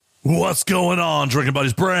What's going on, Drinking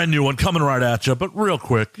Buddies? Brand new one coming right at you. But real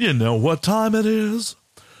quick, you know what time it is.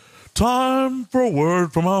 Time for a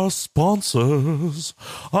word from our sponsors.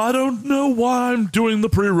 I don't know why I'm doing the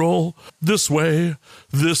pre-roll this way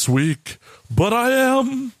this week, but I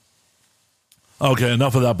am. Okay,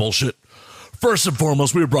 enough of that bullshit. First and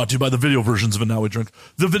foremost, we are brought to you by the video versions of It Now We Drink.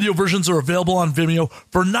 The video versions are available on Vimeo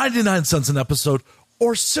for 99 cents an episode,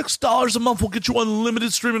 or $6 a month will get you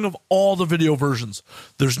unlimited streaming of all the video versions.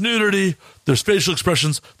 There's nudity, there's facial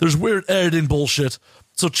expressions, there's weird editing bullshit.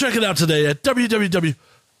 So check it out today at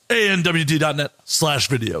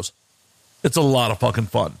www.anwd.net/videos. It's a lot of fucking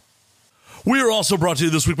fun. We are also brought to you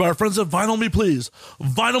this week by our friends at Vinyl Me Please.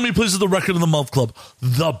 Vinyl Me Please is the Record of the Month Club,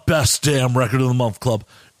 the best damn Record of the Month Club.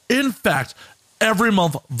 In fact, every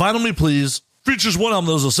month, Vinyl Me Please features one album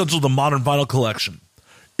that is essential to the modern vinyl collection.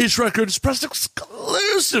 Each record is pressed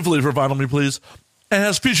exclusively for Vinyl Me Please and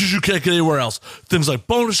has features you can't get anywhere else. Things like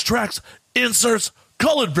bonus tracks, inserts,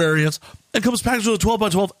 colored variants, and comes packaged with a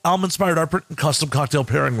 12x12 album-inspired art print and custom cocktail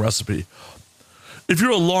pairing recipe. If you're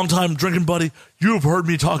a longtime drinking buddy, you have heard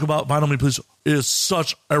me talk about Vinyl Me Please. It is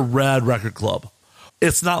such a rad record club.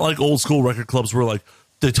 It's not like old school record clubs where like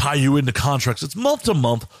they tie you into contracts. It's month to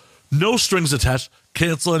month, no strings attached,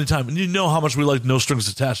 cancel anytime. And you know how much we like no strings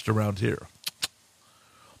attached around here.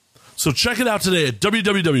 So check it out today at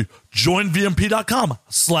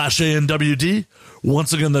www.joinvmp.com/ANWD.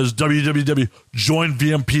 Once again, that is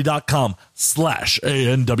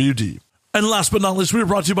www.joinvmp.com/ANWD. And last but not least, we are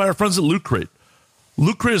brought to you by our friends at Loot Crate.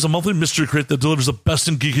 Loot Crate is a monthly mystery crate that delivers the best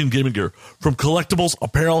in geek and gaming gear. From collectibles,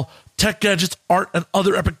 apparel, tech gadgets, art, and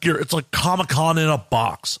other epic gear. It's like Comic-Con in a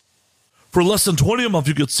box. For less than $20 a month,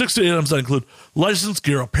 you get 60 items that include licensed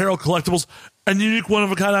gear, apparel, collectibles, and unique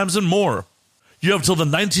one-of-a-kind items and more. You have until the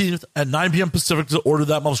 19th at 9 p.m. Pacific to order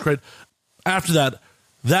that month's crate. After that,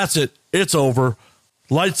 that's it. It's over.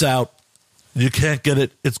 Lights out. You can't get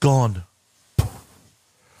it. It's gone.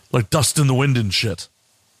 Like dust in the wind and shit.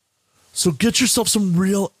 So get yourself some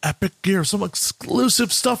real epic gear, some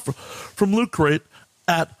exclusive stuff from Loot Crate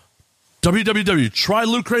at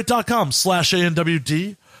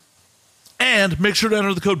www.trylootcrate.com/ANWD. And make sure to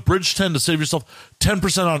enter the code BRIDGE10 to save yourself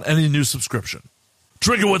 10% on any new subscription.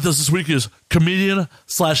 Drinking with us this week is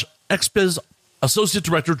comedian/XBiz Associate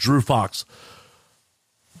Director Drew Fox.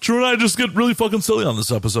 Drew and I just get really fucking silly on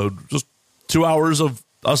this episode. Just 2 hours of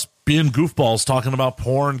us being goofballs, talking about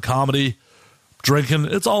porn, comedy, drinking.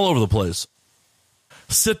 It's all over the place.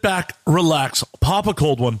 Sit back, relax, pop a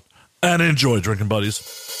cold one, and enjoy, Drinking Buddies.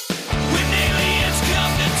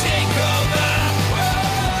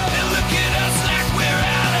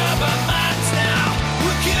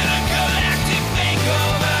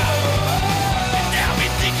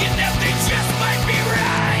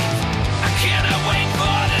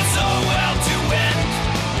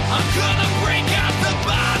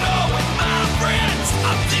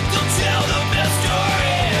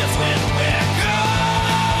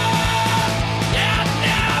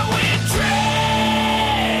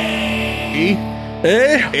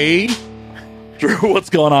 Hey, Drew,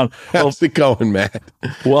 what's going on? How's it going, Matt?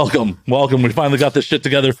 Welcome. We finally got this shit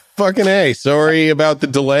together. Fucking A. Sorry about the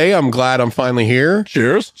delay. I'm glad I'm finally here.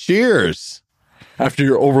 Cheers. After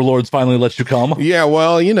your overlords finally let you come. Yeah,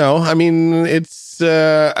 well, you know, I mean, it's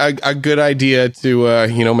a good idea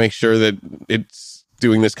to, make sure that it's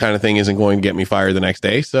doing this kind of thing isn't going to get me fired the next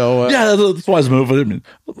day. So yeah, that's a wise move. I mean,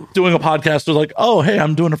 doing a podcast was like, oh, hey,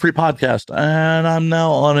 I'm doing a free podcast and I'm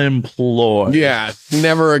now unemployed. Yeah,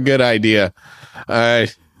 never a good idea. I'm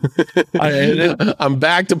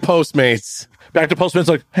back to Postmates.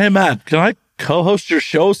 Like, hey, Matt, can I co-host your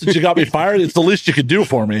show since you got me fired? It's the least you could do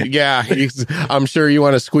for me. Yeah, I'm sure you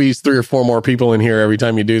want to squeeze 3 or 4 more people in here every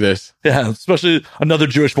time you do this. Yeah, especially another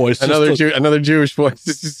Jewish voice. Another Jewish voice.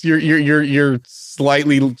 This is your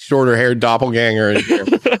slightly shorter haired doppelganger in here.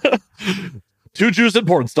 2 Jews and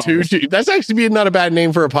porn stars. That's actually not a bad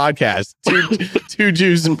name for a podcast. Two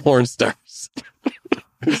Jews and porn stars.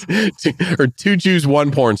 Or 2 Jews,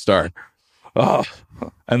 1 porn star.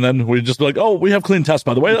 And then we just be like, oh, we have clean tests,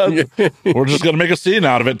 by the way. We're just going to make a scene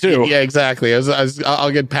out of it, too. Yeah, exactly.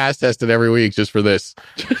 I'll get pass tested every week just for this.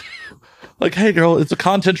 Like, hey, girl, it's a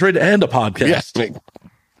content raid and a podcast. Yes.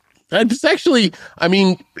 And it's actually, I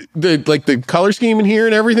mean, the color scheme in here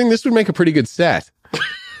and everything, this would make a pretty good set.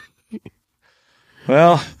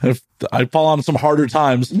 Well, if I fall on some harder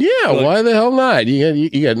times. Yeah, why the hell not?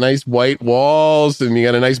 You got nice white walls and you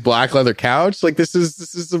got a nice black leather couch. Like this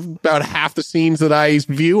is about half the scenes that I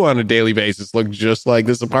view on a daily basis look just like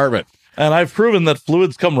this apartment. And I've proven that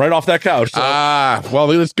fluids come right off that couch. So.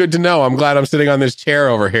 Well, it's good to know. I'm glad I'm sitting on this chair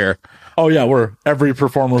over here. Oh, yeah, where every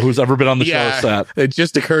performer who's ever been on the show sat. It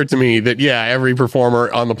just occurred to me that, every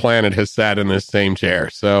performer on the planet has sat in this same chair.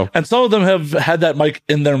 So, and some of them have had that mic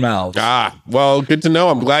in their mouths. Well, good to know.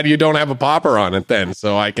 I'm glad you don't have a popper on it then,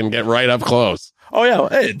 so I can get right up close. Oh, yeah.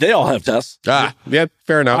 Hey, they all have tests. Yeah,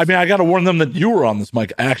 fair enough. I mean, I got to warn them that you were on this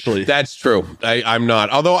mic, actually. That's true. I'm not.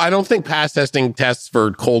 Although I don't think pass testing tests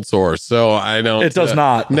for cold sores, so I don't. It does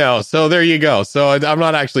not. No, so there you go. So I'm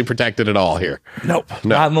not actually protected at all here. Nope,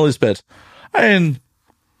 not in the least bit. I mean,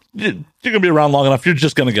 you're going to be around long enough. You're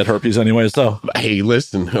just going to get herpes anyway, so. Hey,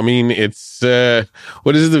 listen. I mean, it's,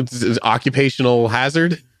 what is it? It's occupational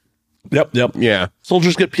hazard? Yep. Yeah.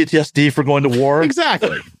 Soldiers get PTSD for going to war.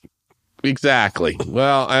 Exactly.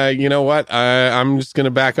 Well, you know what? I'm just going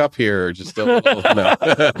to back up here just a little. No.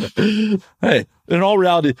 Hey, in all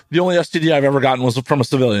reality, the only STD I've ever gotten was from a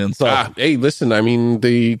civilian. So, hey, listen. I mean,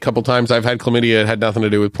 the couple times I've had chlamydia, it had nothing to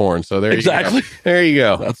do with porn. So there you go. There you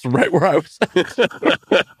go. That's right where I was.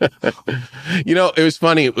 It was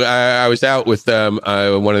funny. I was out with one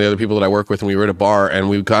of the other people that I work with, and we were at a bar, and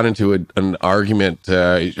we got into an argument.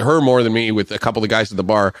 Her more than me, with a couple of guys at the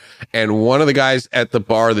bar, and one of the guys at the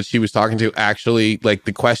bar that she was talking to actually, like,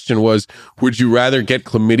 the question was, would you rather get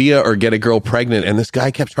chlamydia or get a girl pregnant? And this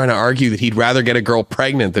guy kept trying to argue that he'd rather get a girl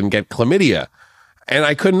pregnant than get chlamydia. And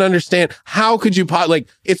I couldn't understand, how could you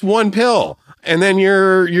it's one pill and then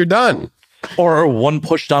you're done. Or one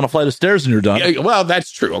push down a flight of stairs and you're done. Yeah, well,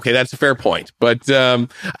 that's true. Okay, that's a fair point. But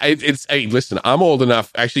hey, listen, I'm old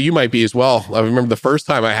enough. Actually, you might be as well. I remember the first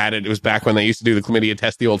time I had it. It was back when they used to do the chlamydia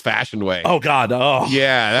test the old-fashioned way. Oh God. Oh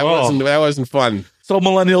yeah, that wasn't fun. So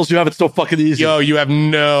millennials, you have it so fucking easy. Yo, you have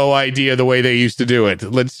no idea the way they used to do it.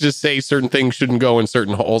 Let's just say certain things shouldn't go in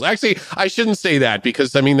certain holes. Actually, I shouldn't say that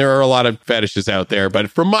because, I mean, there are a lot of fetishes out there. But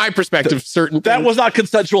from my perspective, that was not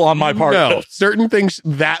consensual on my part. No, certain things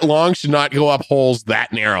that long should not go up holes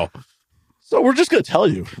that narrow. So we're just going to tell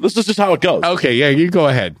you. This is just how it goes. Okay, yeah, you go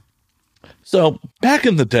ahead. So back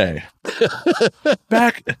in the day,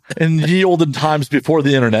 back in ye olden times before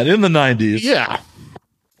the internet, in the 90s. Yeah.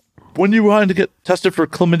 When you wanted to get tested for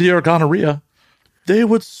chlamydia or gonorrhea, they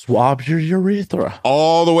would swab your urethra.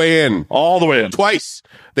 All the way in. Twice.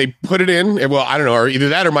 They put it in. Well, I don't know. Or either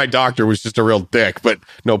that or my doctor was just a real dick, but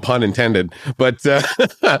no pun intended. But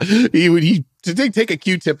he take a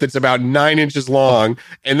Q-tip that's about 9 inches long,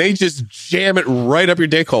 and they just jam it right up your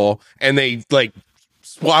dick hole, and they, like,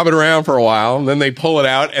 swab it around for a while, and then they pull it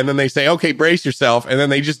out, and then they say, okay, brace yourself, and then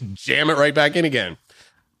they just jam it right back in again.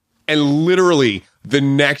 And literally, the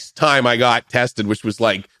next time I got tested, which was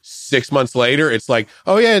like 6 months later, it's like,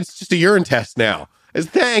 oh yeah, it's just a urine test now.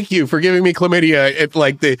 Thank you for giving me chlamydia.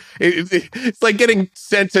 It's like getting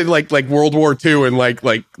sent to like World War II in like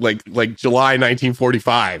July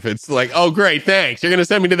 1945. It's like, oh great, thanks. You're gonna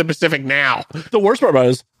send me to the Pacific now. The worst part about it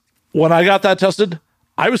is when I got that tested,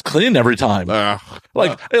 I was clean every time. At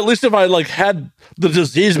least if I had the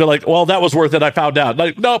disease, but well, that was worth it. I found out.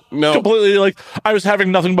 Nope. Completely. I was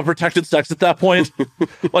having nothing but protected sex at that point.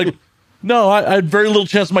 No, I had very little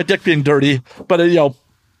chance of my dick being dirty. But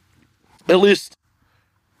at least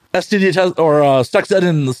STD test or sex ed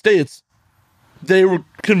in the States, they were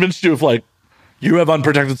convinced you of you have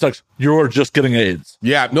unprotected sex, you're just getting AIDS.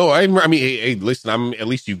 Yeah, no, I mean, hey, listen, at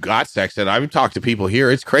least you got sex ed. I've talked to people here.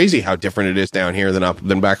 It's crazy how different it is down here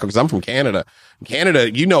than back, because I'm from Canada. In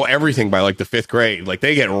Canada, you know everything by the 5th grade.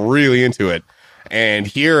 They get really into it. And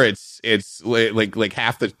here it's like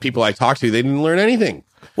half the people I talk to, they didn't learn anything.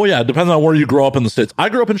 Well, yeah, it depends on where you grow up in the States. I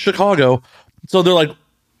grew up in Chicago, so they're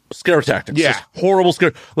scare tactics. Yeah. Just horrible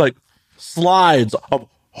scare, slides of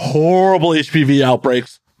horrible HPV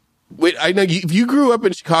outbreaks. Wait, I know if you grew up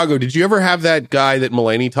in Chicago, did you ever have that guy that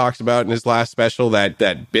Mulaney talks about in his last special, that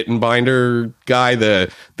bitten binder guy, the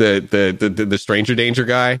stranger danger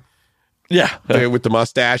guy? Yeah. With the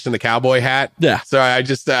mustache and the cowboy hat. Yeah. So he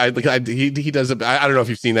does I don't know if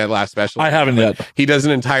you've seen that last special. I haven't yet. He does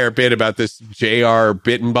an entire bit about this J.R.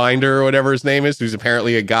 Bittenbinder or whatever his name is, who's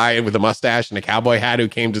apparently a guy with a mustache and a cowboy hat who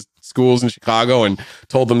came to schools in Chicago and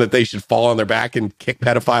told them that they should fall on their back and kick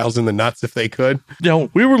pedophiles in the nuts if they could.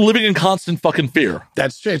 We were living in constant fucking fear.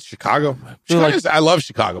 That's true. It's Chicago. I love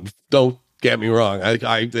Chicago. Don't get me wrong.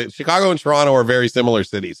 Chicago and Toronto are very similar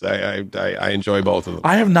cities. I enjoy both of them.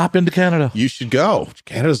 I have not been to Canada. You should go.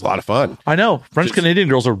 Canada's a lot of fun. I know. French Canadian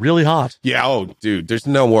girls are really hot. Yeah. Oh, dude, there's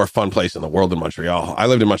no more fun place in the world than Montreal. I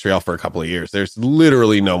lived in Montreal for a couple of years. There's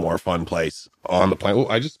literally no more fun place on the planet. Oh,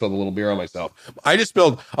 I just spilled a little beer on myself. I just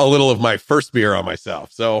spilled a little of my first beer on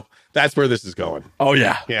myself. So that's where this is going. Oh,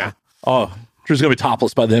 yeah. Yeah. Oh, Drew's going to be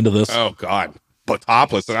topless by the end of this. Oh, God. But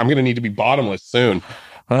topless. And I'm going to need to be bottomless soon.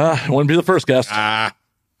 Wouldn't be the first guest.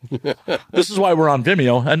 This is why we're on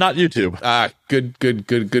Vimeo and not YouTube.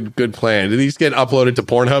 Good plan. Do these get uploaded to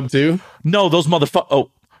Pornhub too? No, those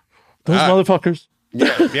motherfuckers.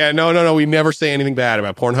 Yeah. No. We never say anything bad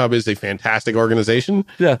about Pornhub. Is a fantastic organization.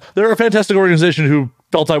 Yeah, they're a fantastic organization who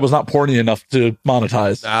felt I was not porny enough to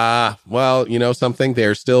monetize. Well, you know something?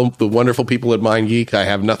 They're still the wonderful people at MindGeek. I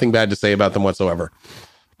have nothing bad to say about them whatsoever.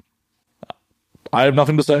 I have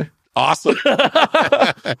nothing to say. Awesome.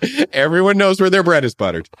 Everyone knows where their bread is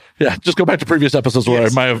buttered. Yeah, just go back to previous episodes where I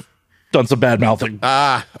might have done some bad mouthing.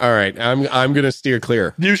 All right. I'm going to steer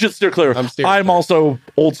clear. You should steer clear. I'm clear. Also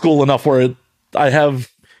old school enough where I have.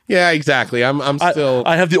 Yeah, exactly. I'm still.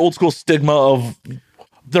 I have the old school stigma of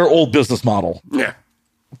their old business model. Yeah.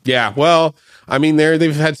 Yeah. Well, I mean,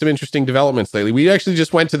 they've had some interesting developments lately. We actually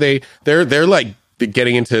just went to they're like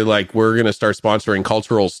getting into like, we're going to start sponsoring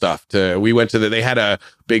cultural stuff. We went to they had a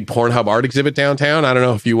big Pornhub art exhibit downtown. I don't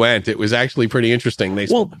know if you went. It was actually pretty interesting.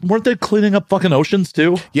 Weren't they cleaning up fucking oceans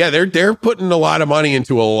too? Yeah, they're putting a lot of money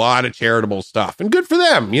into a lot of charitable stuff, and good for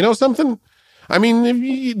them. You know something? I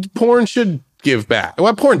mean, porn should give back.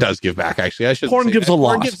 Well, porn does give back, actually. I should. Porn gives a lot.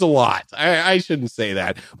 Porn gives a lot. I shouldn't say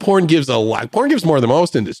that. Porn gives a lot. Porn gives more than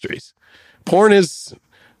most industries. Porn is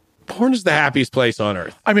the happiest place on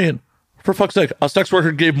earth. I mean, for fuck's sake, a sex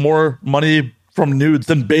worker gave more money from nudes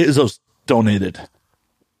than Bezos donated.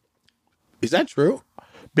 Is that true?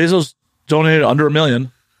 Bezos donated under $1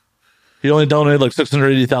 million. He only donated like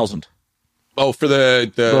 680,000. Oh, for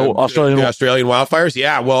the Australian wildfires?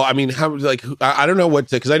 Yeah. Well, I mean, I don't know what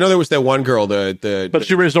because I know there was that one girl, but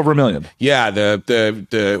she raised over $1 million. Yeah. I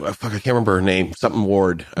can't remember her name. Something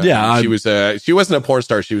Ward. Yeah. She wasn't a porn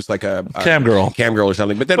star. She was like a cam girl or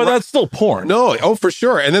something. But that's still porn. No. Oh, for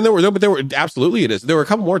sure. And then there were absolutely it is. There were a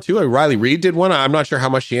couple more too. Riley Reid did one. I'm not sure how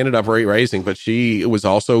much she ended up raising, but she was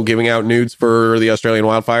also giving out nudes for the Australian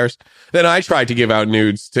wildfires. Then I tried to give out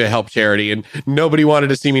nudes to help charity, and nobody wanted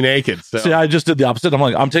to see me naked. So. See, I just did the opposite. I'm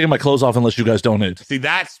like, I'm taking my clothes off unless you guys donate. See,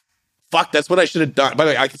 that's what I should have done. By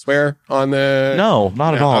the way, I can swear on the... No,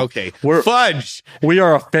 not at all. Okay. Fudge! We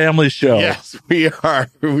are a family show. Yes, we are.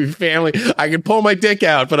 We're family. I can pull my dick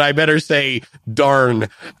out, but I better say darn.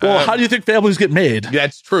 Well, how do you think families get made?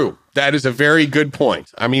 That's true. That is a very good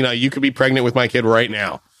point. I mean, you could be pregnant with my kid right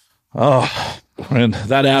now. Oh, man,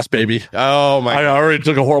 that ass, baby. Oh, my. I already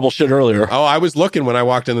took a horrible shit earlier. Oh, I was looking when I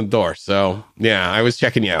walked in the door. So, yeah, I was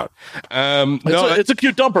checking you out. It's a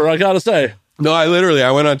cute dumper, I gotta say. No, I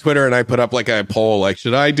went on Twitter and I put up like a poll, like,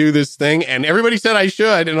 should I do this thing? And everybody said I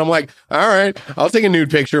should. And I'm like, all right, I'll take a nude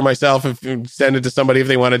picture of myself and send it to somebody if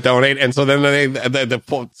they want to donate. And so then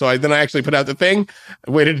I actually put out the thing.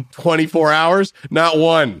 I waited 24 hours. Not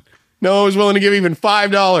one. No one was willing to give even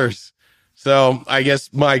 $5. So I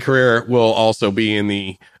guess my career will also be in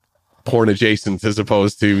the porn adjacent as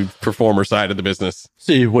opposed to performer side of the business.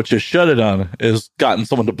 See, what you should have done is gotten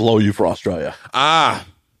someone to blow you for Australia.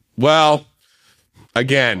 Well,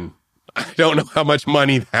 again, I don't know how much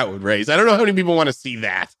money that would raise. I don't know how many people want to see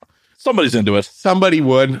that. Somebody's into it. Somebody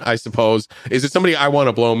would, I suppose. Is it somebody I want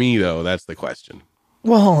to blow me, though? That's the question.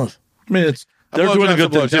 Well, I mean, they're doing a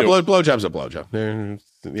good thing, too. Blowjob's a blowjob.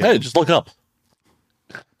 Yeah. Hey, just look up.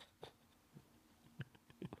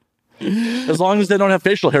 As long as they don't have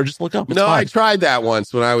facial hair, just look up. It's fine. I tried that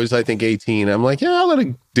once when I was, I think, 18. I'm like, yeah, I'll let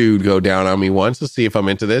a dude go down on me once to see if I'm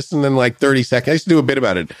into this. And then like 30 seconds, I used to do a bit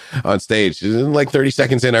about it on stage. And like 30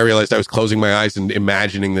 seconds in, I realized I was closing my eyes and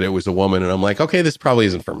imagining that it was a woman. And I'm like, okay, this probably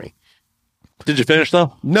isn't for me. Did you finish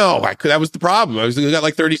though? No, that was the problem. I got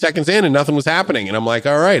like 30 seconds in and nothing was happening. And I'm like,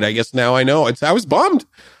 all right, I guess now I know. I was bummed.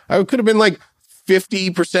 I could have been like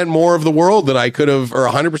 50% more of the world that I could have, or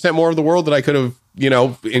 100% more of the world that I could have,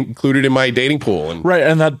 included in my dating pool. And right.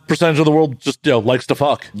 And that percentage of the world just, likes to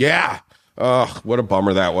fuck. Yeah. Oh, what a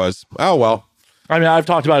bummer that was. Oh, well. I mean, I've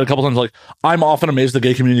talked about it a couple times. Like, I'm often amazed the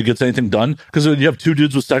gay community gets anything done because you have two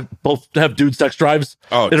dudes both have dude sex drives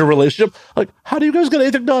in a relationship. Like, how do you guys get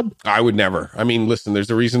anything done? I would never. I mean, listen, there's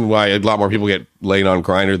a reason why a lot more people get laid on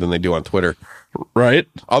Grindr than they do on Twitter. Right.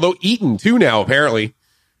 Although Eaton too now, apparently.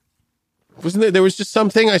 Wasn't there was just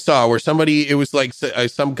something I saw where it was like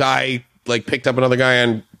some guy like picked up another guy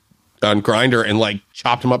on Grindr and like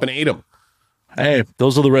chopped him up and ate him. Hey,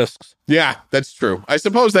 those are the risks. Yeah, that's true. I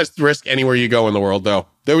suppose that's the risk anywhere you go in the world, though.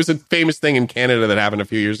 There was a famous thing in Canada that happened a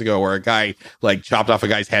few years ago where a guy like chopped off a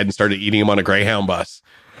guy's head and started eating him on a Greyhound bus.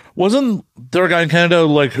 Wasn't there a guy in Canada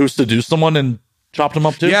like who seduced someone and chopped him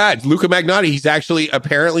up too? Yeah, Luca Magnotti. He's actually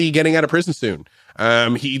apparently getting out of prison soon.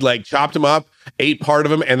 He like chopped them up, ate part of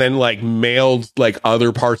them, and then like mailed like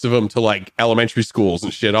other parts of them to like elementary schools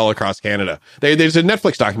and shit all across Canada. There's a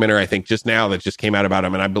Netflix documentary, I think, just now that just came out about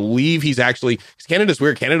him, and I believe he's actually, because Canada's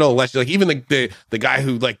weird. Canada will let you, like, even the guy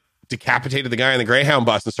who like decapitated the guy on the Greyhound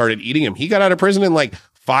bus and started eating him, he got out of prison in like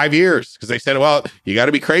 5 years because they said, well, you got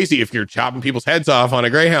to be crazy if you're chopping people's heads off on a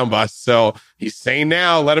Greyhound bus. So he's saying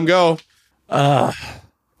now, let him go.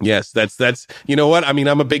 Yes, that's you know what? I mean,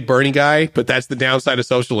 I'm a big Bernie guy, but that's the downside of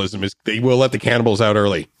socialism is they will let the cannibals out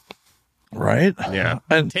early. Right? Yeah.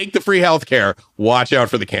 And take the free health care. Watch out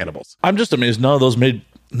for the cannibals. I'm just amazed none of those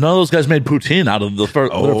guys made poutine out of their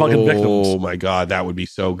fucking victims. Oh my God, that would be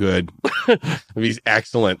so good. These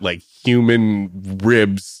excellent, like, human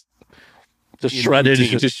ribs. Just shredded.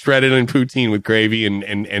 Just shredded in poutine with gravy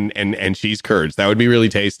and cheese curds. That would be really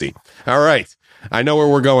tasty. All right. I know where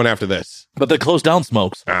we're going after this. But they closed down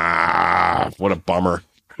Smokes. What a bummer.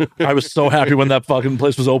 I was so happy when that fucking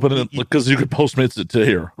place was open because you could Postmates it to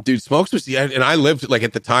here. Dude, Smokes was, and I lived, like,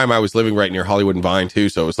 at the time I was living right near Hollywood and Vine too,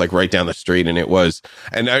 so it was like right down the street, and it was,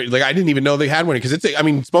 and I didn't even know they had one because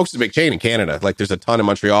Smokes is a big chain in Canada. Like, there's a ton in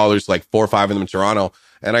Montreal, there's like 4 or 5 of them in Toronto,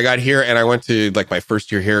 and I got here and I went to like my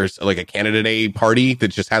first year here, like a Canada Day party that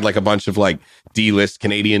just had like a bunch of like D-list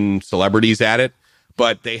Canadian celebrities at it.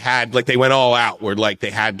 But they had, like, they went all out where, like,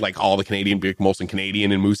 they had, like, all the Canadian beer, Molson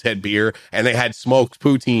Canadian and Moosehead beer, and they had smoked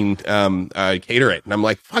poutine cater it. And I'm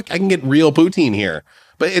like, fuck, I can get real poutine here.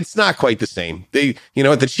 But it's not quite the same. The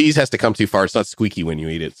cheese has to come too far. It's not squeaky when you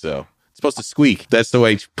eat it, so it's supposed to squeak. That's the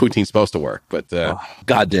way poutine's supposed to work. But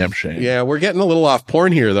goddamn shame. Yeah, we're getting a little off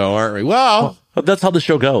porn here, though, aren't we? Well, that's how the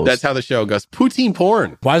show goes. That's how the show goes. Poutine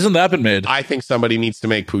porn. Why hasn't that been made? I think somebody needs to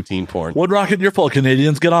make poutine porn. Woodrocket, you're full of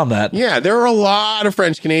Canadians. Get on that. Yeah, there are a lot of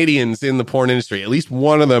French Canadians in the porn industry. At least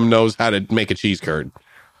one of them knows how to make a cheese curd.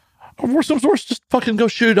 Or some source, just fucking go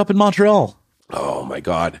shoot it up in Montreal. Oh my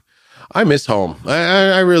God. I miss home.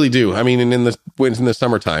 I really do. I mean, in the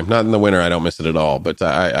summertime, not in the winter. I don't miss it at all. But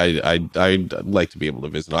I'd like to be able to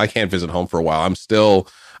visit. I can't visit home for a while. I'm still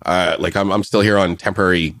I'm still here on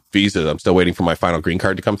temporary visas. I'm still waiting for my final green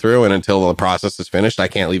card to come through. And until the process is finished, I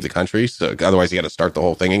can't leave the country. So otherwise, you got to start the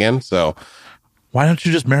whole thing again. So. Why don't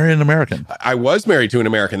you just marry an American? I was married to an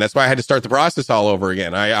American. That's why I had to start the process all over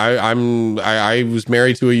again. I was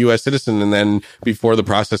married to a U.S. citizen, and then before the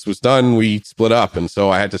process was done, we split up, and so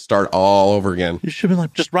I had to start all over again. You should have been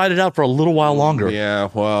like, just ride it out for a little while longer. Yeah,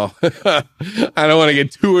 well, I don't want to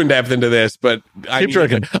get too in depth into this, but I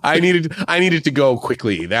needed to go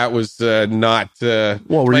quickly. That was not.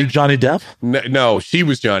 Were you Johnny Depp? No, she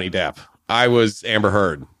was Johnny Depp. I was Amber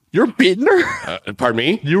Heard. You're beating her? Pardon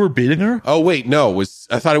me? You were beating her? Oh, wait, no.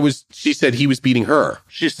 I thought it was, she said he was beating her.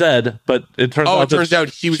 She said, but it turns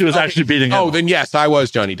out she was actually beating him. Oh, then yes, I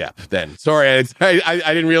was Johnny Depp then. Sorry,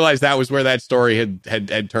 I didn't realize that was where that story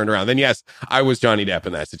had turned around. Then yes, I was Johnny Depp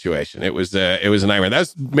in that situation. It was a nightmare.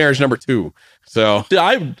 That's marriage number 2. So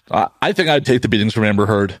I think I'd take the beatings from Amber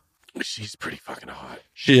Heard. She's pretty fucking hot.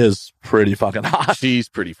 She is pretty fucking hot. She's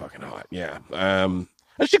pretty fucking hot, yeah.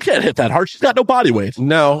 She can't hit that hard. She's got no body weight.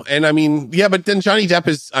 No, and I mean, yeah, but then Johnny Depp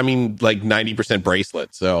is, I mean, like 90%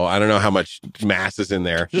 bracelet, so I don't know how much mass is in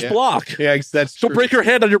there. Just block. Yeah, that's true. So break your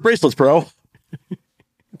hand on your bracelets, bro.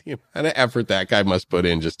 The amount of effort that guy must put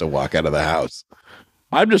in just to walk out of the house.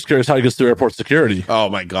 I'm just curious how he gets through airport security. Oh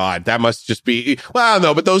my God. That must just be, well,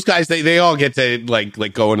 no, but those guys, they all get to like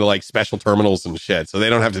go into like special terminals and shit. So they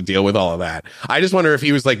don't have to deal with all of that. I just wonder if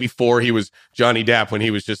he was like before he was Johnny Depp when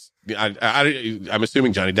he was just, I'm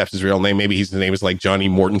assuming Johnny Depp's his real name. Maybe his name is like Johnny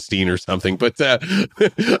Mortenstein or something, but,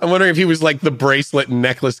 I'm wondering if he was like the bracelet and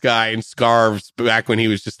necklace guy and scarves back when he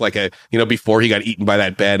was just like before he got eaten by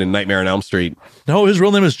that bed in Nightmare on Elm Street. No, his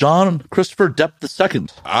real name is John Christopher Depp II.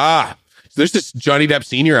 There's this Johnny Depp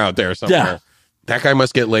Sr. out there somewhere. Yeah. That guy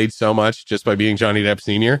must get laid so much just by being Johnny Depp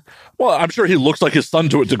Sr. Well, I'm sure he looks like his son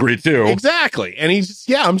to a degree too. Exactly. And he's just,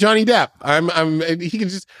 I'm Johnny Depp. He can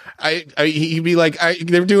just, he'd be like,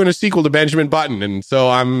 they're doing a sequel to Benjamin Button. And so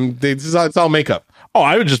it's all makeup. Oh,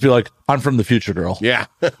 I would just be like, I'm from the future, girl. Yeah.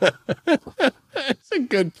 It's a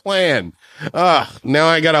good plan. Now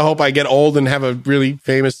I got to hope I get old and have a really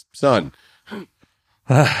famous son.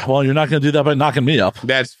 Well, you're not going to do that by knocking me up.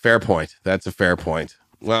 That's a fair point. That's a fair point.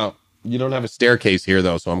 Well, you don't have a staircase here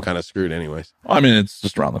though, so I'm kind of screwed anyways. I mean, it's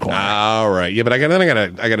just around the corner. All right. Yeah, but I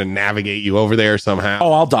gotta navigate you over there somehow.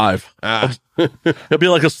 Oh, I'll dive. It'll be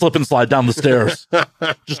like a slip and slide down the stairs.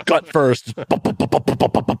 Just gut first.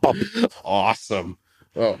 Awesome.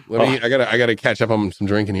 Oh, I gotta catch up on some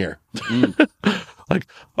drinking here. Like,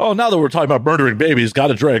 now that we're talking about murdering babies,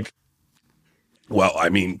 gotta drink. Well, I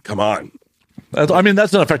mean, come on. I mean,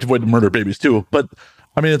 that's an effective way to murder babies too. But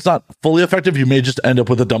I mean, it's not fully effective. You may just end up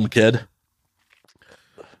with a dumb kid.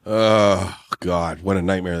 Oh God, what a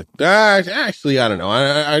nightmare! Actually, I don't know.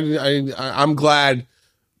 I'm glad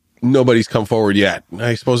nobody's come forward yet.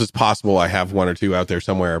 I suppose it's possible I have one or two out there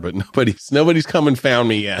somewhere, but nobody's come and found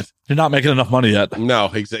me yet. You're not making enough money yet.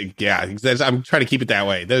 No, exactly. Yeah, I'm trying to keep it that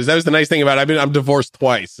way. That was the nice thing about it. I'm divorced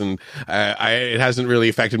twice, and it hasn't really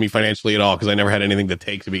affected me financially at all because I never had anything to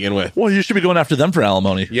take to begin with. Well, you should be going after them for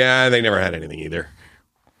alimony. Yeah, they never had anything either.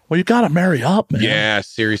 Well, you got to marry up, man. Yeah,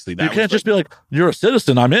 seriously. You can't just be like, you're a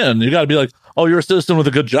citizen, I'm in. You got to be like, oh, you're a citizen with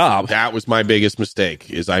a good job. That was my biggest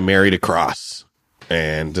mistake, is I married across.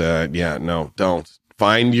 And, no, don't.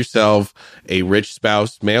 Find yourself a rich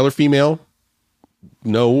spouse, male or female.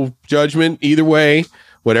 No judgment either way.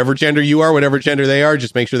 Whatever gender you are, whatever gender they are,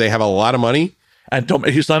 just make sure they have a lot of money. And don't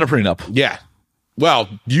make you sign a prenup. Yeah. Well,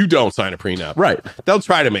 you don't sign a prenup. Right. They'll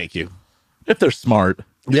try to make you. If they're smart.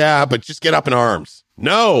 Yeah, but just get up in arms.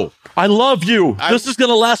 No. I love you. This is going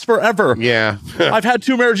to last forever. Yeah. I've had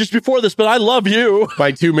 2 marriages before this, but I love you.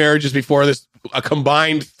 By 2 marriages before this, a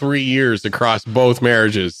combined 3 years across both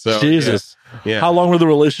marriages. So Jesus. Yeah. How long were the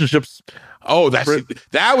relationships? Oh,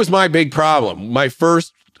 that was my big problem.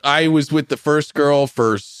 I was with the first girl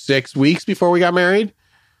for 6 weeks before we got married.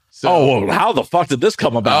 So, how the fuck did this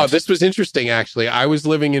come about? Oh, this was interesting, actually. I was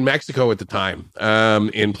living in Mexico at the time,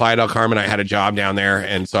 in Playa del Carmen. I had a job down there,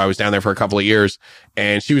 and so I was down there for a couple of years.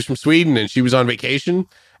 And she was from Sweden, and she was on vacation,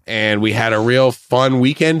 and we had a real fun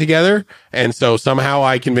weekend together. And so somehow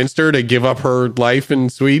I convinced her to give up her life in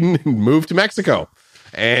Sweden and move to Mexico.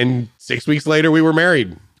 And 6 weeks later, we were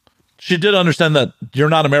married. She did understand that you're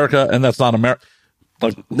not America, and that's not America.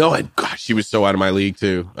 No, gosh, she was so out of my league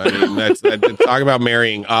too. I mean, talk about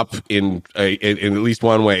marrying up in at least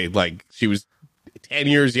one way. Like, she was 10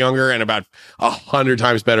 years younger and about 100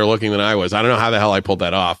 times better looking than I was. I don't know how the hell I pulled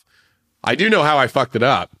that off. I do know how I fucked it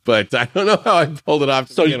up, but I don't know how I pulled it off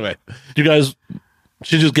to begin with. You guys,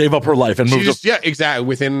 she just gave up her life and moved. Yeah, exactly.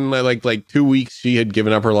 Within like 2 weeks, she had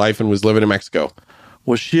given up her life and was living in Mexico.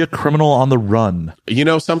 Was she a criminal on the run? You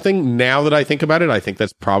know something? Now that I think about it, I think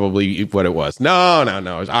that's probably what it was. No.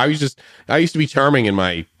 I used to be charming in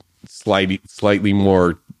my slightly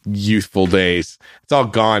more youthful days. It's all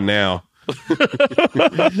gone now.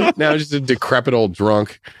 Now I'm just a decrepit old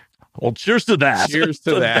drunk. Well, cheers to that. Cheers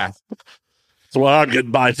to that. That's what I'm getting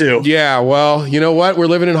by too. Yeah, well, you know what? We're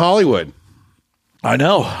living in Hollywood. I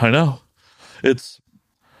know.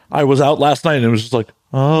 I was out last night and it was just like,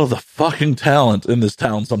 oh, the fucking talent in this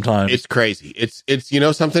town sometimes. It's crazy. It's you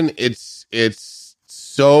know something? It's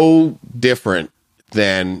so different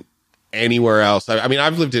than anywhere else. I mean,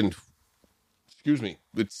 I've lived in,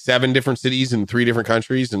 with 7 different cities in 3 different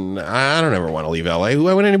countries, and I don't ever want to leave LA.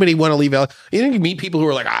 Why would anybody want to leave LA? You meet people who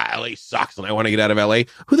are like, LA sucks and I want to get out of LA.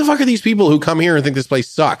 Who the fuck are these people who come here and think this place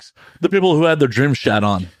sucks? The people who had their dreams shat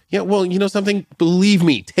on. Yeah, well, you know something? Believe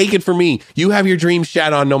me, take it from me. You have your dreams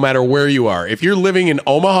shat on no matter where you are. If you're living in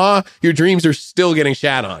Omaha, your dreams are still getting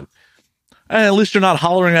shat on. And at least you're not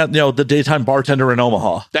hollering at, the daytime bartender in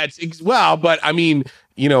Omaha. But I mean,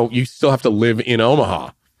 you still have to live in Omaha.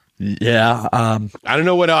 Yeah. I don't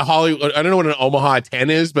know what an Omaha 10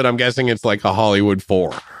 is, but I'm guessing it's like a Hollywood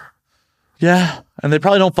 4. Yeah. And they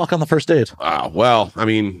probably don't fuck on the first date. Well, I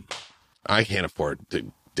mean, I can't afford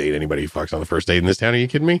to date anybody who fucks on the first date in this town. Are you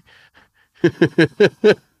kidding me?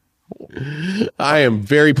 I am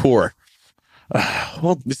very poor.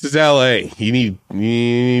 Well, this is LA. You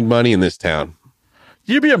need money in this town.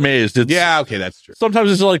 You'd be amazed. Okay, that's true. Sometimes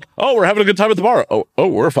it's like, oh, we're having a good time at the bar. Oh,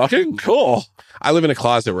 we're fucking cool. I live in a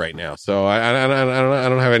closet right now, so I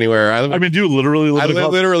don't have anywhere. Do you literally live in a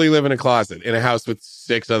closet? Literally live in a closet in a house with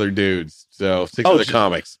 6 other dudes. So 6 other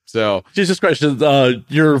comics. So Jesus Christ,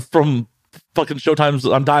 you're from fucking Showtime's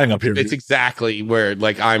I'm Dying Up Here. It's exactly where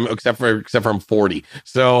I'm except for I'm 40.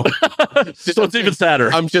 So so it's even sadder.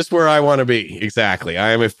 I'm just where I want to be. Exactly. I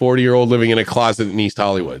am a 40-year-old living in a closet in East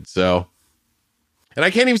Hollywood. So, and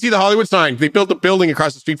I can't even see the Hollywood sign. They built a building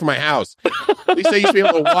across the street from my house. At least I used to be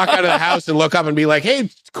able to walk out of the house and look up and be like, hey,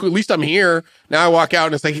 at least I'm here. Now I walk out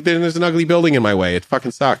and it's like, there's an ugly building in my way. It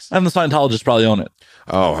fucking sucks. And the Scientologists probably own it.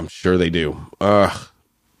 Oh, I'm sure they do.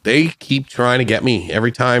 They keep trying to get me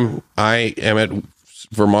every time I am at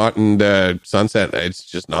Vermont and Sunset. It's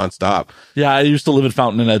just nonstop. Yeah, I used to live in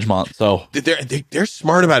Fountain and Edgemont, so they're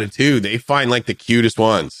smart about it too. They find like the cutest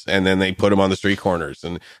ones and then they put them on the street corners.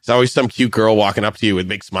 And it's always some cute girl walking up to you with a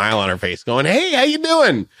big smile on her face, going, "Hey, how you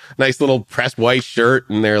doing?" Nice little pressed white shirt,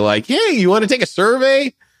 and they're like, "Hey, you want to take a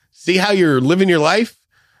survey? See how you're living your life?"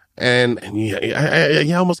 And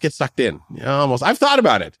you almost get sucked in. Almost. I've thought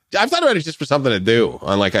about it. Just for something to do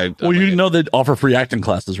on like a. Well, you know they offer free acting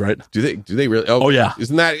classes, right? Do they really? Oh yeah.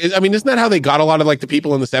 Isn't that how they got a lot of like the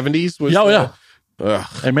people in the 70s? Yeah.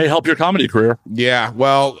 It may help your comedy career. Yeah.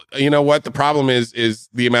 Well, you know what? The problem is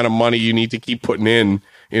the amount of money you need to keep putting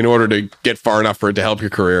in order to get far enough for it to help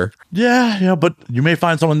your career. Yeah. But you may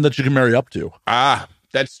find someone that you can marry up to. Ah,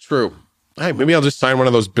 that's true. Hey, maybe I'll just sign one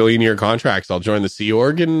of those billionaire contracts. I'll join the Sea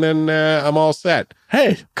Org and then I'm all set.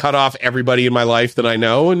 Hey, cut off everybody in my life that I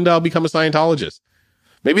know and I'll become a Scientologist.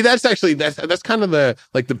 Maybe that's kind of the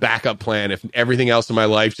backup plan. If everything else in my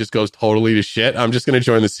life just goes totally to shit, I'm just going to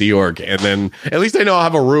join the Sea Org, and then at least I know I'll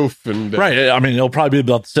have a roof. And right. I mean, it'll probably be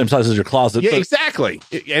about the same size as your closet. Yeah, exactly.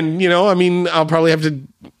 And I'll probably have to,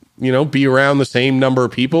 be around the same number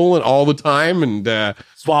of people and all the time and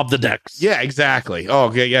swab the decks. Yeah, exactly. Oh,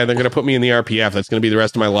 okay, yeah. They're going to put me in the RPF. That's going to be the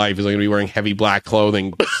rest of my life. Is I'm going to be wearing heavy black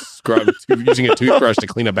clothing, using a toothbrush to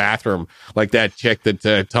clean a bathroom, like that chick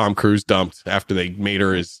that Tom Cruise dumped after they made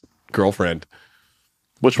her his girlfriend.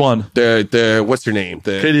 Which one? The what's her name?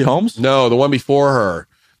 Katie Holmes? No, the one before her.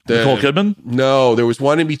 Nicole Kidman? No, there was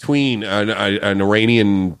one in between, an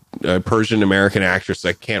Iranian Persian American actress.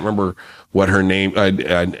 I can't remember what her name.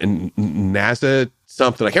 Naza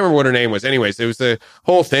something. I can't remember what her name was. Anyways, it was the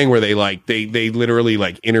whole thing where they literally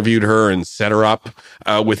like interviewed her and set her up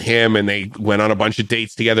with him, and they went on a bunch of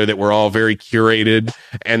dates together that were all very curated.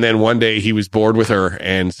 And then one day he was bored with her,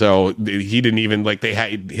 and so he didn't even they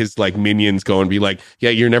had his minions go and be like,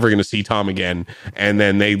 "Yeah, you're never going to see Tom again." And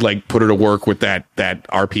then they put her to work with that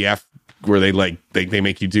RPF where they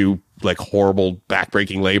make you do horrible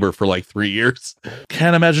backbreaking labor for 3 years.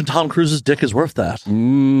 Can't imagine Tom Cruise's dick is worth that.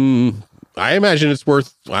 I imagine it's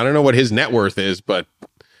worth, I don't know what his net worth is, but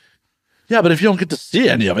yeah, but if you don't get to see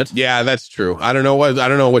any of it. Yeah, that's true. I don't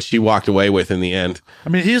know what she walked away with in the end. I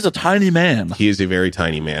mean, he's a tiny man. He is a very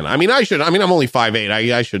tiny man. I'm only 5'8".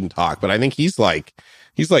 I shouldn't talk, but I think he's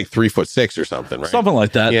 3'6" or something, right? Something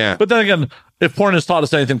like that. Yeah. But then again, if porn has taught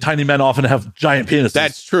us anything, tiny men often have giant penises.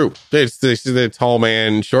 That's true. It's the tall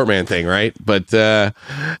man, short man thing, right? But Hey,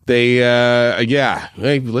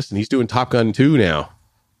 listen, he's doing Top Gun 2 now.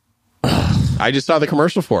 I just saw the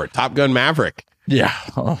commercial for it. Top Gun Maverick. Yeah.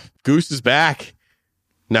 Goose is back.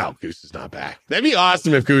 No, Goose is not back. That'd be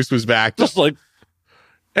awesome if Goose was back. Just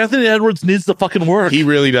Anthony Edwards needs the fucking work. He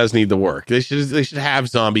really does need the work. They should have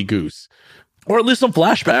zombie Goose. Or at least some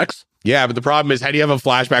flashbacks. Yeah, but the problem is, how do you have a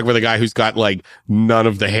flashback with a guy who's got none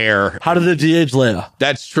of the hair? How did they de-age Leia?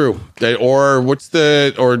 That's true. Or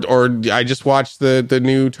I just watched the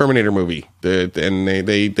new Terminator movie. And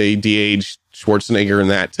they de-aged Schwarzenegger in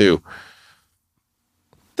that too.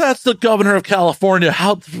 That's the governor of California.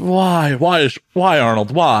 Why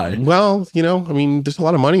Arnold? Why? Well, there's a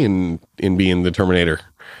lot of money in being the Terminator,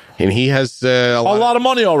 and he has a lot of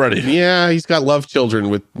money already. Yeah, he's got love children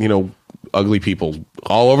with ugly people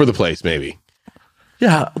all over the place. Maybe.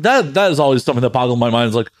 Yeah, that is always something that boggles my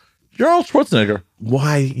mind. Is you're Arnold Schwarzenegger.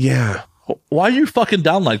 Why? Yeah. Why are you fucking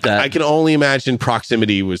down like that? I can only imagine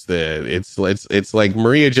proximity was it's like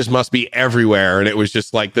Maria just must be everywhere. And it was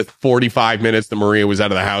just the 45 minutes that Maria was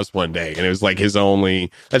out of the house one day. And it was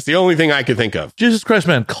that's the only thing I could think of. Jesus Christ,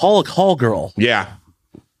 man. Call a call girl. Yeah.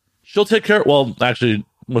 She'll take care. Well, actually,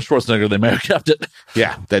 with Schwarzenegger, they may have kept it.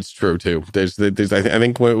 Yeah, that's true too. I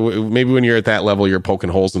think maybe when you're at that level, you're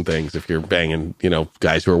poking holes in things. If you're banging,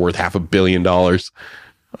 guys who are worth $500 million,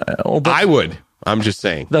 I would. I'm just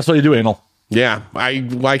saying. That's what you do, anal. Yeah.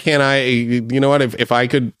 Why can't I? You know what? If I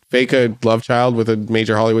could fake a love child with a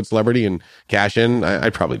major Hollywood celebrity and cash in,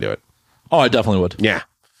 I'd probably do it. Oh, I definitely would. Yeah.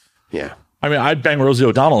 Yeah. I mean, I'd bang Rosie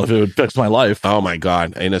O'Donnell if it would fix my life. Oh my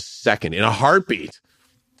God. In a second, in a heartbeat.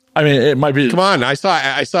 I mean, it might be. Come on. I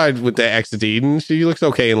saw it with the ex of Eden. She looks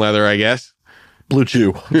okay in leather, I guess. Blue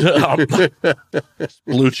Chew. Blue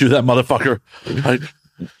Chew, that motherfucker.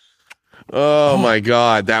 Oh my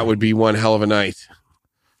God, that would be one hell of a night.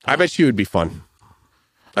 I bet you it would be fun.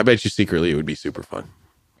 I bet you secretly it would be super fun.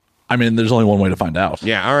 I mean, there's only one way to find out.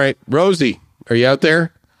 Yeah, all right. Rosie, are you out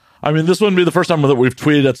there? I mean, this wouldn't be the first time that we've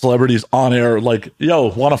tweeted at celebrities on air,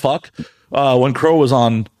 yo, wanna fuck? When Crow was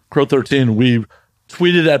on Crow 13, we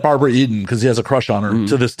tweeted at Barbara Eden because he has a crush on her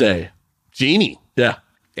to this day. Genie. Yeah.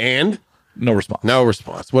 And? No response. No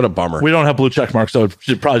response. What a bummer. We don't have blue check marks, so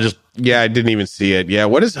she'd probably just... Yeah, I didn't even see it. Yeah,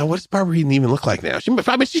 what does Barbara Eden even look like now? She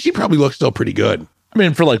probably looks still pretty good. I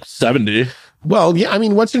mean, for 70. Well, yeah, I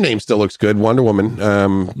mean, what's her name still looks good? Wonder Woman.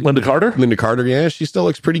 Linda Carter? Linda Carter, yeah, she still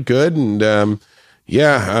looks pretty good. And,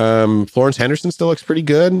 Florence Henderson still looks pretty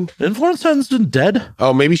good. Isn't Florence Henderson dead?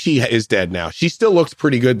 Oh, maybe she is dead now. She still looks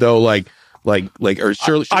pretty good, though, or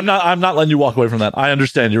surely. I'm not letting you walk away from that. I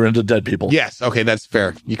understand you're into dead people. Yes. Okay. That's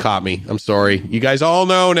fair. You caught me. I'm sorry. You guys all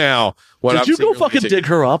know now what Did you go fucking dig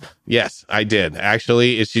her up? Yes, I did.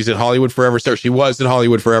 Actually, she's at Hollywood Forever. So she was at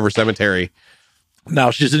Hollywood Forever Cemetery.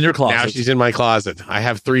 Now she's in your closet. Now she's in my closet. I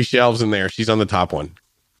have 3 shelves in there. She's on the top one.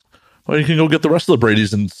 Well, you can go get the rest of the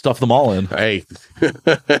Brady's and stuff them all in. Hey,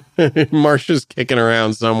 Marsha's kicking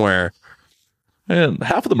around somewhere. And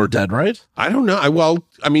half of them are dead, right? I don't know.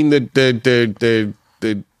 I mean, the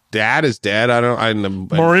dad is dead.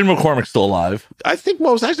 Maureen McCormick's still alive. I think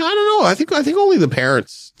most. Actually, I don't know. I think only the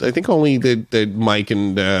parents. I think only the Mike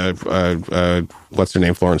and what's her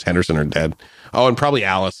name, Florence Henderson, are dead. Oh, and probably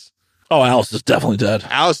Alice. Oh, Alice is definitely dead.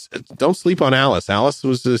 Alice, don't sleep on Alice. Alice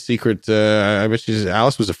was the secret. I bet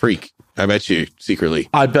Alice was a freak. I bet you secretly.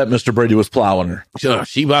 I bet Mr. Brady was plowing her.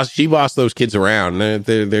 She bossed those kids around.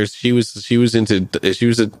 She was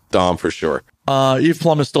a dom for sure. Eve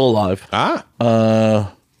Plum is still alive.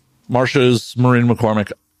 Marsha is Maureen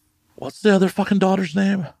McCormick. What's the other fucking daughter's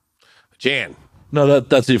name? Jan. No,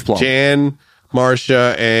 that's Eve Plum. Jan,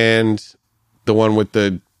 Marsha, and the one with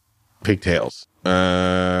the pigtails.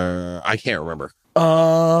 I can't remember.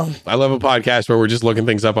 I love a podcast where we're just looking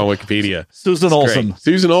things up on Wikipedia. Susan Olsen. Great.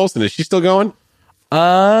 Susan Olsen, is she still going?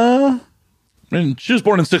 I mean, she was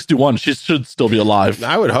born in 1961. She should still be alive.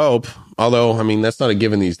 I would hope. Although, I mean, that's not a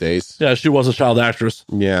given these days. Yeah, she was a child actress.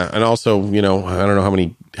 Yeah, and also, I don't know how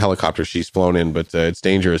many helicopters she's flown in, but it's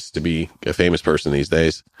dangerous to be a famous person these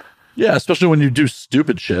days. Yeah, especially when you do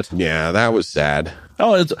stupid shit. Yeah, that was sad.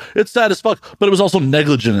 Oh, it's sad as fuck, but it was also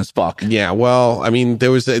negligent as fuck. Yeah, well, I mean, there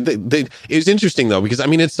was it was interesting though, because I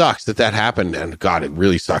mean, it sucks that happened, and God, it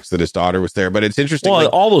really sucks that his daughter was there. But it's interesting, well,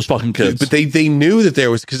 all those fucking kids. But they knew that there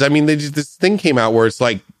was, because I mean, this thing came out where it's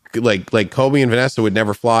like Kobe and Vanessa would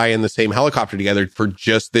never fly in the same helicopter together for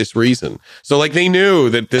just this reason. So like they knew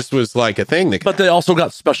that this was like a thing. But they also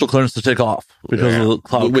got special clearance to take off because of the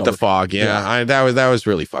cloud with the fog. Yeah, that was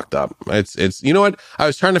really fucked up. It's you know what? I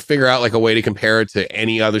was trying to figure out like a way to compare it to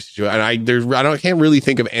any other situation. And I can't really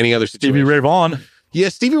think of any other situation. Stevie Ray Vaughan. Yeah,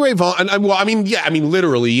 Stevie Ray Vaughan. And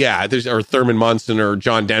literally, yeah. Or Thurman Munson or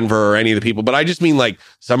John Denver or any of the people. But I just mean like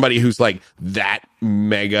somebody who's like that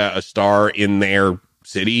mega a star in their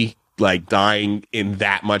city, like dying in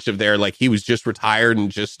that much of their, like he was just retired and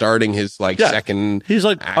just starting his second. He's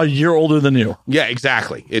like a year older than you. Yeah,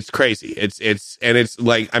 exactly. It's crazy. It's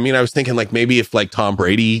like, I mean, I was thinking like maybe if like Tom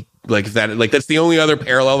Brady, like if that, like that's the only other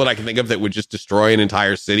parallel that I can think of that would just destroy an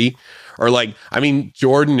entire city. Or like, I mean,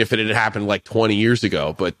 Jordan, if it had happened like 20 years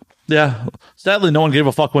ago, but yeah, sadly, no one gave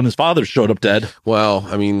a fuck when his father showed up dead. Well,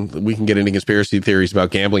 I mean, we can get into conspiracy theories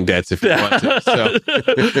about gambling debts if you want to.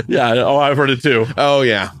 So. Yeah, I've heard it too. Oh,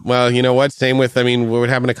 yeah. Well, you know what? Same with, I mean, what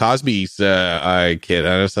happened to Cosby's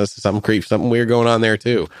kid? Something weird going on there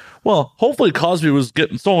too. Well, hopefully someone was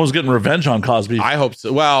getting revenge on Cosby. I hope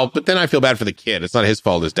so. Well, but then I feel bad for the kid. It's not his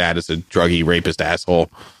fault. His dad is a druggy, rapist asshole.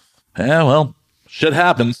 Yeah, well, shit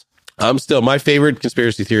happens. My favorite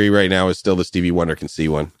conspiracy theory right now is still the Stevie Wonder can see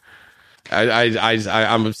one.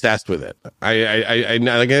 I'm obsessed with it. I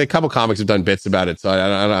like a couple comics have done bits about it, so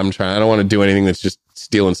I'm trying. I don't want to do anything that's just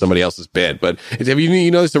stealing somebody else's bit. But it's a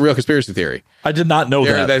real conspiracy theory. I did not know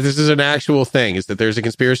that. This is an actual thing. Is that there's a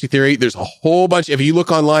conspiracy theory? There's a whole bunch. If you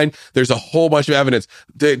look online, there's a whole bunch of evidence.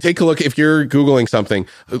 Take a look. If you're Googling something,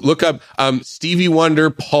 look up Stevie Wonder,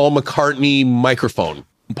 Paul McCartney microphone.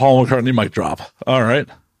 Paul McCartney mic drop. All right.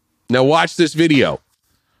 Now watch this video.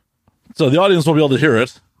 So the audience will be able to hear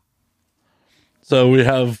it. So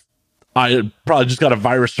I probably just got a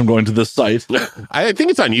virus from going to this site. I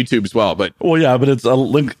think it's on YouTube as well, but. Well, yeah, but it's a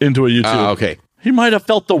link into a YouTube. Okay. He might have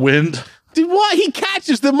felt the wind. Dude, why? He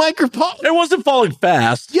catches the microphone. It wasn't falling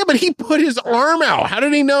fast. Yeah, but he put his arm out. How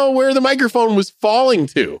did he know where the microphone was falling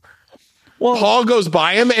to? Well, Paul goes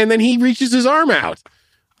by him and then he reaches his arm out.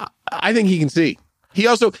 I think he can see. He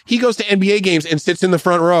goes to NBA games and sits in the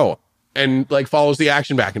front row and like follows the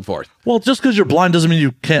action back and forth. Well, just because you're blind doesn't mean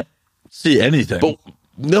you can't see anything.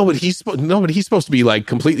 But he's supposed to be like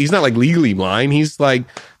completely. He's not like legally blind. He's like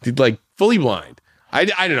fully blind. I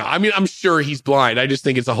don't know. I mean, I'm sure he's blind. I just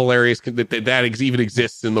think it's a hilarious that even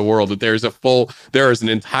exists in the world. That there is an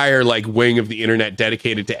entire like wing of the internet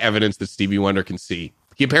dedicated to evidence that Stevie Wonder can see.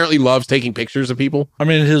 He apparently loves taking pictures of people. I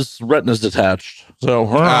mean, his retina's detached. So,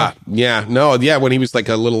 when he was like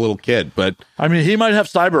a little kid. But I mean, he might have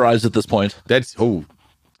cyber eyes at this point.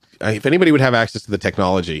 If anybody would have access to the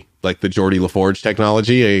technology, like the Geordie LaForge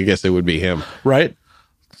technology, I guess it would be him. Right?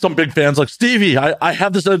 Some big fans like, Stevie, I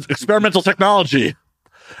have this experimental technology.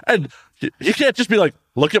 And he can't just be like,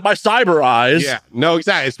 Look at my cyber eyes. Yeah, no,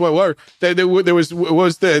 exactly. It's there was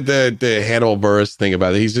the Hannibal Buress thing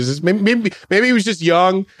about it. He's just maybe he was just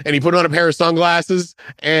young and he put on a pair of sunglasses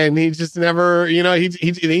and he just never, he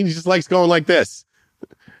just likes going like this.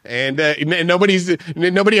 And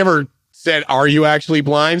nobody ever said, "Are you actually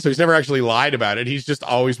blind?" So he's never actually lied about it. He's just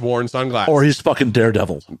always worn sunglasses. Or he's fucking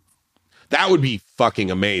Daredevil. That would be fucking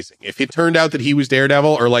amazing if it turned out that he was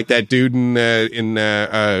Daredevil, or like that dude in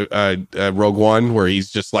Rogue One, where he's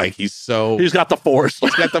just like he's got the Force.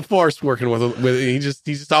 He's got the Force working with he's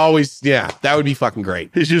just always that would be fucking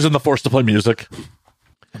great. He's using the Force to play music.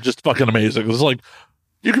 Just fucking amazing. It's like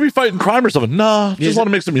you could be fighting crime or something. Nah, just want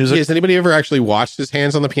to make some music. Has anybody ever actually watched his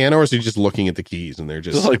hands on the piano, or is he just looking at the keys and they're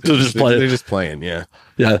just playing? They're just playing. Yeah.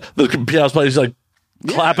 The piano's playing. He's like.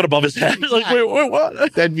 Clapping above his head. Like, wait,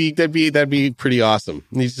 what? That'd be pretty awesome.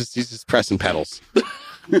 He's just pressing pedals.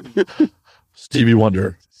 Stevie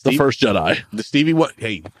Wonder, the first Jedi. The Stevie Wonder.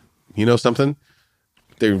 Hey, you know something?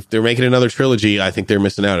 They're making another trilogy. I think they're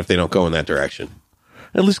missing out if they don't go in that direction.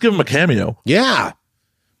 At least give him a cameo. Yeah.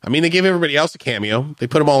 I mean, they gave everybody else a cameo. They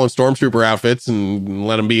put them all in stormtrooper outfits and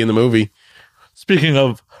let them be in the movie. Speaking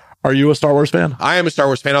of, are you a Star Wars fan? I am a Star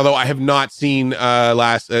Wars fan, although I have not seen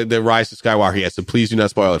the Rise of Skywalker yet, so please do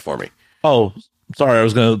not spoil it for me. Oh, sorry, I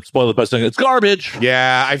was going to spoil it by saying it's garbage.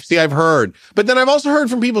 Yeah, I've heard. But then I've also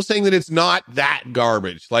heard from people saying that it's not that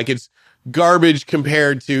garbage. Like, it's garbage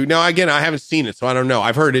compared to... Now, again, I haven't seen it, so I don't know.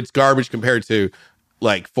 I've heard it's garbage compared to,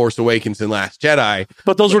 like, Force Awakens and Last Jedi.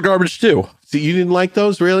 But those were garbage, too. So you didn't like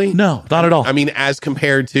those, really? No, not at all. I mean, as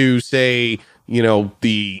compared to, say,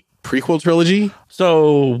 the prequel trilogy?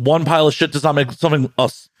 So one pile of shit does not make something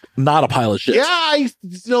not a pile of shit. Yeah, I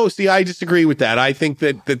disagree with that. I think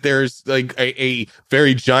that there's like a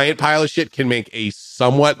very giant pile of shit can make a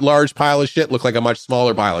somewhat large pile of shit look like a much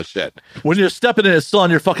smaller pile of shit. When you're stepping in, it's still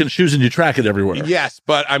on your fucking shoes and you track it everywhere. Yes,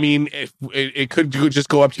 but I mean, it could just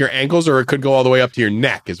go up to your ankles, or it could go all the way up to your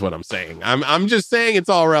neck, is what I'm saying. I'm just saying it's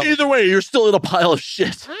all relevant. Either way, you're still in a pile of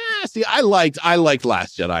shit. See, I liked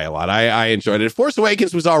Last Jedi a lot. I enjoyed it. Force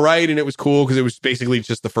Awakens was all right, and it was cool because it was basically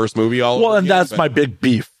just the first movie all over again, that's my big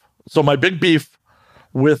beef. So my big beef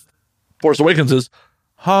with Force Awakens is,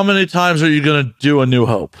 how many times are you going to do A New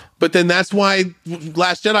Hope? But then that's why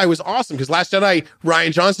Last Jedi was awesome, because Last Jedi,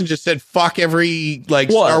 Rian Johnson just said, fuck every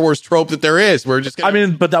Star Wars trope that there is. We're just gonna...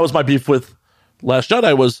 but that was my beef with Last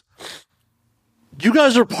Jedi was, you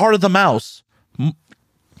guys are part of the mouse.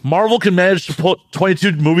 Marvel can manage to put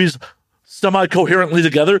 22 movies semi-coherently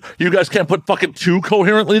together. You guys can't put fucking 2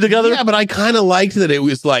 coherently together. Yeah, but I kind of liked that it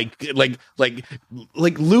was like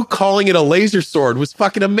Luke calling it a laser sword was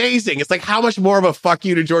fucking amazing. It's like, how much more of a fuck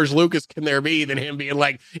you to George Lucas can there be than him being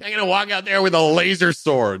like, I'm gonna walk out there with a laser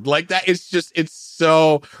sword like that? It's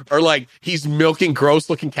so, or like he's milking gross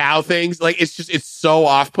looking cow things. Like it's so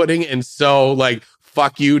off-putting and so like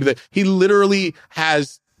fuck you to he literally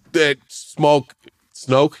has the Snoke.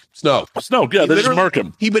 Yeah, they just murk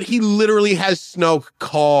him. He literally has Snoke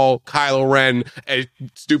call Kylo Ren a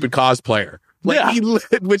stupid cosplayer.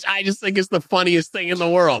 Which I just think is the funniest thing in the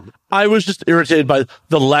world. I was just irritated by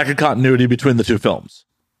the lack of continuity between the two films.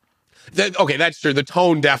 That's true. The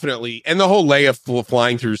tone definitely, and the whole Leia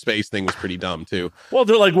flying through space thing was pretty dumb too. Well,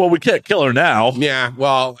 they're like, we can't kill her now. Yeah,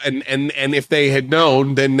 well, and if they had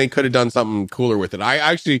known, then they could have done something cooler with it.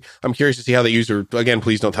 I'm curious to see how they use her. Again,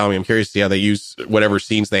 please don't tell me. I'm curious to see how they use whatever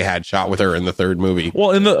scenes they had shot with her in the third movie.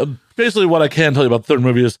 Well, basically what I can tell you about the third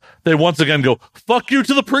movie is they once again go, fuck you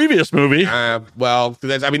to the previous movie. That was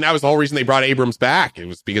the whole reason they brought Abrams back. It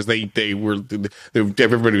was because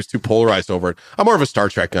everybody was too polarized over it. I'm more of a Star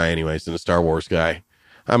Trek guy anyways than a Star Wars guy.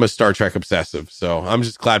 I'm a Star Trek obsessive, so I'm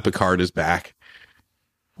just glad Picard is back.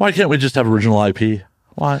 Why can't we just have original IP?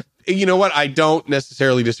 Why? You know what? I don't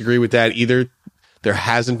necessarily disagree with that either. There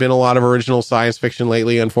hasn't been a lot of original science fiction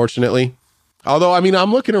lately, unfortunately. Although, I mean,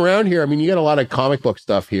 I'm looking around here. I mean, you got a lot of comic book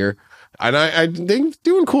stuff here. And they're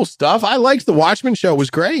doing cool stuff. I liked the Watchmen show. It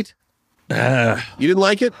was great. You didn't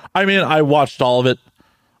like it? I mean, I watched all of it.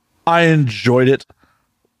 I enjoyed it.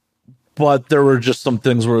 But there were just some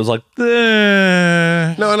things where it was like,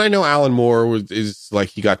 eh. No, and I know Alan Moore is like,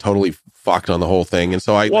 he got totally fucked on the whole thing. And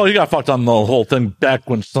so he got fucked on the whole thing back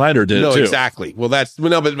when Snyder did it too. Exactly. Well,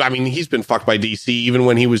 but I mean, he's been fucked by DC even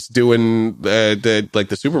when he was doing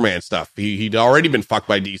the Superman stuff. He'd already been fucked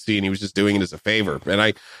by DC and he was just doing it as a favor. And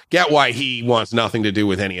I get why he wants nothing to do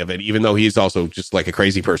with any of it, even though he's also just like a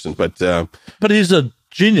crazy person. But he's a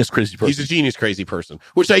genius crazy person. He's a genius crazy person,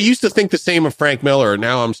 which I used to think the same of Frank Miller.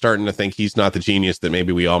 Now I'm starting to think he's not the genius that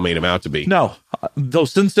maybe we all made him out to be. No, though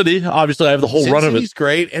Sin City, obviously I have the whole run of it. He's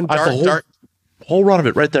great, and Whole run of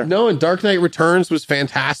it right there. No, and Dark Knight Returns was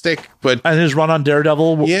fantastic, but And his run on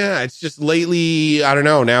Daredevil. yeah, it's just lately, I don't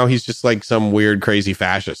know. Now he's just like some weird, crazy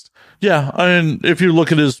fascist. Yeah, I mean, if you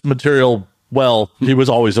look at his material, well, he was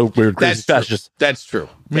always a weird, crazy fascist. That's true.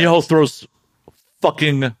 Miho throws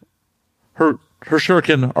fucking her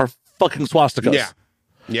shuriken are fucking swastikas. Yeah.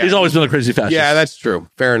 Yeah. He's always been a crazy fascist. Yeah, that's true.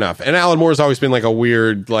 Fair enough. And Alan Moore's always been like a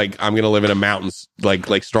weird, like, I'm going to live in a mountains,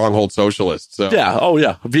 like stronghold socialist. So Yeah. Oh,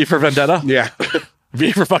 yeah. V for Vendetta. yeah.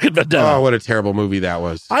 V for fucking Vendetta. Oh, what a terrible movie that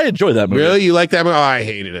was. I enjoyed that movie. Really? You like that movie? Oh, I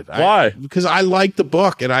hated it. Why? Because I liked the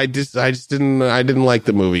book and I just didn't like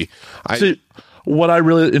the movie. See, what I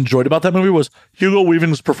really enjoyed about that movie was Hugo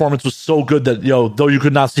Weaving's performance was so good that, though you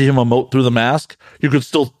could not see him emote through the mask, you could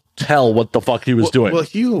still tell what the fuck he was doing. Well,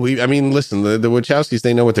 Hugo Weaving, I mean, listen, the Wachowskis,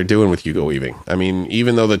 they know what they're doing with Hugo Weaving. I mean,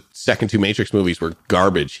 even though the second two Matrix movies were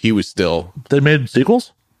garbage, he was still... They made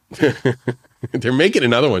sequels? They're making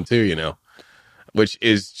another one too, which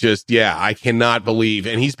is just, yeah, I cannot believe.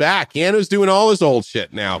 And he's back. Keanu's doing all his old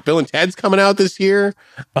shit now. Bill and Ted's coming out this year.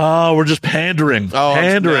 Oh, we're just pandering. Oh,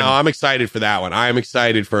 pandering. No, I'm excited for that one. I'm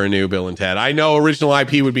excited for a new Bill and Ted. I know original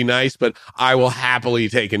IP would be nice, but I will happily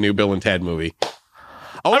take a new Bill and Ted movie.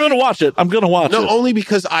 I'm going to watch it. I'm going to watch it. No, only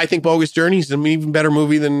because I think Bogus Journey is an even better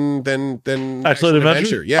movie than Excellent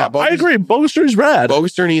Adventure. Yeah, I agree. Bogus Journey's rad.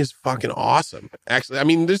 Bogus Journey is fucking awesome. Actually, I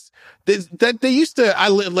mean, they used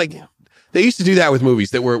to do that with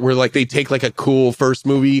movies that were like they take like a cool first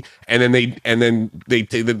movie and then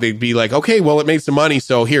they'd be like, okay, well, it made some money,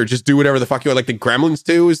 so here, just do whatever the fuck you want. Like the Gremlins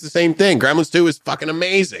 2 is the same thing. Gremlins 2 is fucking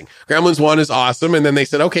amazing. Gremlins 1 is awesome, and then they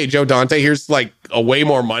said, okay, Joe Dante, here's like a way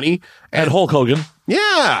more money and Hulk Hogan.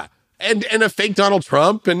 Yeah, and a fake Donald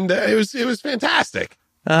Trump, and it was fantastic.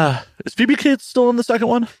 Is Phoebe Cates still in the second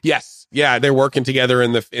one? Yes, yeah, they're working together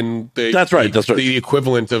in the. That's right. The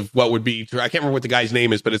equivalent of what would be. I can't remember what the guy's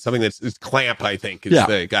name is, but it's something it's Clamp, I think, is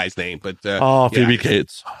the guy's name. But Phoebe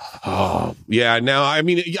Cates. Oh yeah. Now, I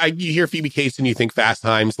mean, you hear Phoebe Cates and you think Fast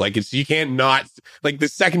Times. Like you can't not like the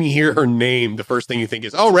second you hear her name, the first thing you think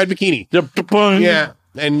is red bikini. Yep. Yeah.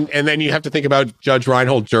 And then you have to think about Judge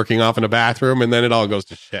Reinhold jerking off in a bathroom, and then it all goes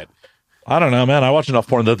to shit. I don't know, man. I watch enough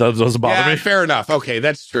porn that doesn't bother me. Fair enough. Okay,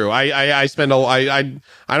 that's true. I spend I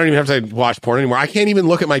don't even have to watch porn anymore. I can't even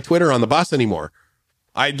look at my Twitter on the bus anymore.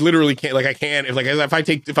 I literally can't. Like I can't.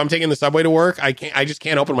 If I'm taking the subway to work, I just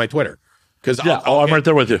can't open my Twitter because I'm right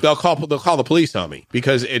there with you. They'll call the police on me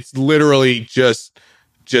because it's literally just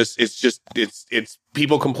it's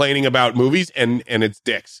people complaining about movies and it's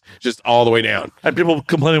dicks just all the way down. And people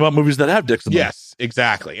complaining about movies that have dicks in them. Yes,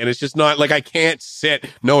 exactly. And it's just not like I can't sit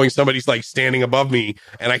knowing somebody's like standing above me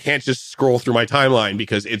and I can't just scroll through my timeline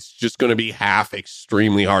because it's just going to be half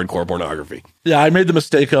extremely hardcore pornography. Yeah, I made the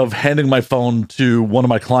mistake of handing my phone to one of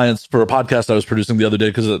my clients for a podcast I was producing the other day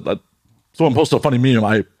because someone posted a funny meme.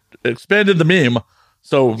 I expanded the meme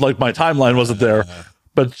so like my timeline wasn't there,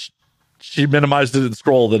 but she minimized it and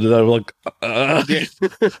scrolled it, and I was like,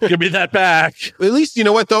 give me that back. At least, you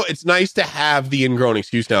know what, though? It's nice to have the ingrown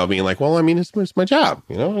excuse now of being like, well, I mean, it's my job.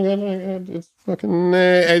 It's fucking,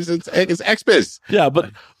 it's XBiz. Yeah,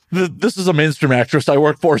 but this is a mainstream actress I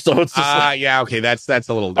work for, so it's just yeah, okay, that's a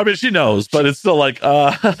little different. I mean, she knows, but it's still like,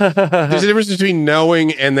 There's a difference between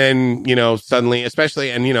knowing and then, suddenly,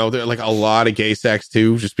 especially, and, there are like a lot of gay sex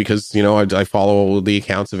too, just because, I follow the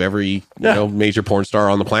accounts of every, major porn star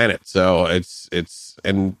on the planet. So it's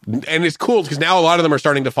it's cool because now a lot of them are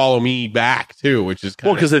starting to follow me back too, which is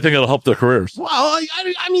because they think it'll help their careers. Well,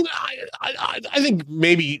 I mean, I think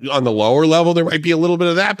maybe on the lower level there might be a little bit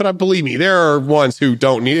of that, but believe me, there are ones who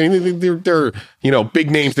don't need anything. They're big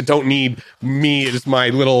names that don't need me as my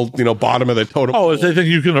little bottom of the totem. Oh, if they think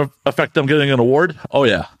you can affect them getting an award? Oh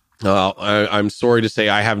yeah. Well, I'm sorry to say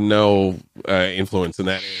I have no influence in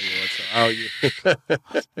that area.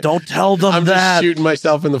 Don't tell them I'm that. I'm just shooting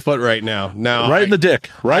myself in the foot right now. No, right in the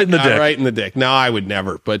dick. Right in the dick. No, I would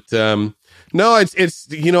never. But no, it's it's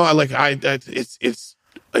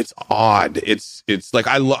odd. It's like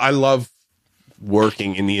I love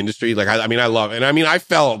working in the industry. Like I love, and I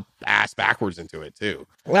fell ass backwards into it too.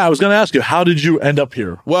 Yeah, I was going to ask you, how did you end up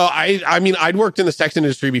here? Well, I'd worked in the sex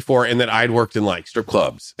industry before, and then I'd worked in like strip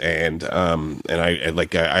clubs, and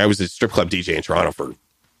I was a strip club DJ in Toronto for,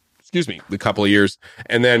 a couple of years,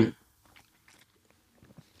 and then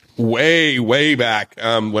way back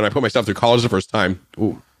when I put myself through college the first time.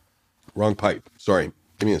 Ooh, wrong pipe. Sorry,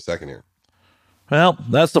 give me a second here. Well,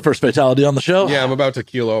 that's the first fatality on the show. Yeah, I'm about to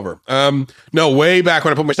keel over. No, way back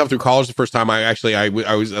when I put myself through college the first time, I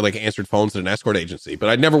was like answered phones at an escort agency, but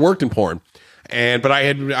I'd never worked in porn. But I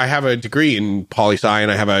have a degree in poli-sci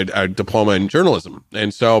and I have a diploma in journalism.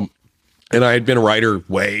 And so And I had been a writer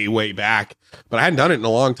way, way back, but I hadn't done it in a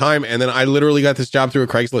long time. And then I literally got this job through a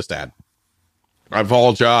Craigslist ad of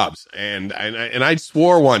all jobs. And I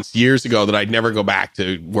swore once years ago that I'd never go back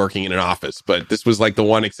to working in an office, but this was like the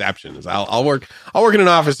one exception is I'll work in an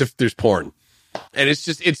office if there's porn. And it's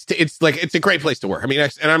just, it's like, it's a great place to work. I mean,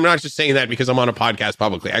 and I'm not just saying that because I'm on a podcast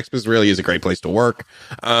publicly. XBiz really is a great place to work.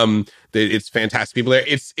 It's fantastic people there.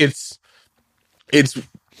 It's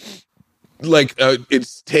like,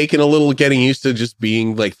 it's taken a little getting used to just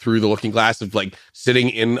being like through the looking glass of like sitting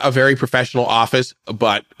in a very professional office,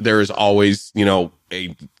 but there is always, you know,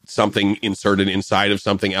 something inserted inside of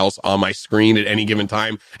something else on my screen at any given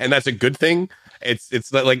time. And that's a good thing.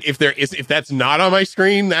 It's like if that's not on my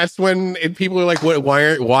screen, that's when people are like,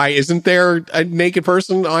 why isn't there a naked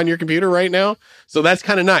person on your computer right now? So that's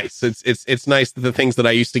kind of nice. It's nice that the things that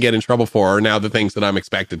I used to get in trouble for are now the things that I'm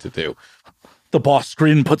expected to do. The boss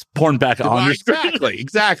screen puts porn back on your screen.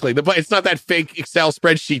 Exactly. It's not that fake Excel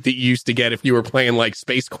spreadsheet that you used to get if you were playing like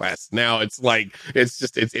Space Quest. Now it's like, it's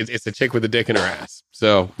a chick with a dick in her ass.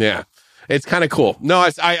 So yeah, it's kind of cool. No,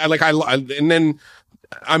 and then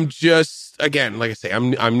I'm just, again, like I say,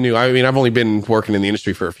 I'm new. I mean, I've only been working in the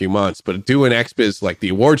industry for a few months, but doing XBiz, like the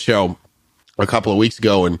award show a couple of weeks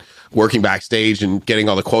ago and working backstage and getting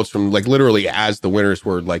all the quotes from like literally as the winners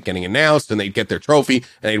were like getting announced and they'd get their trophy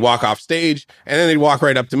and they'd walk off stage and then they'd walk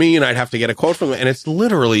right up to me and I'd have to get a quote from them. And it's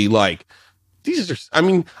literally like, these are, I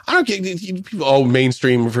mean, I don't get people,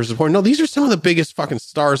 mainstream versus porn. No, these are some of the biggest fucking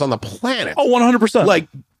stars on the planet. Oh, 100%. Like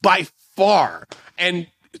by far. And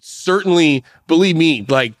certainly, believe me,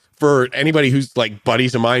 like for anybody who's like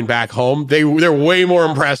buddies of mine back home, they're way more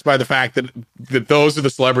impressed by the fact that those are the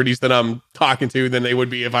celebrities that I'm talking to than they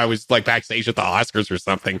would be if I was like backstage at the Oscars or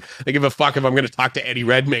something. They give a fuck if I'm going to talk to Eddie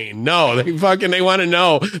Redmayne. No, they want to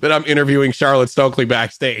know that I'm interviewing Charlotte Stokely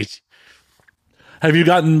backstage. Have you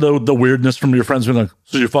gotten the weirdness from your friends being like,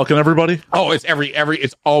 so you're fucking everybody? Oh, it's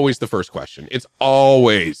it's always the first question. It's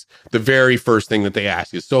always the very first thing that they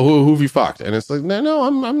ask is, so who have you fucked? And it's like, no,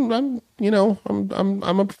 I'm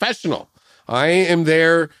a professional. I am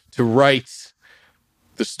there to write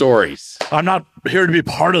the stories. I'm not here to be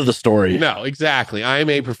part of the story. No, exactly. I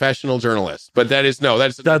am a professional journalist, but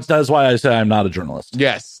that's why I say I'm not a journalist.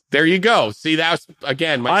 Yes. There you go. See, that's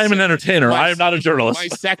again, I'm an entertainer. I am not a journalist. My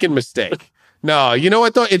second mistake. No, you know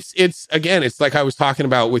what though? It's again, it's like I was talking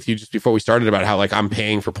about with you just before we started about how like I'm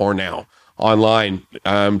paying for porn now online,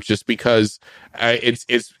 just because I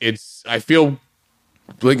feel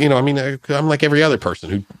like, you know, I mean, I'm like every other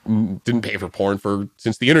person who didn't pay for porn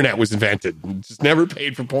since the internet was invented, just never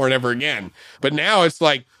paid for porn ever again. But now it's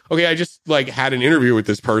like, okay, I just like had an interview with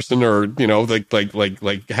this person, or you know, like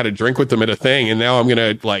had a drink with them at a thing, and now I'm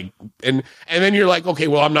gonna like, and then you're like, okay,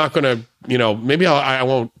 well, I'm not gonna, you know, maybe I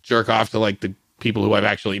won't jerk off to like the people who I've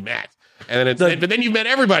actually met, and then but then you've met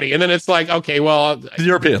everybody, and then it's like, okay, well, the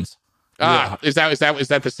Europeans. Yeah. Is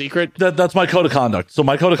that the secret? That's my code of conduct. So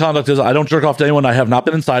my code of conduct is I don't jerk off to anyone I have not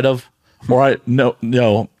been inside of, or if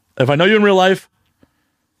I know you in real life,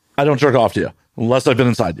 I don't jerk off to you unless I've been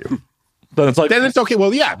inside you. Then it's okay.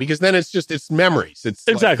 Well, yeah, because then it's memories. It's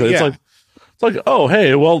exactly. Like, yeah. It's like, oh,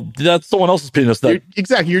 hey, well, that's someone else's penis.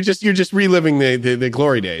 Exactly. You're just reliving the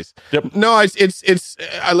glory days. Yep. No,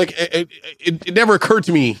 it never occurred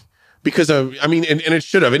to me because of, I mean, and it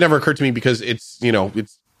should have. It never occurred to me because it's, you know,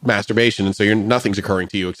 it's masturbation, and so nothing's occurring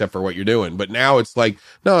to you except for what you're doing. But now it's like,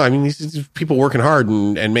 no, I mean, these people working hard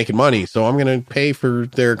and making money, so I'm going to pay for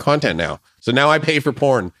their content now. So now I pay for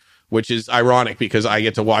porn, which is ironic because I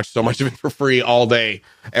get to watch so much of it for free all day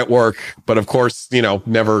at work. But of course, you know,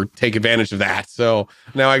 never take advantage of that. So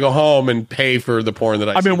now I go home and pay for the porn that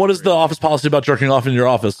I mean, what is the office policy about jerking off in your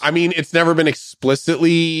office? I mean, it's never been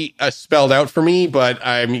explicitly spelled out for me, but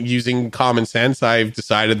I'm using common sense. I've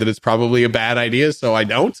decided that it's probably a bad idea, so I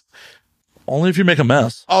don't. Only if you make a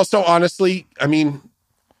mess. Also, honestly, I mean,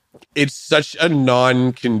 it's such a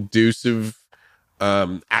non-conducive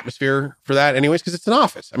atmosphere for that anyways, because it's an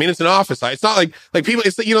office. I mean, it's an office. It's not like people,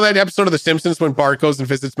 it's, you know, that episode of The Simpsons when Bart goes and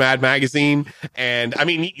visits Mad Magazine, and I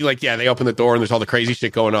mean, like, yeah, they open the door and there's all the crazy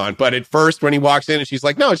shit going on, but at first when he walks in and she's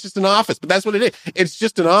like, no, it's just an office. But that's what it is. It's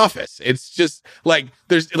just an office. It's just like,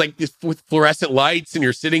 there's like this with fluorescent lights, and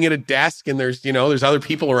you're sitting at a desk, and there's, you know, there's other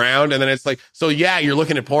people around, and then it's like, so yeah, you're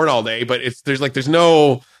looking at porn all day, but there's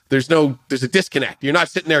a disconnect. You're not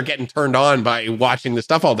sitting there getting turned on by watching the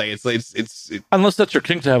stuff all day. It's unless that's your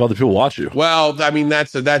kink to have other people watch you. Well, I mean,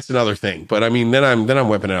 that's another thing. But I mean, then I'm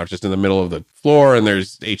whipping it out just in the middle of the floor and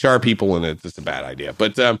there's HR people and it's a bad idea.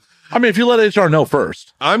 But I mean, if you let HR know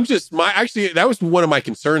first. I'm just that was one of my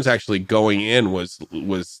concerns actually going in was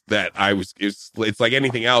that it's like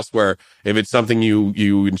anything else where if it's something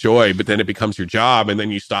you enjoy, but then it becomes your job and then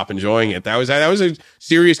you stop enjoying it. That was a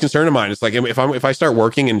serious concern of mine. It's like if I start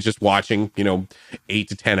working and just watching, 8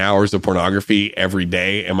 to 10 hours of pornography every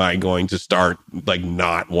day, am I going to start like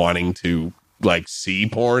not wanting to like see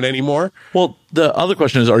porn anymore? Well, the other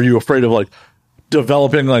question is, are you afraid of like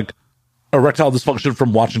developing like erectile dysfunction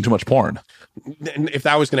from watching too much porn? If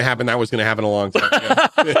that was going to happen, that was going to happen a long time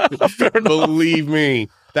ago. Believe me,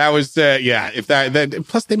 that was if that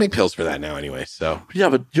plus they make pills for that now anyway. So yeah,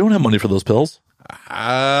 but you don't have money for those pills.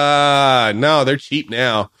 No, they're cheap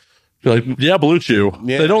now. You're like, yeah, Blue Chew.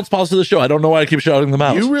 Yeah. They don't sponsor the show. I don't know why I keep shouting them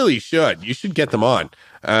out. You really should. You should get them on.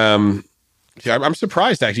 I'm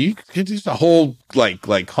surprised actually. You could just a whole like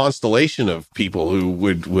constellation of people who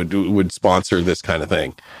would sponsor this kind of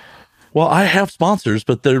thing. Well, I have sponsors,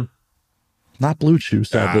 but they're not Blue Chew,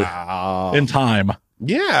 sadly. In time.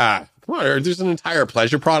 Yeah. Well, there's an entire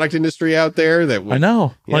pleasure product industry out there that I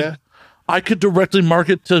know. Yeah. Like, I could directly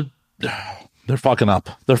market to. They're fucking up.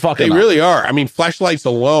 They really are. I mean, Fleshlights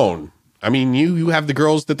alone. I mean, you have the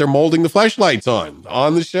girls that they're molding the Fleshlights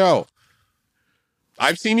on the show.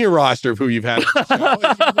 I've seen your roster of who you've had.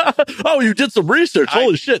 Oh, you did some research.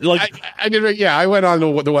 Holy shit! Like I did. Yeah, I went on the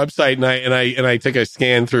website and I took a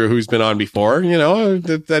scan through who's been on before.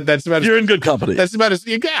 That's about. You're in good company. That's about as.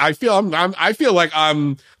 Yeah, I feel like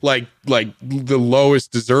I'm like the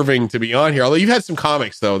lowest deserving to be on here. Although you've had some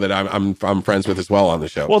comics though that I'm friends with as well on the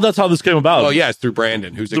show. Well, that's how this came about. Well, yeah, it's through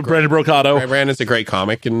Brandon, Brandon Brocato. Brandon's a great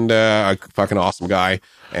comic and a fucking awesome guy.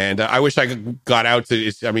 And I wish I got out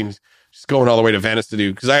to. I mean. Just going all the way to Venice to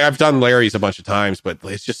do, because I've done Larry's a bunch of times, but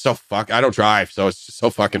it's just so I don't drive, so it's just so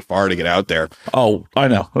fucking far to get out there. Oh, I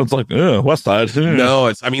know. It's like, West Side.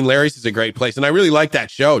 No, Larry's is a great place. And I really like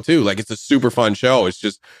that show too. Like it's a super fun show. It's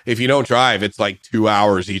just, if you don't drive, it's like 2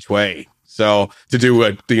 hours each way. So to do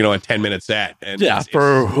a 10-minute set. And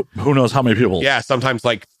for who knows how many people. Yeah. Sometimes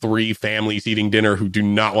like 3 families eating dinner who do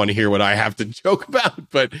not want to hear what I have to joke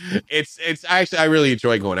about, but it's actually, I really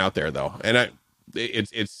enjoy going out there though. And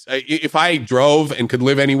it's if I drove and could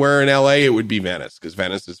live anywhere in LA, it would be Venice, because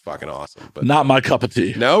Venice is fucking awesome. But not my cup of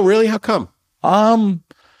tea. No, really? How come?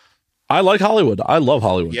 I like Hollywood. I love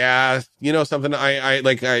Hollywood. Yeah, something I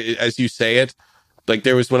like. As you say it, like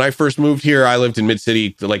there was when I first moved here, I lived in Mid City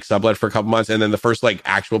to like sublet for a couple months, and then the first like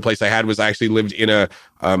actual place I had was I actually lived in a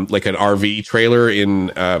like an RV trailer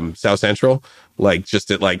in South Central. Like just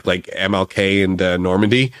at like MLK and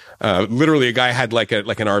Normandy. Literally a guy had like an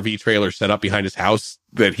RV trailer set up behind his house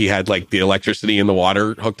that he had like the electricity and the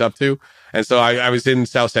water hooked up to. And so I was in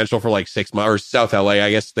South Central for like 6 months, or South LA, I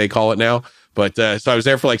guess they call it now. But so I was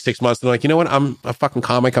there for like 6 months and like, you know what? I'm a fucking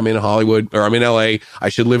comic. I'm in Hollywood, or I'm in LA. I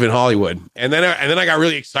should live in Hollywood. And then I got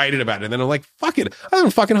really excited about it. And then I'm like, fuck it. I live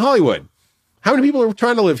in fucking Hollywood. How many people are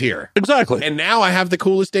trying to live here? Exactly. And now I have the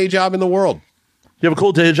coolest day job in the world. You have a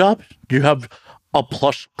cool day job? You have a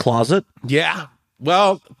plush closet? Yeah.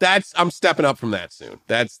 Well, I'm stepping up from that soon.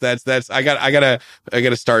 That's I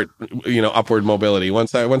gotta start, upward mobility.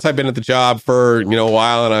 Once I've been at the job for, a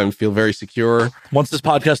while and I feel very secure. Once this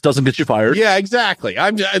podcast doesn't get you fired. Yeah, exactly.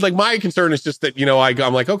 I'm like, my concern is just that,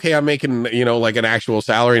 I'm like, okay, I'm making, like an actual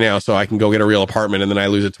salary now, so I can go get a real apartment, and then I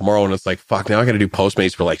lose it tomorrow. And it's like, fuck, now I got to do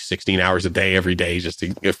Postmates for like 16 hours a day, every day, just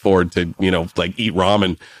to afford to, like eat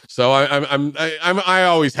ramen. So I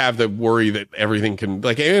always have the worry that everything can,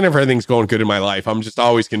 like, even if everything's going good in my life, I'm just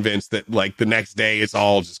always convinced that like the next day it's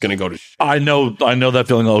all just going to go to shit. I know that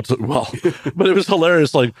feeling all too well. But it was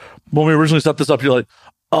hilarious. Like when we originally set this up, you're like,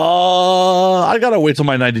 I gotta wait till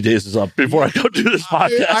my 90 days is up before I go do this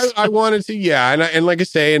podcast. I wanted to, yeah, and like I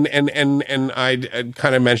say, and I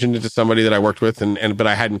kind of mentioned it to somebody that I worked with, but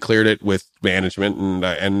I hadn't cleared it with management,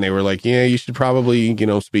 and they were like, yeah, you should probably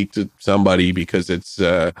speak to somebody, because it's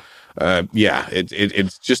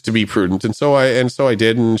it's just to be prudent, and so I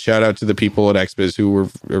did, and shout out to the people at XBiz who were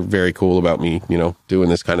very cool about me, doing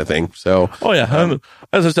this kind of thing. So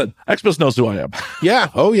as I said, XBiz knows who I am. Yeah.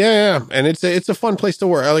 Oh yeah. And it's a fun place to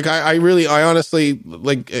work. Like I honestly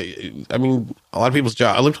like. I mean, a lot of people's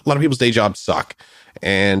day jobs suck.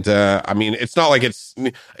 And I mean, it's not like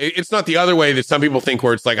it's not the other way that some people think,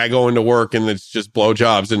 where it's like I go into work and it's just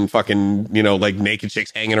blowjobs and fucking like naked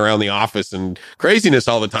chicks hanging around the office and craziness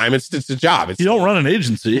all the time. It's a job. You don't run an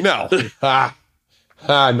agency. No.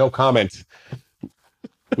 No comment.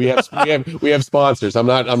 we have sponsors. I'm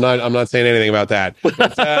not saying anything about that.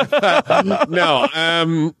 But,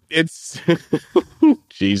 no, it's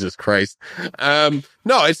Jesus Christ.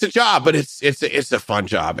 No, it's a job, but it's a fun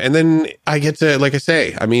job. And then I get to, like I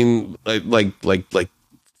say, I mean, like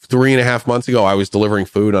 3.5 months ago, I was delivering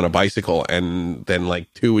food on a bicycle. And then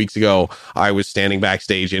like 2 weeks ago, I was standing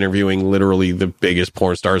backstage interviewing literally the biggest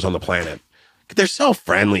porn stars on the planet. They're so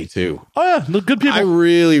friendly too. Oh yeah, they're good people. I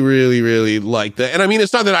really, really, really like that. And I mean,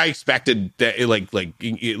 it's not that I expected that, like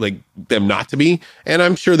them not to be. And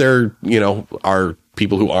I'm sure there, are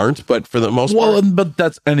people who aren't, but for the most part, but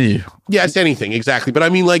that's any. Yeah, it's anything exactly. But I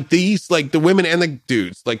mean, like these, like the women and the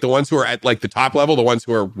dudes, like the ones who are at like the top level, the ones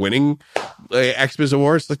who are winning XBiz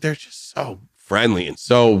awards, like they're just so friendly and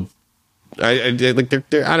so. I like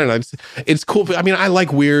they're I don't know. It's cool. I mean, I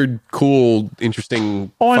like weird, cool, interesting,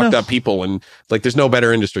 fucked up people, and like there's no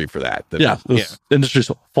better industry for that. Industry's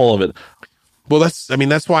full of it. Well,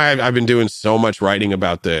 that's why I've been doing so much writing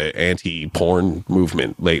about the anti-porn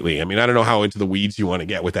movement lately. I mean, I don't know how into the weeds you want to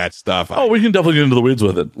get with that stuff. Oh, we can definitely get into the weeds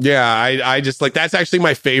with it. Yeah, I just like that's actually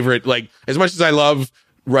my favorite. Like as much as I love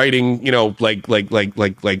writing, like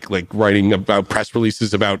writing about press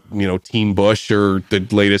releases about Teen Bush or the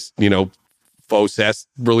latest faux cess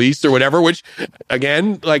release or whatever, which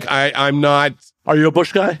again, like I'm not. Are you a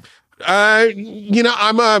Bush guy?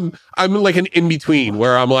 I'm like an in between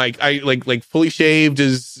where I'm like I like fully shaved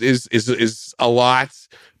is a lot,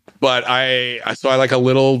 but I like a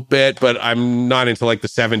little bit, but I'm not into like the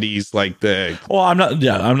 70s, like the. Well, I'm not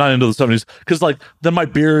into the 70s because like then my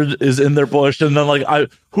beard is in their bush, and then like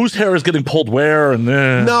whose hair is getting pulled where, and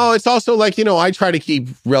no, it's also like I try to keep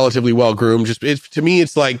relatively well groomed. Just to me,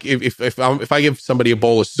 it's like if I give somebody a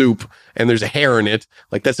bowl of soup and there's a hair in it,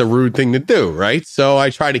 like that's a rude thing to do, right? So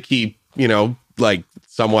I try to keep like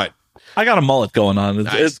somewhat. I got a mullet going on.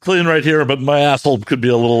 It's clean right here, but my asshole could be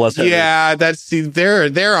a little less heavy. Yeah,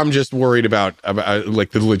 there. I'm just worried about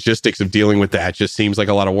like the logistics of dealing with that. Just seems like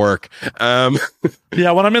a lot of work.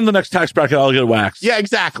 Yeah, when I'm in the next tax bracket, I'll get waxed. Yeah,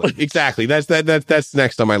 exactly. That's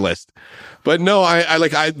next on my list. But no, I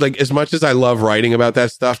like as much as I love writing about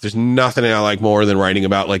that stuff. There's nothing I like more than writing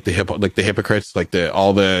about like the hypocrites, like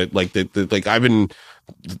I've been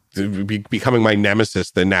becoming my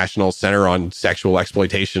nemesis, the National Center on Sexual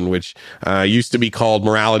Exploitation, which used to be called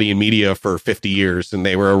Morality in Media for 50 years. And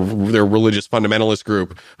they're a religious fundamentalist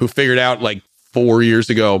group who figured out like 4 years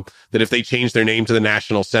ago that if they change their name to the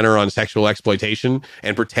National Center on Sexual Exploitation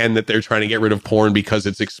and pretend that they're trying to get rid of porn because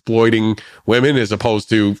it's exploiting women as opposed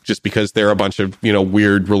to just because they're a bunch of,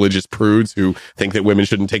 weird religious prudes who think that women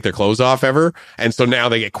shouldn't take their clothes off ever. And so now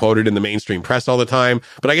they get quoted in the mainstream press all the time.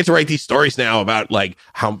 But I get to write these stories now about like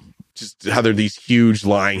how they're these huge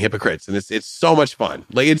lying hypocrites. And it's so much fun.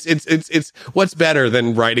 Like it's what's better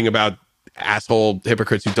than writing about asshole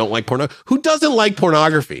hypocrites who don't like porno, who doesn't like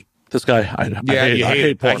pornography. This guy, I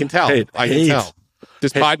hate porn. I can tell. I can tell.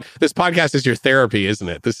 This podcast is your therapy, isn't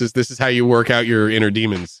it? This is how you work out your inner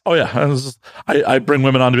demons. Oh yeah, I bring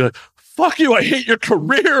women on to be like, "Fuck you! I hate your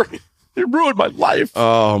career. You ruined my life."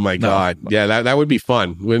 Oh my god, yeah, that would be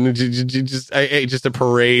fun. When just a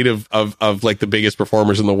parade of like the biggest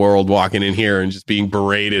performers in the world walking in here and just being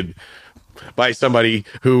berated by somebody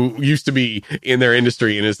who used to be in their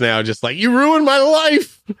industry and is now just like, you ruined my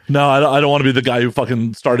life. No, I don't want to be the guy who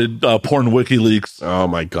fucking started porn WikiLeaks. Oh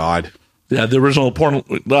my god. Yeah, the original porn.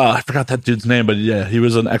 I forgot that dude's name, but yeah, he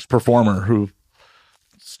was an ex-performer who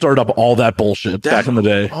stirred up all that bullshit back in the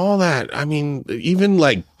day. All that. I mean, even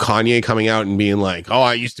like Kanye coming out and being like, "Oh,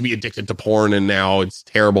 I used to be addicted to porn and now it's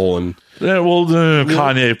terrible." And yeah, well,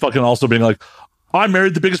 Kanye fucking also being like, I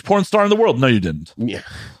married the biggest porn star in the world. No, you didn't. Yeah.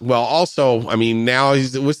 Well, also, I mean, now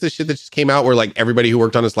what's the shit that just came out where like everybody who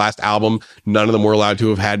worked on his last album, none of them were allowed to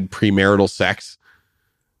have had premarital sex.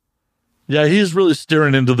 Yeah, he's really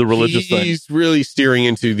steering into the religious thing. He's really steering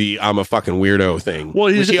into the I'm a fucking weirdo thing. Well,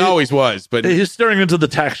 he always was, but he's steering into the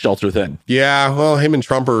tax shelter thing. Yeah, well, him and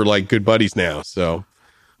Trump are like good buddies now, so.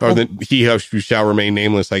 Or he who shall remain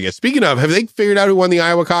nameless, I guess. Speaking of, have they figured out who won the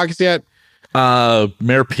Iowa caucus yet?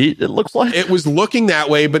 Mayor Pete, it looks like. It was looking that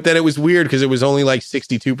way, but then it was weird because it was only like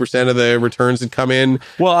 62% of the returns had come in.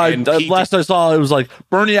 Well, last I saw, it was like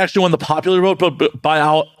Bernie actually won the popular vote, but by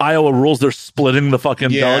Iowa rules, they're splitting the fucking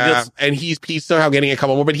delegates. And he's somehow getting a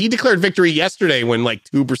couple more, but he declared victory yesterday when like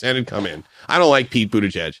 2% had come in. I don't like Pete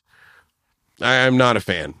Buttigieg. I'm not a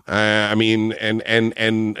fan. I mean,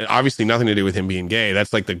 and obviously nothing to do with him being gay.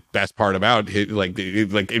 That's like the best part about it. Like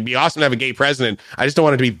it'd be awesome to have a gay president. I just don't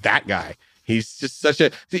want it to be that guy. He's just such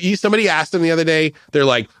a. Somebody asked him the other day. They're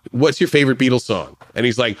like, "What's your favorite Beatles song?" And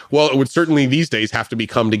he's like, "Well, it would certainly these days have to be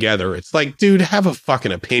Come Together." It's like, dude, have a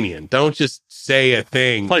fucking opinion. Don't just say a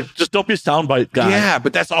thing. Like, just don't be a soundbite guy. Yeah,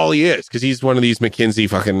 but that's all he is, because he's one of these McKinsey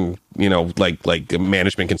fucking, like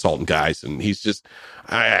management consultant guys, and he's just,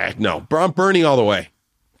 no, I'm Bernie all the way.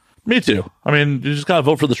 Me too. I mean, you just gotta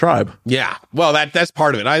vote for the tribe. Yeah, well, that's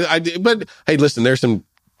part of it. But hey, listen, there's some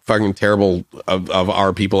fucking terrible of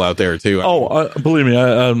our people out there too. Believe me,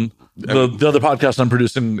 the other podcast I'm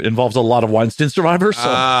producing involves a lot of Weinstein survivors.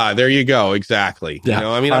 So. There you go. Exactly. Yeah.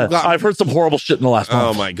 I've heard some horrible shit in the last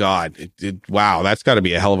month. Oh my God. Wow. That's got to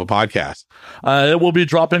be a hell of a podcast. It will be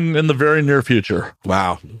dropping in the very near future.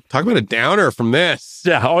 Wow. Talk about a downer from this.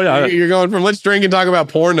 Yeah. Oh yeah. You're going from let's drink and talk about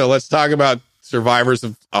porn to let's talk about survivors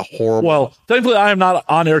of a horrible. Well, thankfully I am not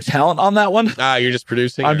on-air talent on that one. You're just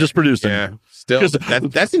producing? I'm just producing. Yeah. Still,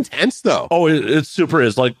 that's intense though. Oh, it super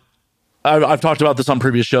is. Like, I've talked about this on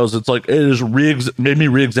previous shows. It's like, it has made me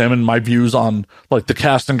re-examine my views on like the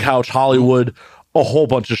casting couch, Hollywood, a whole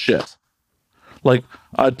bunch of shit. Like,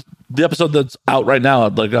 the episode that's out right now,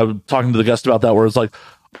 like I'm talking to the guest about that, where it's like,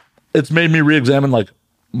 it's made me re-examine like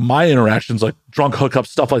my interactions, like drunk hookups,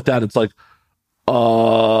 stuff like that. It's like,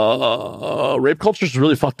 rape culture is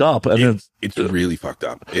really fucked up, and it's really fucked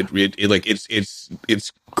up.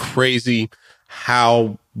 It's crazy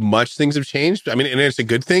how much things have changed. I mean, and it's a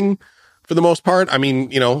good thing for the most part. I mean,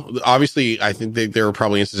 obviously, I think there are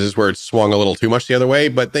probably instances where it's swung a little too much the other way,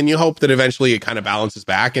 but then you hope that eventually it kind of balances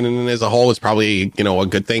back, and as a whole, it's probably a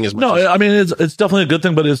good thing. I mean, it's definitely a good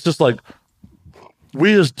thing, but it's just like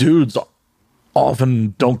we as dudes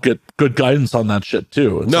often don't get good guidance on that shit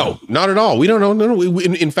too. Not at all. We don't know. No.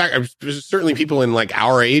 In fact, certainly people in like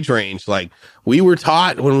our age range, like we were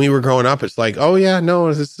taught when we were growing up. It's like, oh yeah, no,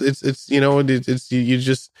 it's you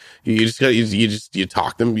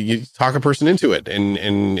talk them, you talk a person into it,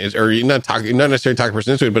 or you not necessarily talk a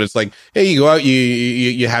person into it, but it's like, hey, you go out,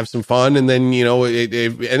 you have some fun, and then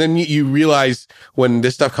and then you realize when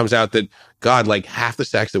this stuff comes out that, God, like half the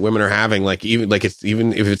sex that women are having,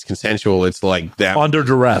 even if it's consensual, it's like that under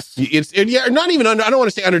duress. Not even under. I don't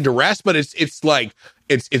want to say under duress, but it's like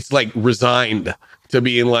resigned to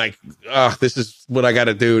being like, this is what I got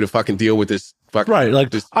to do to fucking deal with this. Right, like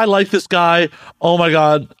this. I like this guy. Oh my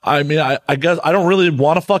God. I mean, I guess I don't really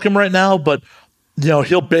want to fuck him right now, but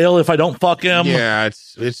he'll bail if I don't fuck him. Yeah,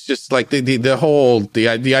 it's just like the whole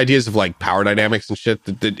ideas of like power dynamics and shit.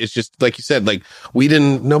 That it's just like you said, like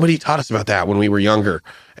nobody taught us about that when we were younger,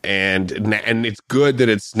 and it's good that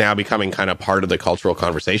it's now becoming kind of part of the cultural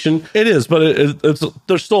conversation. It is, but it's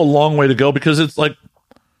there's still a long way to go, because it's like,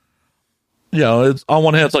 it's on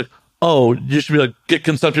one hand, it's like, oh, you should be like, get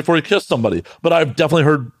consent before you kiss somebody, but I've definitely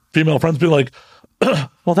heard female friends be like,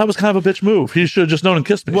 well, that was kind of a bitch move. He should have just known and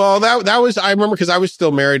kissed me. Well, that was, I remember, because I was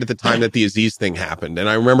still married at the time that the Aziz thing happened. And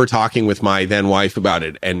I remember talking with my then wife about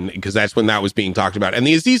it. And because that's when that was being talked about. And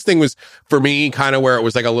the Aziz thing was, for me, kind of where it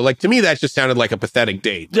was like to me, that just sounded like a pathetic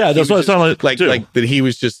date. Yeah, that's what it sounded like. Like that he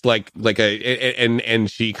was just like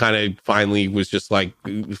and she kind of finally was just like,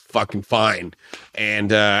 fucking fine. And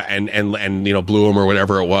blew him or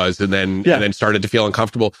whatever it was. And then started to feel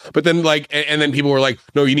uncomfortable. But then and then people were like,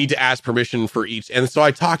 no, you need to ask permission for each. And so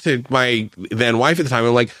I talked to my then wife at the time.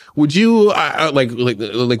 I'm like, would you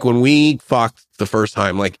like when we fucked the first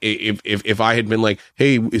time, like if I had been like,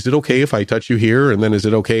 hey, is it okay if I touch you here? And then is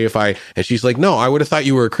it okay if I? And she's like, no, I would have thought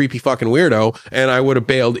you were a creepy fucking weirdo, and I would have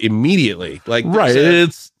bailed immediately. Like,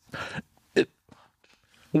 right?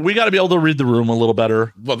 We got to be able to read the room a little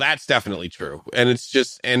better. Well, that's definitely true, and it's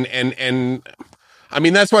just and. I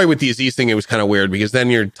mean, that's why with the Aziz thing, it was kind of weird, because then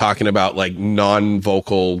you're talking about like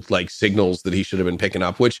non-vocal like signals that he should have been picking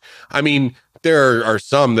up, which, I mean, there are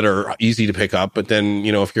some that are easy to pick up, but then,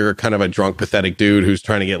 if you're kind of a drunk, pathetic dude who's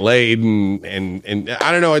trying to get laid and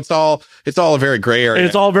I don't know, it's all a very gray area.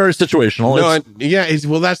 It's all very situational.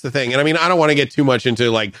 Well, that's the thing. And I mean, I don't want to get too much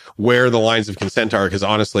into like where the lines of consent are, because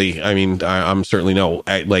honestly, I mean, I'm certainly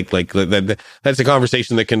that's a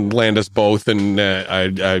conversation that can land us both in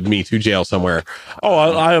Me Too jail somewhere. Oh,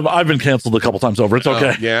 I've been canceled a couple times over. It's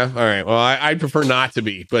okay. Yeah. All right. Well, I'd prefer not to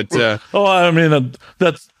be, but I mean,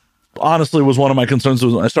 that's honestly was one of my concerns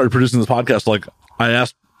when I started producing this podcast. Like, I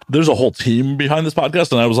asked, there's a whole team behind this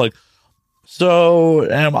podcast, and I was like, so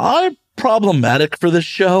am I problematic for this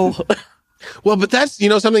show? Well, but that's,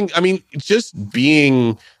 something, I mean, just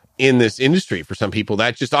being in this industry for some people,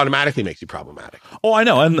 that just automatically makes you problematic. Oh, I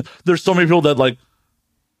know. And there's so many people that like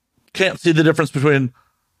can't see the difference between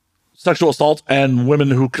sexual assault and women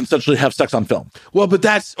who consensually have sex on film. Well, but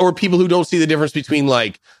that's, or people who don't see the difference between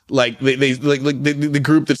like the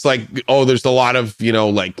group that's like, oh, there's a lot of, you know,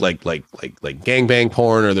 like gangbang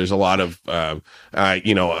porn, or there's a lot of,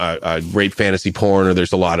 rape fantasy porn, or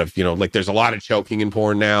there's a lot of, you know, like there's a lot of choking in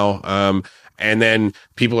porn now. And then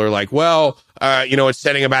people are like, well, it's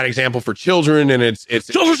setting a bad example for children, and it's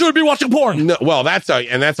children shouldn't be watching porn. No, well, that's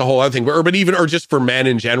a whole other thing, or just for men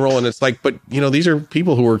in general. And it's like, but you know, these are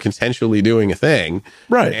people who are consensually doing a thing,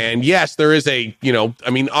 right? And yes, there is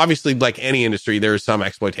obviously, like any industry, there is some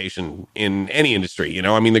exploitation in any industry. You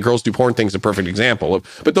know, I mean, the girls do porn thing's a perfect example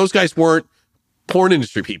but those guys weren't porn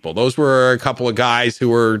industry people. Those were a couple of guys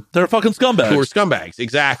they're fucking scumbags. Who were scumbags,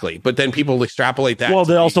 exactly. But then people extrapolate that. Well,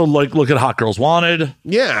 they also like look at Hot Girls Wanted.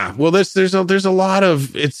 Yeah. Well, there's a lot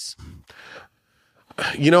of it's.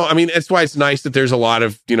 You know, I mean, that's why it's nice that there's a lot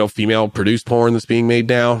of, you know, female produced porn that's being made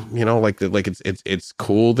now. You know, it's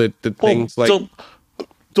cool that things like. So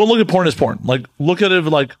don't look at porn as porn. Like, look at it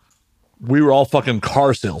like we were all fucking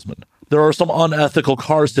car salesmen. There are some unethical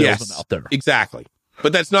car salesmen out there. Exactly.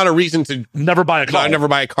 But that's not a reason to never buy a car. Never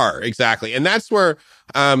buy a car. Exactly. And that's where,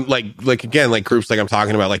 again, like groups like I'm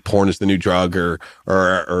talking about, like Porn is the New Drug or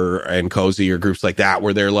and Cozy, or groups like that,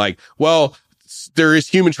 where they're like, well, there is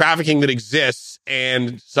human trafficking that exists,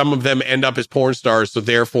 and some of them end up as porn stars. So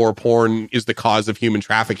therefore porn is the cause of human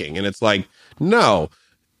trafficking. And it's like, no.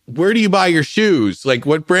 Where do you buy your shoes? Like,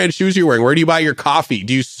 what brand shoes are you wearing? Where do you buy your coffee?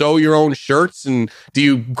 Do you sew your own shirts, and do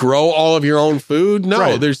you grow all of your own food? No,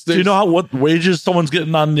 right. there's do you know what wages someone's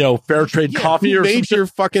getting on, you know, fair trade coffee or made your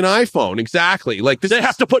fucking iPhone? Exactly. Like they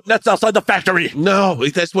have to put nets outside the factory. No,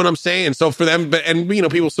 that's what I'm saying. So for them,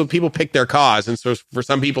 people pick their cause, and so for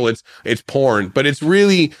some people it's porn, but it's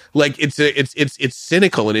really like it's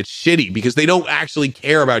cynical and it's shitty because they don't actually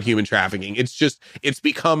care about human trafficking. It's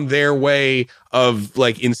become their way of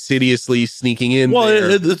like insidiously sneaking in. Well,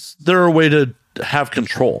 it's their way to have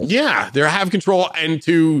control. Yeah, they have control, and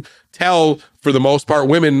to tell, for the most part,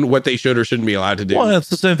 women what they should or shouldn't be allowed to do. Well, it's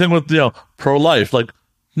the same thing with, you know, pro-life. Like,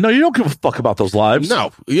 no, you don't give a fuck about those lives.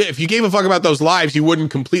 No. Yeah, if you gave a fuck about those lives, you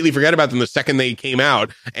wouldn't completely forget about them the second they came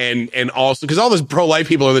out. And also, because all those pro-life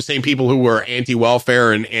people are the same people who were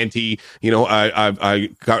anti-welfare and anti,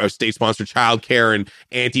 state-sponsored childcare and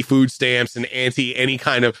anti-food stamps and anti any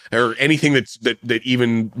kind of, or anything that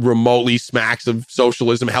even remotely smacks of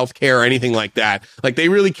socialism, healthcare, or anything like that. Like, they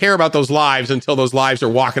really care about those lives until those lives are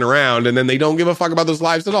walking around, and then they don't give a fuck about those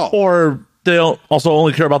lives at all. Or they also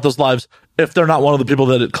only care about those lives if they're not one of the people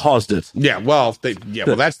that it caused it. Yeah, well,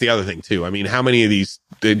 that's the other thing too. I mean, how many of these?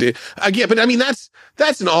 Again, but I mean, that's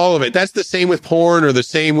in all of it. That's the same with porn, or the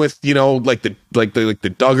same with, you know, like the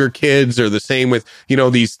Duggar kids, or the same with, you know,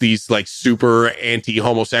 these like super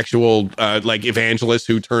anti-homosexual like evangelists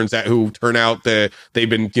who turn out they've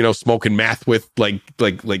been, you know, smoking meth with like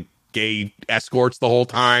gay escorts the whole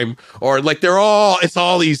time, or like it's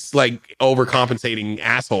all these like overcompensating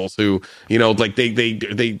assholes who, you know, like they're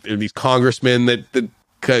these congressmen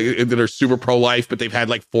that are super pro-life, but they've had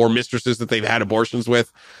like 4 mistresses that they've had abortions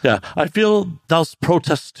with. Yeah, I feel those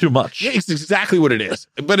protests too much. Yeah, it's exactly what it is.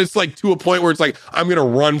 But it's like to a point where it's like, I'm going to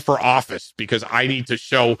run for office because I need to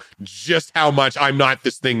show just how much I'm not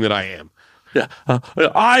this thing that I am. Yeah,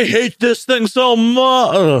 I hate this thing so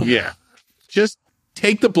much. Yeah, just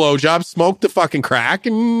take the blowjob, smoke the fucking crack,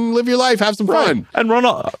 and live your life. Have some fun. And run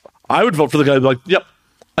off. I would vote for the guy who'd be like, yep,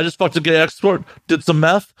 I just fucked a gay escort, did some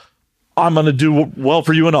meth. I'm going to do well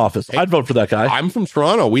for you in office. I'd vote for that guy. I'm from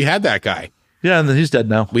Toronto. We had that guy. Yeah, and then he's dead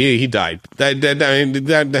now. He died.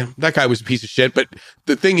 That guy was a piece of shit. But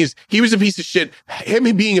the thing is, he was a piece of shit. Him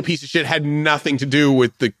being a piece of shit had nothing to do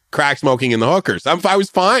with the crack smoking and the hookers. I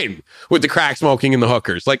was fine with the crack smoking and the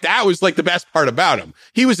hookers. Like, that was like the best part about him.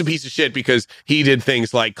 He was a piece of shit because he did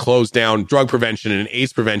things like close down drug prevention and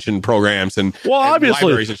AIDS prevention programs and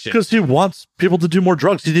obviously because he wants people to do more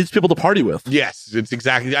drugs. He needs people to party with. Yes, it's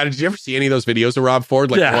exactly. Did you ever see any of those videos of Rob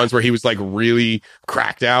Ford? Like the ones where he was like really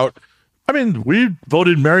cracked out? I mean, we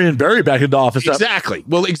voted Marion Barry back into office. Exactly.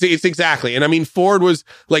 Well, it's exactly. And I mean, Ford was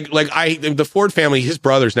the Ford family, his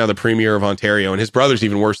brother's now the premier of Ontario, and his brother's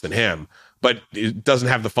even worse than him, but it doesn't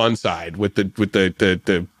have the fun side with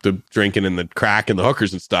the drinking and the crack and the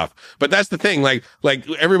hookers and stuff. But that's the thing. Like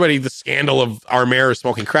everybody, the scandal of our mayor is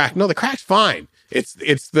smoking crack. No, the crack's fine.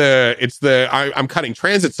 It's the I'm cutting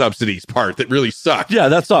transit subsidies part that really sucks. Yeah,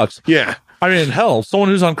 that sucks. Yeah. I mean, hell, someone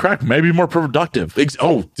who's on crack may be more productive.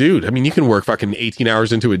 Oh, dude. I mean, you can work fucking 18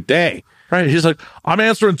 hours into a day. Right. He's like, I'm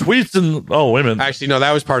answering tweets and, oh, wait a minute. Actually, no,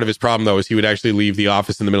 that was part of his problem, though, is he would actually leave the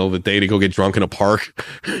office in the middle of the day to go get drunk in a park.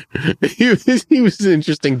 he was an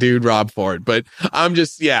interesting dude, Rob Ford. But I'm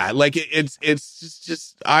just, yeah, like it's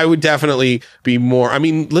just, I would definitely be more. I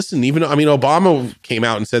mean, listen, Obama came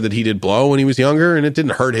out and said that he did blow when he was younger and it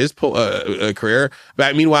didn't hurt his career.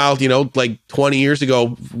 But meanwhile, like 20 years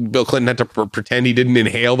ago, Bill Clinton had to pretend he didn't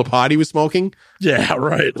inhale the pot he was smoking. Yeah,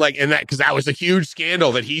 right. Like, and because that was a huge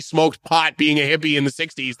scandal that he smoked pot being a hippie in the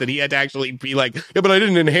 60s, that he had to actually be like, yeah, but I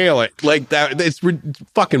didn't inhale it. Like that, it's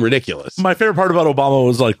fucking ridiculous. My favorite part about Obama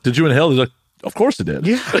was like, did you inhale? He's like, of course I did.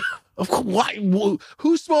 Yeah. Of course. Why?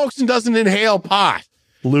 Who smokes and doesn't inhale pot?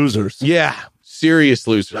 Losers. Yeah. Serious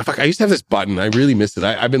losers. Fuck, I used to have this button. I really missed it.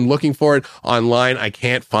 I've been looking for it online. I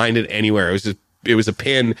can't find it anywhere. It was a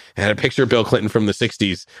pin and had a picture of Bill Clinton from the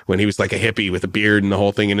 60s when he was like a hippie with a beard and the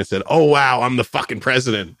whole thing. And it said, oh, wow, I'm the fucking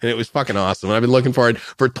president. And it was fucking awesome. And I've been looking for it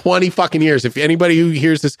for 20 fucking years. If anybody who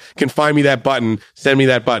hears this can find me that button, send me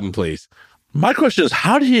that button, please. My question is,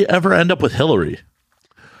 how did he ever end up with Hillary?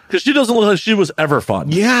 Because she doesn't look like she was ever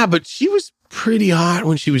fun. Yeah, but she was pretty hot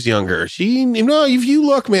when she was younger. If you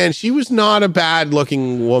look, man, she was not a bad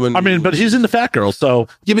looking woman. I mean, but he's into fat girls, so.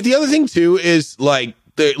 Yeah, but the other thing too is like,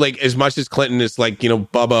 as much as Clinton is like,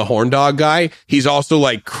 Bubba horn dog guy, he's also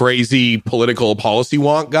like crazy political policy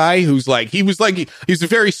wonk guy who's like, he's a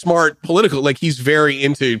very smart political, like he's very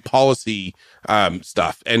into policy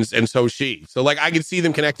stuff. And so she, so like I could see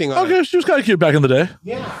them connecting on Okay, she was kind of cute back in the day.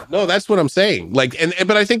 Yeah. No, that's what I'm saying. Like,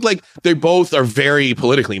 but I think like they both are very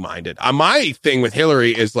politically minded. My thing with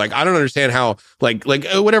Hillary is like, I don't understand how like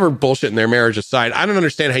whatever bullshit in their marriage aside, I don't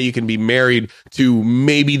understand how you can be married to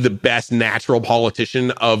maybe the best natural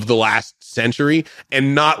politician of the last century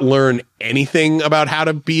and not learn anything about how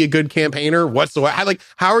to be a good campaigner whatsoever.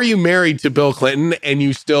 How are you married to Bill Clinton and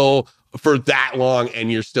you still for that long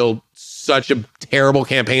and you're still such a terrible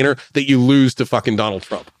campaigner that you lose to fucking Donald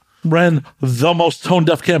Trump? Ran the most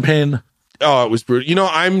tone-deaf campaign. Oh, it was brutal.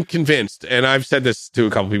 I'm convinced, and I've said this to a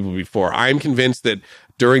couple people before, I'm convinced that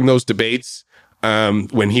during those debates,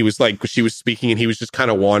 when he was like, she was speaking and he was just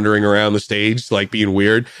kind of wandering around the stage, like being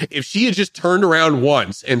weird, if she had just turned around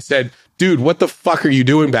once and said, dude, what the fuck are you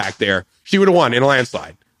doing back there? She would have won in a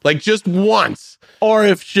landslide. Like just once. Or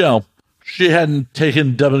if, she hadn't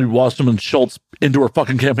taken W. Wasserman Schultz into her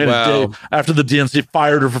fucking campaign a day after the DNC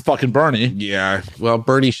fired her for fucking Bernie. Yeah. Well,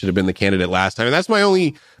 Bernie should have been the candidate last time. And that's my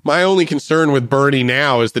only concern with Bernie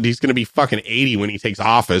now is that he's going to be fucking 80 when he takes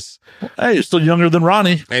office. Hey, he's still younger than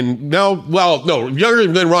Ronnie. And younger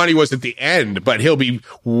than Ronnie was at the end, but he'll be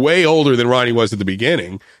way older than Ronnie was at the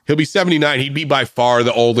beginning. He'll be 79. He'd be by far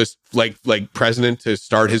the oldest like president to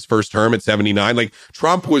start his first term at 79. Like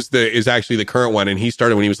Trump is actually the current one, and he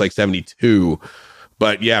started when he was like 72.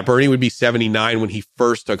 But yeah, Bernie would be 79 when he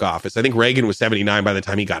first took office. I think Reagan was 79 by the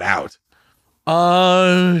time he got out.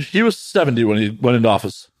 He was 70 when he went into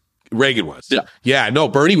office. Reagan was. Yeah. Yeah, no,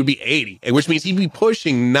 Bernie would be 80, which means he'd be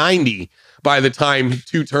pushing 90 by the time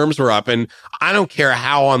 2 terms were up. And I don't care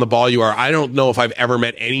how on the ball you are. I don't know if I've ever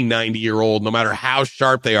met any 90-year-old, no matter how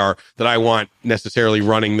sharp they are, that I want necessarily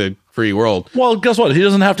running the free world. Well, guess what? He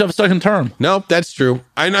doesn't have to have a second term. No, that's true.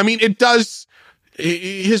 I mean, it does.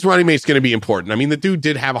 His running mate's going to be important. I mean, the dude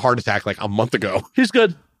did have a heart attack like a month ago. He's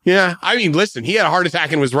good. Yeah. I mean, listen, he had a heart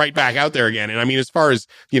attack and was right back out there again. And I mean, as far as,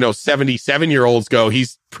 77-year-olds go,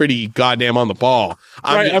 he's pretty goddamn on the ball.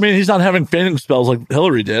 Right. I mean, he's not having fainting spells like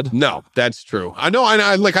Hillary did. No, that's true. I know.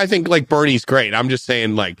 I think like Bernie's great. I'm just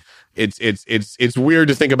saying like, it's weird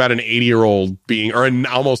to think about an 80-year-old being, or an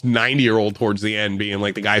almost 90-year-old towards the end being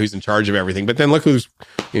like the guy who's in charge of everything. But then look who's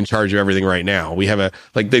in charge of everything right now. We have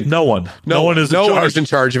no one is in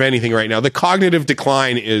charge of anything right now. The cognitive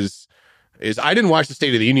decline is I didn't watch the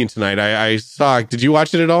State of the Union tonight. I saw, did you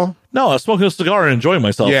watch it at all? No, I was smoking a cigar and enjoying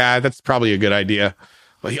myself. Yeah, that's probably a good idea.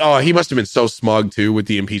 But, he must have been so smug too with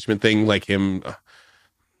the impeachment thing, like him.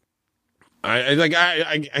 I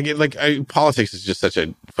get like politics is just such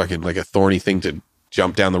a fucking like a thorny thing to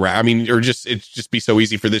jump down the route. I mean, it's just be so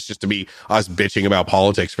easy for this just to be us bitching about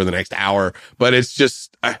politics for the next hour. But it's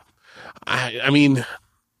just, I mean,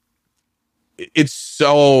 it's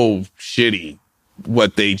so shitty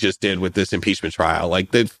what they just did with this impeachment trial, like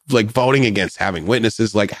voting against having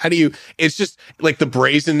witnesses. Like, how do you? It's just like the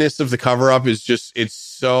brazenness of the cover up is just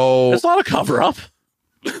it's not a cover up.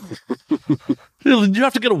 You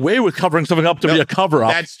have to get away with covering something up to be a cover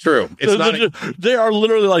up. That's true. It's not. They are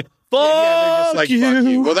literally like, Fuck Fuck you.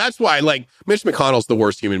 you. Well, that's why, like, Mitch McConnell's the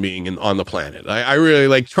worst human being on the planet. I really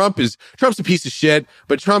like Trump's a piece of shit,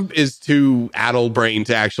 but Trump is too addle-brained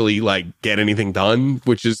to actually like get anything done,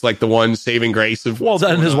 which is like the one saving grace of. Well,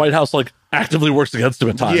 then his White House like actively works against him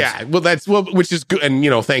at times. Yeah, well, which is good,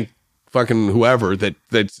 and thank fucking whoever that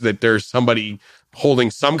there's somebody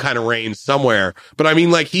holding some kind of reins somewhere. But I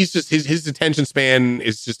mean, like, he's just his attention span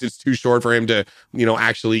is just, it's too short for him to,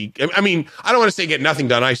 actually, I mean, I don't want to say get nothing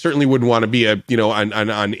done. I certainly wouldn't want to be an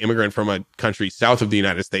immigrant from a country south of the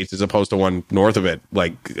United States as opposed to one north of it.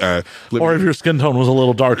 Like, or if your skin tone was a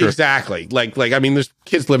little darker. Exactly. Like, I mean, there's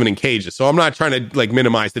kids living in cages. So I'm not trying to like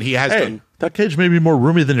minimize that he has done. That cage may be more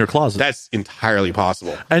roomy than your closet. That's entirely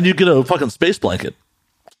possible. And you get a fucking space blanket.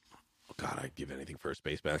 God, I'd give anything for a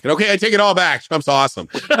space basket. Okay, I take it all back. Trump's awesome.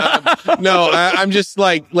 I'm just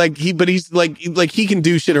like he's like he can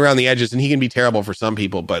do shit around the edges and he can be terrible for some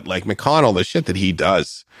people, but like McConnell, the shit that he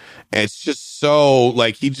does, it's just so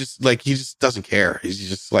like he just doesn't care. He's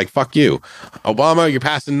just like, fuck you, Obama, you're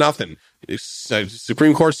passing nothing.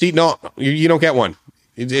 Supreme Court seat, no, you don't get one.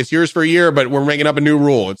 It's yours for a year, but we're making up a new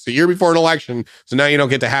rule. It's a year before an election, so now you don't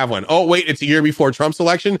get to have one. Oh, wait, it's a year before Trump's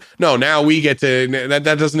election? No, now we get to, that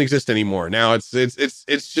doesn't exist anymore. Now it's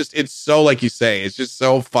so, like you say, it's just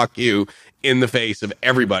so fuck you in the face of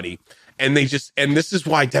everybody. And and this is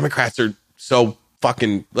why Democrats are so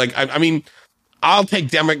fucking, like, I mean, I'll take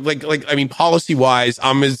policy wise,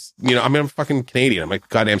 I'm a fucking Canadian. I'm a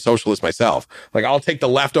goddamn socialist myself. Like, I'll take the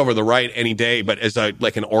left over the right any day. But as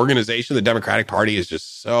an organization, the Democratic Party is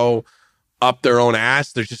just so up their own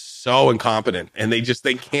ass. They're just so incompetent, and they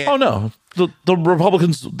can't. Oh no, the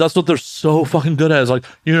Republicans. That's what they're so fucking good at, is like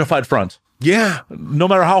unified front. Yeah. No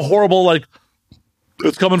matter how horrible, like,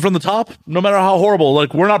 it's coming from the top, no matter how horrible,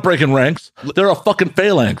 like, we're not breaking ranks. They're a fucking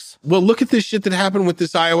phalanx. Well, look at this shit that happened with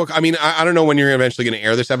this Iowa. I mean, I don't know when you're eventually going to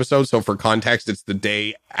air this episode. So for context, it's the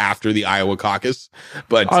day after the Iowa caucus.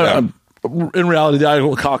 But in reality, the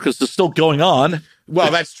Iowa caucus is still going on. Well,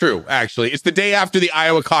 that's true, actually. It's the day after the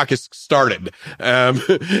Iowa caucus started.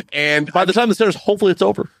 And by the time this airs, hopefully it's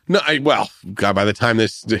over. No, God, by the time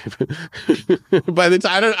this,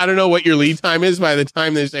 I don't know what your lead time is. By the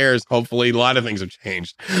time this airs, hopefully a lot of things have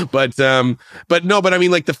changed. But I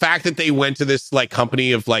mean, like, the fact that they went to this like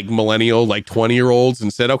company of like millennial, like 20-year-olds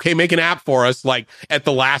and said, okay, make an app for us, like, at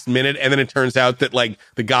the last minute. And then it turns out that like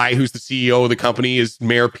the guy who's the CEO of the company is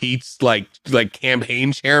Mayor Pete's like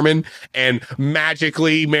campaign chairman, and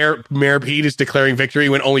magically Mayor Pete is declaring victory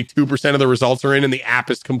when only 2% of the results are in and the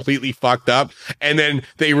app is completely fucked up. And then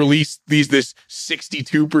they released this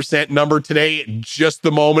 62% number today, just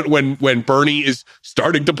the moment when Bernie is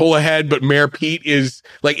starting to pull ahead, but Mayor Pete is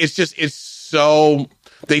like, they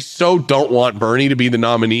so don't want Bernie to be the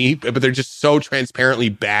nominee, but they're just so transparently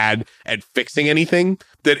bad at fixing anything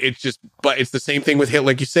that but it's the same thing with,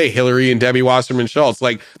 like you say, Hillary and Debbie Wasserman Schultz.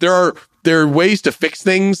 Like, there are ways to fix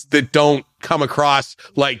things that don't come across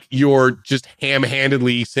like you're just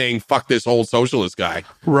ham-handedly saying, fuck this old socialist guy.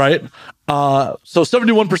 Right. So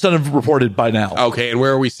 71% have reported by now. Okay. And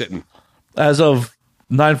where are we sitting? As of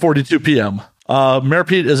 9:42 p.m. Mayor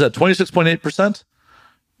Pete is at 26.8%.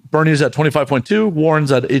 Bernie's at 25.2%.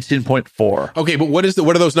 Warren's at 18.4%. Okay. But what do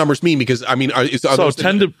those numbers mean? Because I mean, so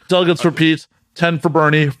 10 delegates for Pete, 10 for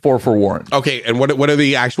Bernie, 4 for Warren. Okay. And what are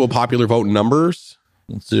the actual popular vote numbers?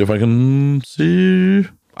 Let's see if I can see.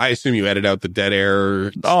 I assume you edit out the dead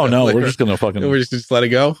air. Oh, no, we're just going to fucking... We're just let it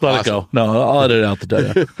go? Let it go. No, I'll edit out the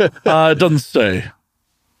dead air. It doesn't say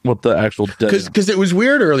what the actual dead air. Because it was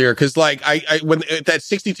weird earlier, because like when that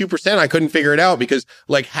 62%, I couldn't figure it out, because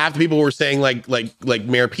like half the people were saying like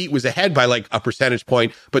Mayor Pete was ahead by like a percentage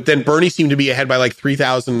point, but then Bernie seemed to be ahead by like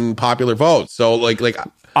 3,000 popular votes. So like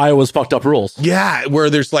Iowa's fucked up rules. Yeah, where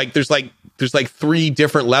there's like 3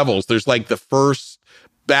 different levels. There's like the first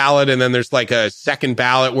ballot, and then there's like a second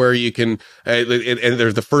ballot where you can and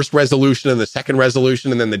there's the first resolution and the second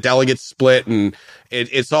resolution, and then the delegates split, and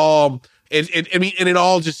it all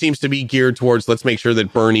just seems to be geared towards, let's make sure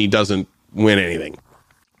that Bernie doesn't win anything.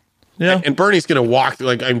 Yeah. And Bernie's going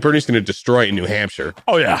to Bernie's going to destroy in New Hampshire.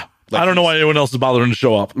 Oh yeah. Like, I don't know why anyone else is bothering to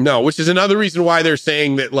show up. No, which is another reason why they're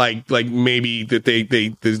saying that like maybe that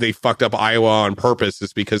they fucked up Iowa on purpose,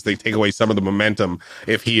 is because they take away some of the momentum.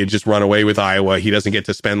 If he had just run away with Iowa, he doesn't get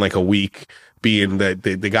to spend like a week being the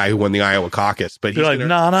guy who won the Iowa caucus. But he's like,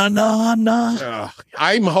 nah.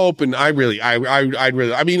 I'm hoping. I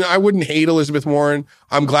mean, I wouldn't hate Elizabeth Warren.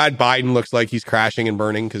 I'm glad Biden looks like he's crashing and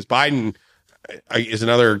burning, because Biden is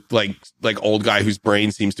another like old guy whose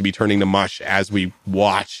brain seems to be turning to mush as we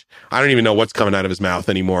watch. I don't even know what's coming out of his mouth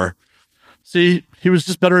anymore. See, he was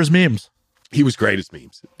just better as memes. He was great as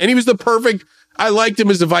memes. And he was the perfect, I liked him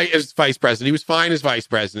as as vice president. He was fine as vice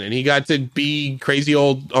president. He got to be crazy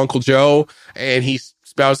old Uncle Joe, and he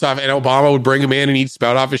spouts off, and Obama would bring him in and he'd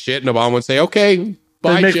spout off his shit, and Obama would say, okay,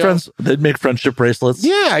 bye, They'd make friendship bracelets.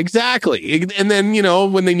 Yeah, exactly. And then,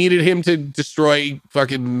 when they needed him to destroy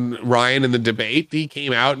fucking Ryan in the debate, he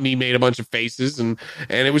came out and he made a bunch of faces, and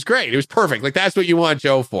it was great. It was perfect. Like, that's what you want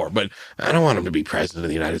Joe for. But I don't want him to be president of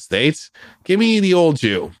the United States. Give me the old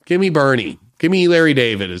Jew. Give me Bernie. Give me Larry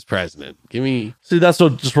David as president. Give me... See, that's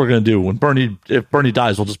what we're going to do. If Bernie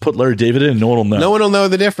dies, we'll just put Larry David in and no one will know. No one will know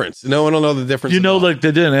the difference. No one will know the difference. Like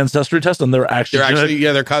they did an ancestry test and they're actually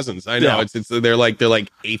they're cousins. I know. Yeah. They're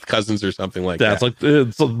like eighth cousins or something like that.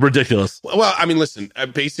 It's ridiculous. Well, I mean, listen,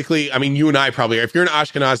 basically, you and I probably, if you're an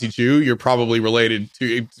Ashkenazi Jew, you're probably related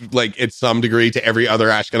to, like, at some degree to every other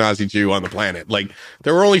Ashkenazi Jew on the planet. Like,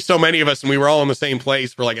 there were only so many of us and we were all in the same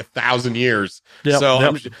place for like 1,000 years. Yep,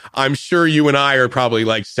 so I'm sure you and I are probably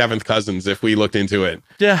like seventh cousins if we looked into it.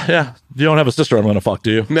 Yeah. You don't have a sister I'm going to fuck,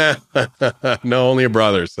 do you? Nah. No, only a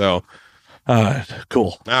brother. So. All right.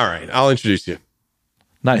 Cool. All right. I'll introduce you.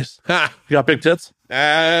 Nice. Ha. You got big tits?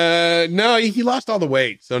 No, he lost all the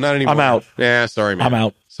weight, so not anymore. I'm out. Yeah, sorry, man. I'm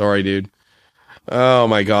out. Sorry, dude. Oh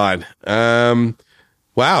my God.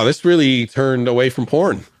 Wow, this really turned away from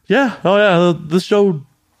porn. Yeah. Oh yeah. This show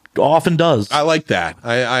often does. I like that.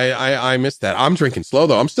 I missed that. I'm drinking slow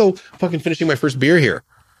though. I'm still fucking finishing my first beer here.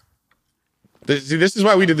 This is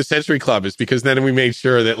why we did the Century Club, is because then we made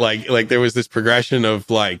sure that like there was this progression of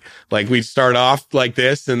like we'd start off like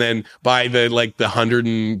this, and then by the 100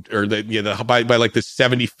 by like the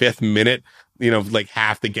 75th minute, like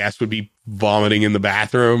half the guests would be vomiting in the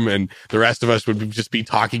bathroom, and the rest of us would just be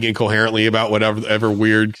talking incoherently about whatever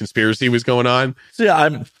weird conspiracy was going on. So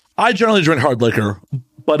yeah, I generally drink hard liquor,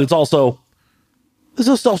 but this is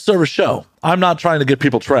a self-service show. I'm not trying to get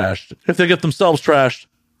people trashed. If they get themselves trashed,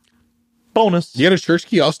 bonus. You got a church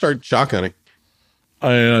key? I'll start shotgunning.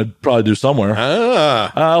 I'd probably do somewhere.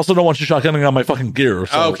 I also don't want you shotgunning on my fucking gear.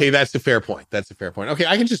 So. Okay, that's a fair point. Okay,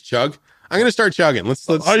 I can just chug. I'm going to start chugging. Let's.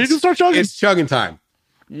 You can start chugging? It's chugging time.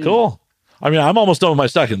 Cool. I'm almost done with my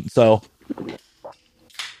second, so.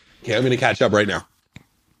 Okay, I'm going to catch up right now.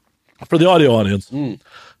 For the audio audience,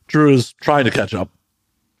 Drew is trying to catch up.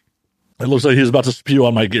 It looks like he's about to spew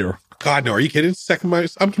on my gear. God, no, are you kidding?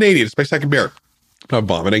 I'm Canadian. It's my second beer. I'm not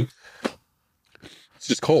vomiting. It's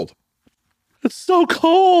just cold. It's so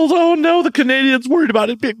cold. Oh no, the Canadians worried about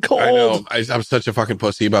it being cold. I know. I'm such a fucking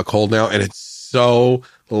pussy about cold now, and it's so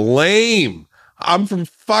lame. I'm from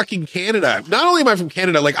fucking Canada. Not only am I from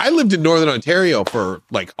Canada, like I lived in Northern Ontario for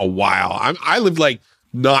like a while. I lived like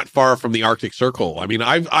not far from the Arctic Circle.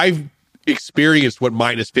 I've experienced what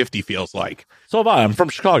minus 50 feels like. So have I. I'm from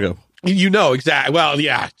Chicago. Exactly. Well,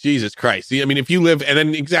 yeah, Jesus Christ. See, if you live, and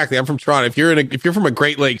then exactly, I'm from Toronto. If you're from a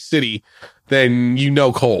Great Lakes city, then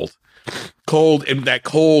cold, and that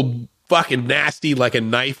cold, fucking nasty, like a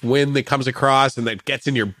knife wind that comes across and that gets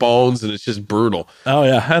in your bones, and it's just brutal. Oh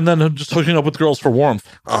yeah, and then just hooking up with girls for warmth.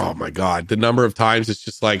 Oh my God, the number of times it's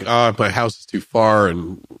just like, oh, my house is too far,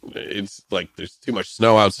 and it's like there's too much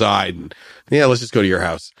snow outside, and yeah, let's just go to your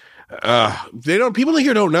house. People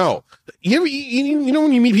here don't know. You know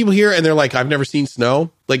when you meet people here and they're like, I've never seen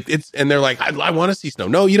snow, and they're like, I want to see snow.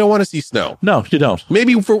 No, you don't want to see snow. No, you don't.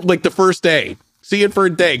 Maybe for like the first day, see it for a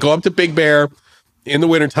day, go up to Big Bear in the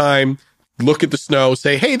wintertime, look at the snow,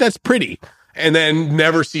 say, hey, that's pretty, and then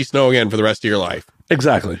never see snow again for the rest of your life.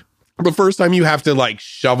 Exactly. The first time you have to like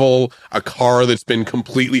shovel a car that's been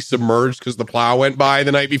completely submerged because the plow went by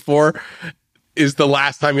the night before is the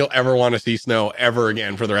last time you'll ever want to see snow ever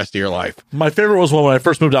again for the rest of your life. My favorite was when I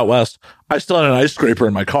first moved out west, I still had an ice scraper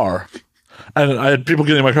in my car. And I had people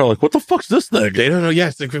getting in my car like, what the fuck's this thing? They don't know.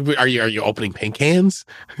 Yes. Like, are you opening paint cans?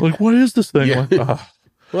 Like, what is this thing? Yeah. Like,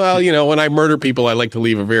 well, when I murder people, I like to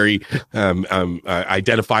leave a very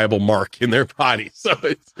identifiable mark in their body. So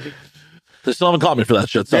they still haven't caught me for that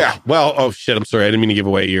shit. So. Yeah. Well, oh shit. I'm sorry. I didn't mean to give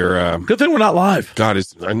away your. Good thing we're not live. God,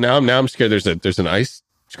 now I'm scared. There's an ice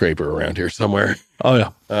scraper around here somewhere. Oh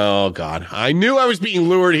yeah. Oh God. I knew I was being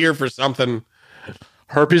lured here for something.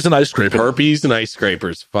 Herpes and ice scrapers. Herpes and ice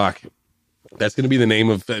scrapers. Fuck. That's going to be the name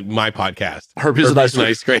of my podcast. Herpes and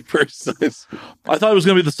ice scrapers. I thought it was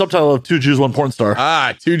going to be the subtitle of 2 Jews, 1 Porn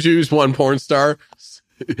Star. 2 Jews, 1 Porn Star.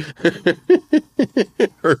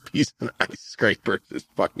 Herpes and ice scrapers is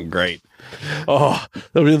fucking great. Oh,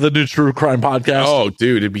 that'll be the new true crime podcast. Oh,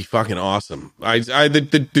 dude, it'd be fucking awesome.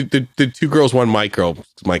 The 2 girls, 1 micro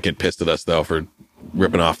might get pissed at us though for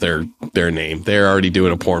ripping off their name. They're already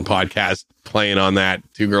doing a porn podcast playing on that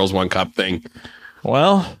 2 girls, 1 cup thing.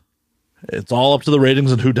 Well, It's all up to the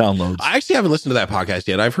ratings and who downloads. I actually haven't listened to that podcast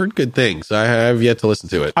yet. I've heard good things. I have yet to listen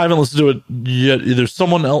to it. I haven't listened to it yet either.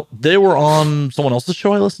 Someone else, they were on someone else's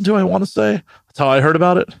show I listened to, I want to say. That's how I heard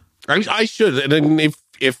about it. I should. And then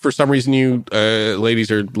if for some reason you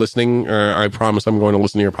ladies are listening, I promise I'm going to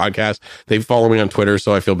listen to your podcast. They follow me on Twitter,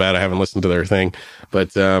 so I feel bad I haven't listened to their thing.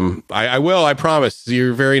 But I will, I promise.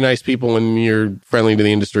 You're very nice people and you're friendly to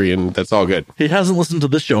the industry, and that's all good. He hasn't listened to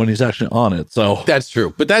this show, and he's actually on it. So that's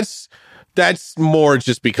true. But that's more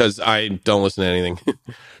just because I don't listen to anything.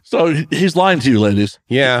 So he's lying to you, ladies.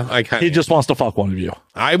 Yeah, I kind of. He just wants to fuck one of you.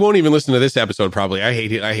 I won't even listen to this episode, probably. I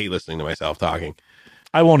hate it. I hate listening to myself talking.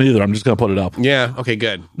 I won't either. I'm just going to put it up. Yeah. Okay,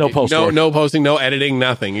 good. No post. No posting, no editing,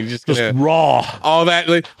 nothing. You're just going to raw. All that.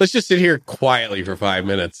 Let's just sit here quietly for 5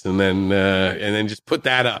 minutes and then just put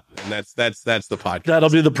that up. And that's the podcast. That'll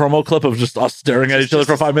be the promo clip of just us staring at each other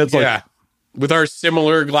for 5 minutes. Like, yeah. With our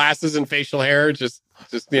similar glasses and facial hair. Just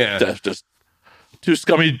Just two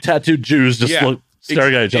scummy tattooed Jews just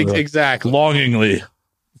staring at each other. Exactly. Longingly.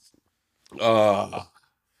 No,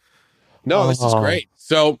 this is great.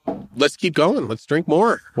 So let's keep going. Let's drink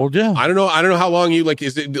more. Well, yeah. I don't know how long you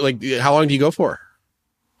is it how long do you go for?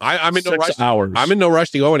 I'm in no rush. 6 hours. I'm in no rush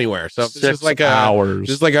to go anywhere. So this is like hours.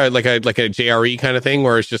 This is like a JRE kind of thing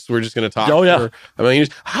where we're just going to talk. Oh yeah.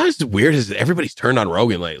 How is it weird? Is everybody's turned on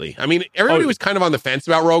Rogan lately? I mean, everybody was kind of on the fence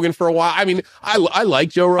about Rogan for a while. I mean, I like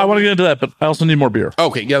Joe Rogan. I want to get into that, but I also need more beer.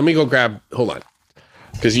 Okay, yeah. Let me go grab. Hold on,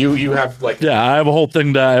 because you have I have a whole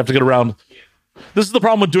thing that I have to get around. This is the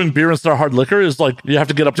problem with doing beer instead of hard liquor is you have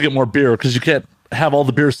to get up to get more beer because you can't have all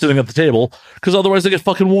the beer sitting at the table because otherwise they get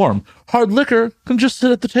fucking warm. Hard liquor can just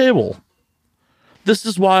sit at the table. This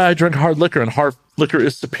is why I drink hard liquor, and hard liquor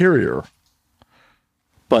is superior.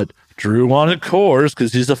 But Drew wanted Coors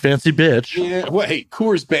because he's a fancy bitch. Yeah, wait,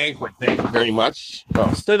 Coors Banquet, thank you very much.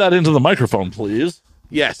 Oh, say that into the microphone, please.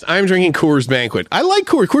 Yes, I'm drinking Coors Banquet. I like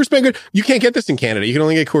Coors Banquet. You can't get this in Canada. You can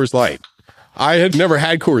only get Coors Light. I had never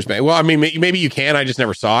had Coors Banquet. Well, I mean, maybe you can. I just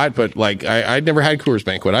never saw it. But I'd never had Coors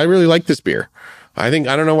Banquet. I really like this beer. I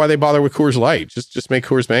don't know why they bother with Coors Light. Just make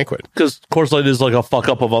Coors Banquet. Because Coors Light is like a fuck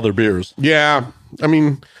up of other beers. Yeah. I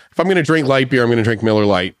mean, if I'm going to drink light beer, I'm going to drink Miller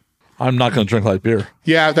Lite. I'm not going to drink light beer.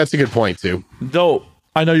 Yeah, that's a good point, too. Though,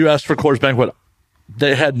 I know you asked for Coors Banquet.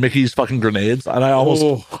 They had Mickey's fucking grenades, and I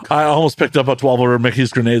almost picked up a 12 over Mickey's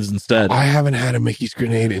grenades instead. I haven't had a Mickey's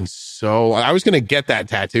grenade in so. I was going to get that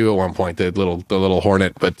tattoo at one point, the little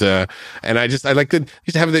hornet, but and I like to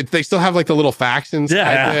just have they still have like the little facts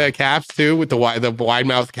inside the caps too with the wide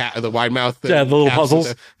mouth the little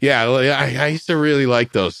puzzles. I used to really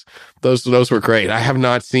like those. Those were great. I have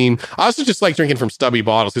not seen. I also just like drinking from stubby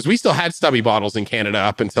bottles because we still had stubby bottles in Canada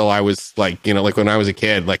up until I was like when I was a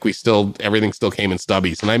kid. Like everything still came in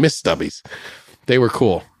stubbies, and I miss stubbies. They were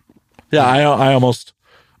cool. Yeah, I'm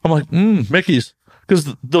like Mickey's because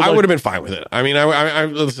I would have been fine with it. I mean,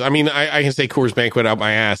 I can say Coors Banquet out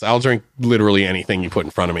my ass. I'll drink literally anything you put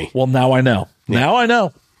in front of me. Well, now I know. Yeah. Now I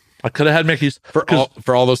know. I could have had Mickey's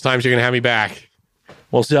for all those times you're gonna have me back.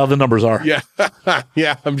 We'll see how the numbers are. Yeah.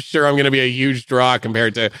 Yeah. I'm sure I'm going to be a huge draw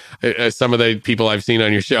compared to some of the people I've seen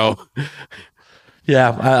on your show.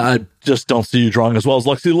 Yeah. I just don't see you drawing as well as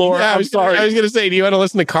Lexi Laura. Yeah, I'm sorry. I was going to say, do you want to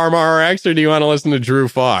listen to Karma RX or do you want to listen to Drew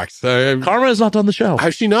Fox? Karma has not done the show.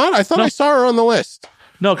 Has she not? I thought I saw her on the list.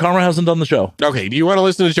 No, Karma hasn't done the show. Okay. Do you want to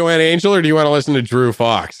listen to Joanna Angel or do you want to listen to Drew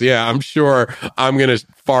Fox? Yeah, I'm sure I'm going to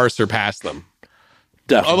far surpass them.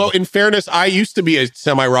 Definitely. Although, in fairness, I used to be a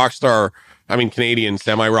semi-rock star. I mean, Canadian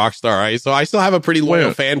semi-rock star. So I still have a pretty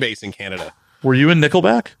loyal fan base in Canada. Were you in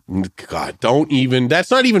Nickelback? God,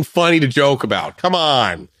 that's not even funny to joke about. Come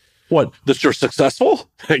on. What? That you're successful?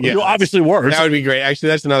 Yeah, you obviously were. That would be great. Actually,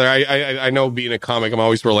 that's another. I know being a comic, I'm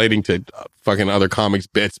always relating to fucking other comics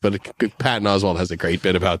bits, but Patton Oswalt has a great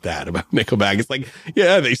bit about Nickelback. It's like,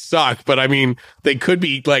 yeah, they suck, but I mean, they could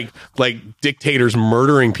be like dictators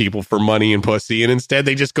murdering people for money and pussy, and instead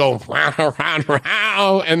they just go,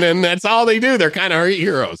 and then that's all they do. They're kind of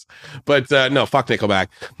heroes. But no, fuck Nickelback.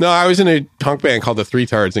 No, I was in a punk band called the Three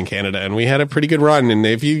Tards in Canada, and we had a pretty good run. And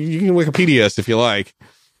if you can Wikipedia us if you like.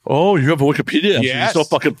 Oh, you have a Wikipedia? Yes. You're so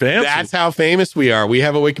fucking fancy. That's how famous we are. We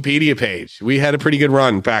have a Wikipedia page. We had a pretty good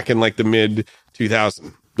run back in like the mid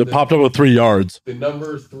 2000s. It popped up with 3 yards. The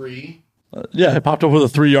number 3? Yeah, it popped up with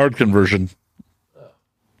a 3-yard conversion.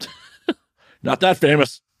 Oh. Not that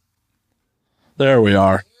famous. There we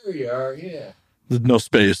are. There we are, yeah. There's no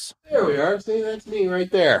space. There we are. See, that's me right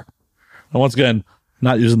there. And once again,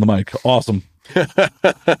 not using the mic. Awesome.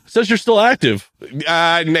 Says you're still active.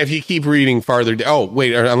 If you keep reading farther,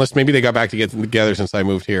 unless maybe they got back together since I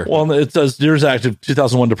moved here. Well, it says yours active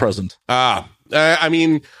 2001 to present. I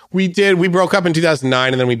mean, we broke up in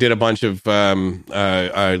 2009 and then we did a bunch of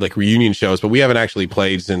like reunion shows, but we haven't actually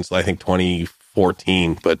played since I think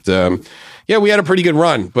 2014. But yeah, we had a pretty good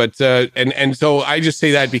run. But and so I just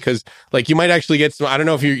say that because like you might actually get some. I don't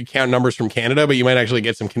know if you count numbers from Canada, but you might actually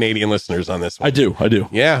get some Canadian listeners on this one. I do.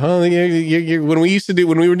 Yeah, well, when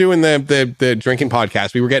we were doing the drinking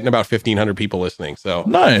podcast, we were getting about 1,500 people listening. So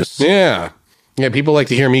nice. Yeah, people like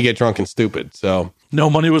to hear me get drunk and stupid. So no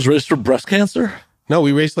money was raised for breast cancer. No,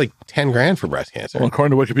 we raised like 10 grand for breast cancer. Well,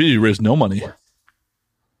 according to Wikipedia, you raised no money.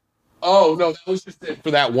 Oh no, that was just it for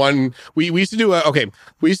that one. We used to do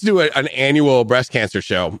an annual breast cancer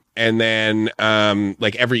show, and then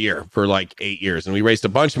like every year for like 8 years, and we raised a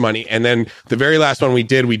bunch of money. And then the very last one we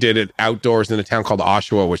did it outdoors in a town called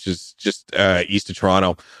Oshawa, which is just east of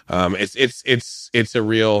Toronto. It's a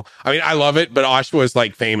real. I mean, I love it, but Oshawa is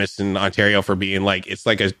like famous in Ontario for being like it's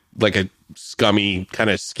like a scummy kind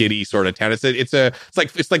of skiddy sort of town. It's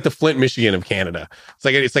like the Flint, Michigan of Canada. It's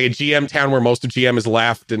like a GM town where most of GM is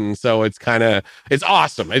left, and so it's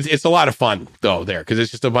awesome. It's a lot of fun though there because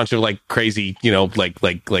it's just a bunch of like crazy,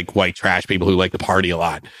 like white trash people who like to party a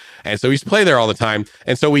lot. And so we used to play there all the time.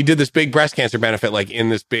 And so we did this big breast cancer benefit, like in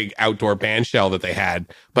this big outdoor band shell that they had.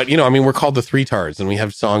 But, we're called the Three Tards, and we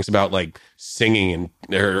have songs about like singing and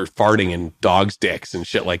or farting and dogs' dicks and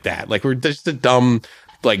shit like that. Like we're just a dumb,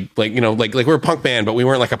 like we're a punk band, but we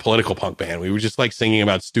weren't like a political punk band. We were just like singing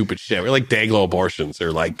about stupid shit. We're like Dayglow abortions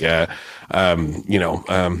or like, I'm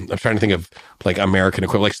trying to think of like American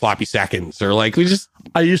equivalent, like Sloppy Seconds or like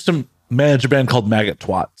I used to manage a band called Maggot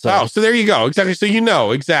Twat. So there you go. Exactly.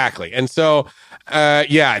 So exactly. And so,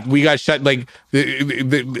 we got shut, like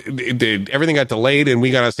everything got delayed and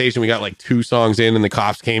we got on stage and we got like 2 songs in and the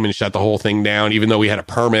cops came and shut the whole thing down, even though we had a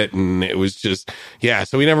permit. And it was just,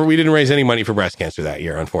 so we didn't raise any money for breast cancer that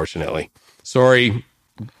year, unfortunately. Sorry,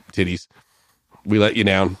 titties. We let you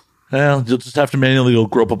down. Well, you'll just have to manually go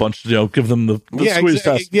grope a bunch, give them the squeeze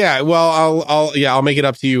test. Yeah. Well, I'll make it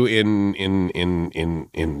up to you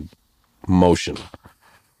in motion.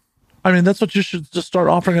 I mean, that's what you should just start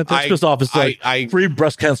offering at the therapist's office, like free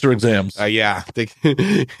breast cancer exams.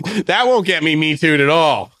 That won't get me too'd at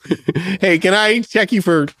all. Hey, can I check you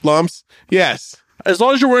for lumps? Yes. As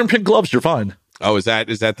long as you're wearing pink gloves, you're fine. Oh,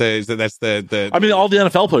 that's the I mean, all the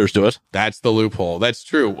NFL players do it. That's the loophole. That's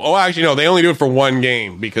true. Oh, actually, no, they only do it for one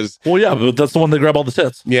game because. Well, yeah, but that's the one they grab all the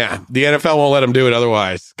tits. Yeah, the NFL won't let them do it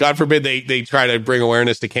otherwise. God forbid they try to bring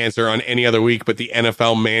awareness to cancer on any other week, but the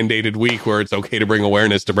NFL mandated week where it's okay to bring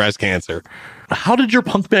awareness to breast cancer. How did your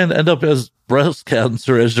punk band end up as breast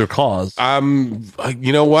cancer as your cause?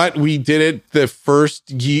 You know what? We did it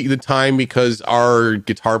the time because our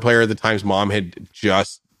guitar player at the time's mom had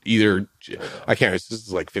just I can't remember, this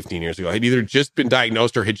is like 15 years ago. Had either just been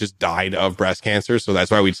diagnosed or had just died of breast cancer. So that's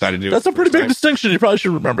why we decided to do it. That's a pretty big distinction. You probably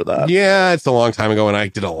should remember that. Yeah, it's a long time ago and I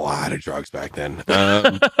did a lot of drugs back then.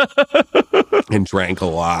 And drank a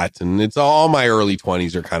lot. And it's all my early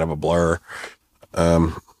 20s are kind of a blur.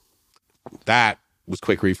 That was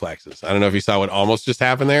quick reflexes. I don't know if you saw what almost just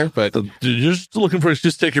happened there, but you're just looking for an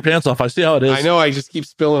excuse to take your pants off. I see how it is. I know. I just keep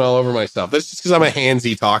spilling all over myself. That's just because I'm a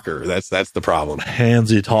handsy talker. That's the problem.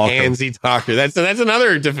 Handsy talker. That's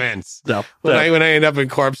another defense. No, when I end up in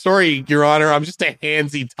court, sorry, Your Honor, I'm just a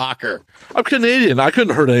handsy talker. I'm Canadian. I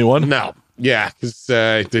couldn't hurt anyone. No. Yeah, because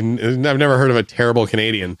I've never heard of a terrible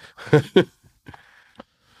Canadian.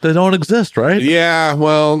 They don't exist, right? Yeah,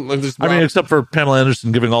 well, except for Pamela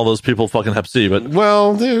Anderson giving all those people fucking Hep C, but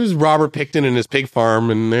there's Robert Picton and his pig farm,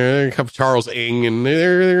 and there are a couple Charles Ng, and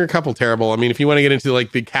there are a couple terrible. I mean, if you want to get into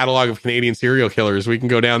like the catalog of Canadian serial killers, we can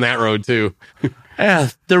go down that road too. Yeah,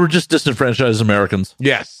 they were just disenfranchised Americans.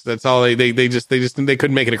 Yes, that's all. They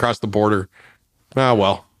couldn't make it across the border. Oh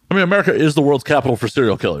well. I mean, America is the world's capital for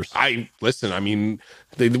serial killers. I mean,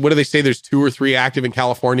 what do they say? There's 2 or 3 active in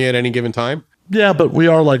California at any given time. Yeah, but we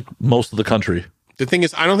are like most of the country. The thing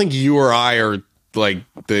is, I don't think you or I are like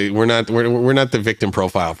we're not the victim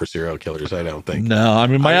profile for serial killers. I don't think. No, I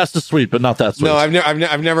mean my ass is sweet, but not that sweet. No,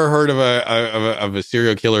 I've never heard of a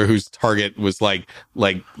serial killer whose target was like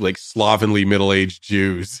slovenly middle-aged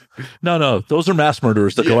Jews. No, those are mass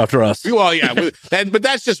murderers that go after us. Well, yeah, but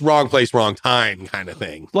that's just wrong place, wrong time kind of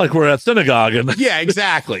thing. Like we're at synagogue and yeah,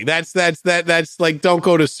 exactly. That's like don't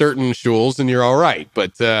go to certain shuls and you're all right.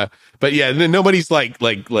 But yeah, nobody's like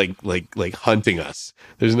hunting us.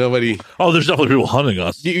 There's nobody. Oh, there's definitely people hunting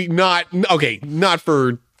us. Not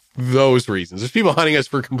for those reasons. There's people hunting us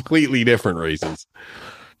for completely different reasons.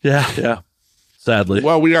 Yeah. Sadly.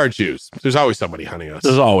 Well, we are Jews. There's always somebody hunting us.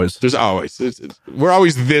 There's always. We're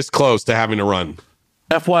always this close to having to run.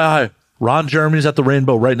 FYI, Ron Jeremy's at the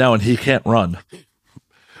Rainbow right now and he can't run.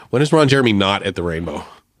 When is Ron Jeremy not at the Rainbow?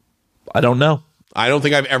 I don't know. I don't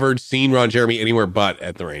think I've ever seen Ron Jeremy anywhere but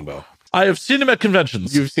at the Rainbow. I have seen him at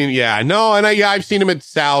conventions. You've seen, yeah, no, and I've seen him at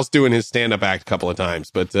Sal's doing his stand-up act a couple of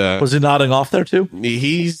times, but was he nodding off there too?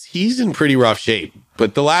 He's in pretty rough shape.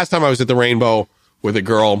 But the last time I was at the Rainbow with a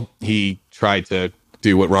girl, he tried to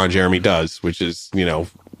do what Ron Jeremy does, which is,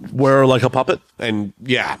 Wear like a puppet? And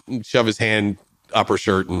yeah, shove his hand up her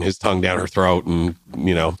shirt and his tongue down her throat, and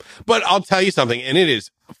But I'll tell you something, and it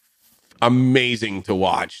is amazing to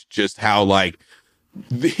watch just how like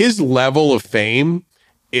his level of fame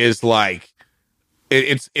is like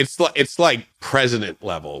it's like president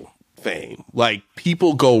level fame. Like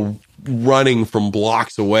people go running from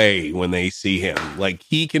blocks away when they see him. Like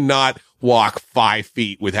he cannot walk 5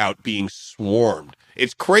 feet without being swarmed.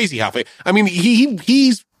 It's crazy how I mean,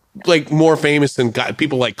 he's like more famous than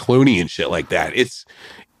people like Clooney and shit like that.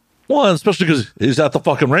 Well, especially because he's at the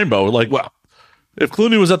fucking Rainbow. Like, well, if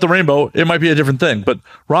Clooney was at the Rainbow, it might be a different thing. But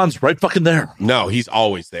Ron's right fucking there. No, he's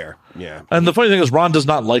always there. Yeah. And the funny thing is, Ron does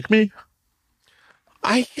not like me.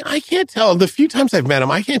 I can't tell. The few times I've met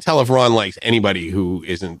him, I can't tell if Ron likes anybody who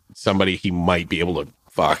isn't somebody he might be able to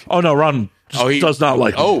fuck. Oh, no, Ron does not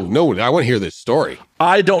like me. Oh, no, I want to hear this story.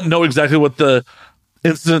 I don't know exactly what the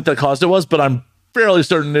incident that caused it was, but I'm fairly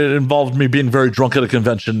certain it involved me being very drunk at a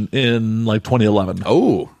convention in like 2011.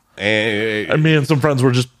 Oh. And me and some friends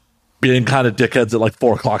were just being kind of dickheads at like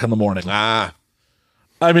 4 o'clock in the morning. Ah.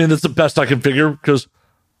 I mean, it's the best I can figure because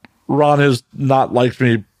Ron has not liked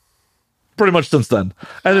me pretty much since then.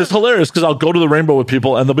 And it's hilarious because I'll go to the Rainbow with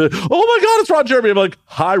people and they'll be like, oh my God, it's Ron Jeremy. I'm like,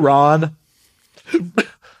 hi, Ron. And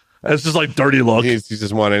it's just like dirty look. He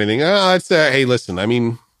just want anything. Hey, listen, I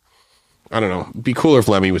mean, I don't know. It'd be cooler if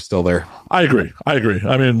Lemmy was still there. I agree.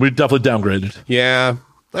 I mean, we definitely downgraded. Yeah.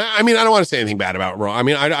 I mean, I don't want to say anything bad about Ron. I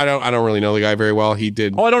mean, I don't really know the guy very well. He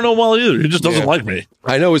did. Oh, I don't know him well either. He just doesn't like me.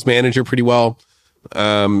 I know his manager pretty well.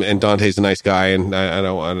 And Dante's a nice guy, and I'm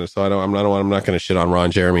not going to shit on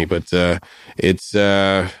Ron Jeremy, but it's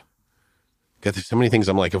God, there's so many things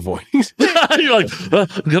I'm like avoiding. You're like,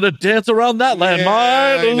 I'm gonna dance around that landmine.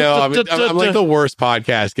 I know. I'm like the worst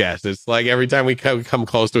podcast guest. It's like every time we come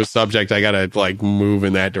close to a subject, I gotta like move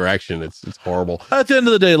in that direction. It's horrible. At the end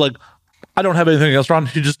of the day, like I don't have anything against Ron.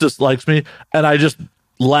 He just dislikes me, and I just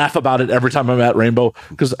laugh about it every time I'm at Rainbow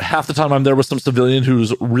because half the time I'm there with some civilian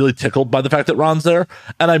who's really tickled by the fact that Ron's there,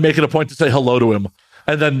 and I make it a point to say hello to him,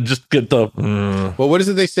 and then just get the. Well, what is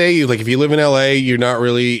it they say? Like, if you live in LA, you're not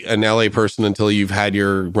really an LA person until you've had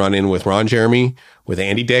your run in with Ron Jeremy, with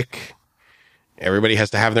Andy Dick. Everybody has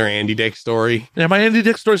to have their Andy Dick story. Yeah, my Andy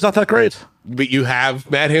Dick story's not that great, but you have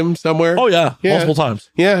met him somewhere. Oh yeah, multiple times.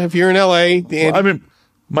 Yeah, if you're in LA, well, I mean,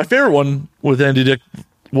 my favorite one with Andy Dick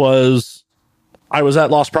was. I was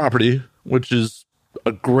at Lost Property, which is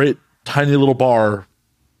a great tiny little bar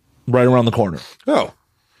right around the corner. Oh.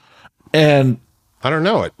 And I don't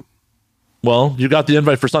know it. Well, you got the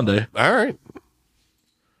invite for Sunday. All right.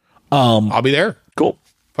 I'll be there. Cool.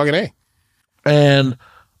 Fucking A. And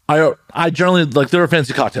I generally, like, they're a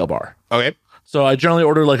fancy cocktail bar. Okay. So I generally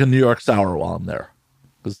order like a New York sour while I'm there.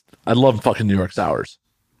 Because I love fucking New York sours.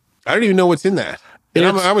 I don't even know what's in that.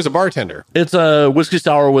 I was a bartender. It's a whiskey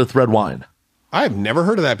sour with red wine. I've never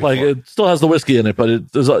heard of that before. Like, it still has the whiskey in it, but it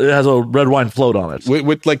has a red wine float on it.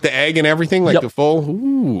 With like the egg and everything, like the full.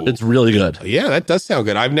 Ooh. It's really good. Yeah, that does sound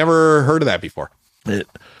good. I've never heard of that before.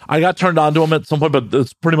 I got turned on to them at some point, but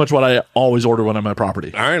it's pretty much what I always order when I'm at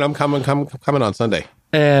property. All right, I'm coming on Sunday.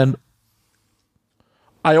 And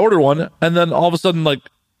I order one, and then all of a sudden, like,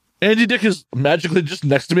 Andy Dick is magically just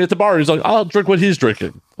next to me at the bar. He's like, I'll drink what he's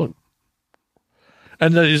drinking.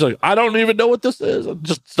 And then he's like, I don't even know what this is. And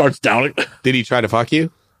just starts downing. Did he try to fuck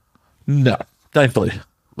you? No, thankfully.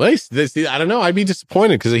 Well, I don't know. I'd be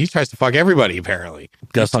disappointed because he tries to fuck everybody, apparently.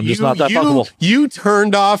 Guess I'm just not that fuckable. You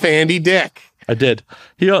turned off Andy Dick. I did.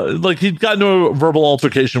 He got into a verbal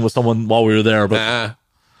altercation with someone while we were there. But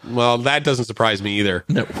well, that doesn't surprise me either.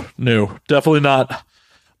 No, definitely not.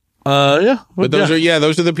 Yeah. But those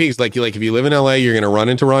are the peaks. Like if you live in LA, you're going to run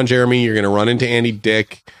into Ron Jeremy. You're going to run into Andy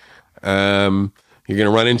Dick. You're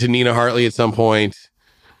going to run into Nina Hartley at some point.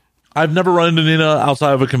 I've never run into Nina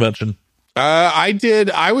outside of a convention. I did.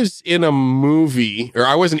 I was in a movie, or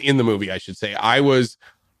I wasn't in the movie, I should say. I was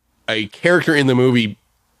a character in the movie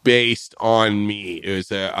based on me. It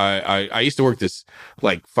was I used to work this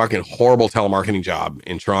like fucking horrible telemarketing job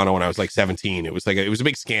in Toronto when I was like 17. It was a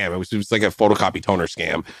big scam. It was like a photocopy toner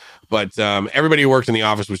scam. But everybody who worked in the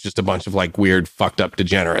office was just a bunch of like weird, fucked up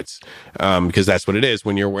degenerates. Because that's what it is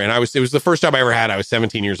when you're. And it was the first job I ever had. I was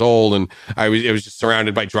 17 years old, and it was just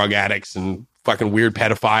surrounded by drug addicts and fucking weird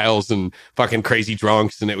pedophiles and fucking crazy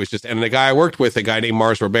drunks. And it was just, and the guy I worked with, a guy named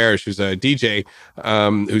Mars Roberge, who's a DJ,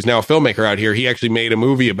 who's now a filmmaker out here. He actually made a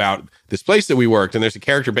movie about this place that we worked. And there's a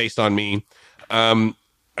character based on me,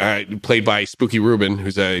 played by Spooky Rubin,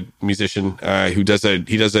 who's a musician, he does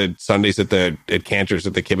a Sundays at Cantor's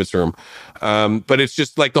at the Kibitz Room. But it's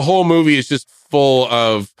just like the whole movie is just full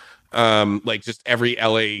of, like just every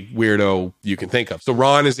LA weirdo you can think of. So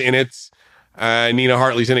Ron is in it. Nina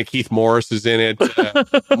Hartley's in it. Keith Morris is in it.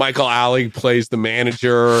 Michael Alec plays the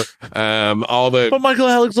manager. But Michael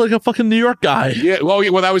Alec's like a fucking New York guy. Yeah.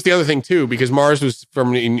 Well, that was the other thing too, because Mars was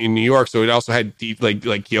from in New York, so it also had like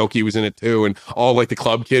Kyoki was in it too, and all like the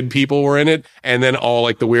club kid people were in it, and then all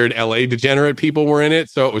like the weird LA degenerate people were in it.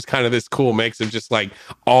 So it was kind of this cool mix of just like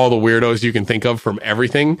all the weirdos you can think of from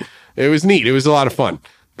everything. It was neat. It was a lot of fun.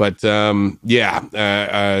 But so Nina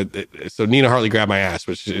Hartley grabbed my ass,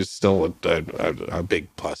 which is still a big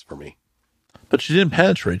plus for me. But she didn't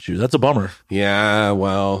penetrate you. That's a bummer. Yeah,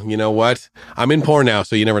 well, you know what? I'm in porn now,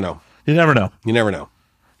 so you never know. You never know. You never know.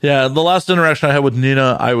 Yeah, the last interaction I had with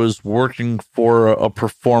Nina, I was working for a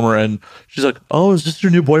performer, and she's like, "Oh, is this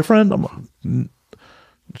your new boyfriend?" I'm like,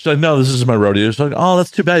 she's like, "No, this is my roadie." She's like, "Oh,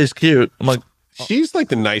 that's too bad. He's cute." I'm like, she's like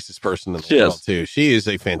the nicest person in the world, too. She is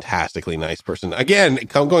a fantastically nice person. Again,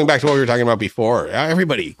 going back to what we were talking about before,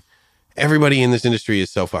 everybody in this industry is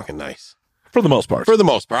so fucking nice. For the most part. For the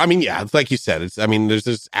most part. I mean, yeah, like you said, there's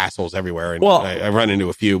just assholes everywhere, and I run into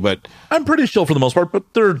a few, but... I'm pretty chill for the most part,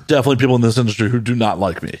 but there are definitely people in this industry who do not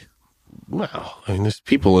like me. Well, I mean, there's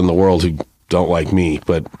people in the world who don't like me,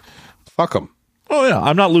 but fuck them. Oh, yeah,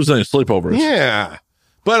 I'm not losing any sleep over it. Yeah.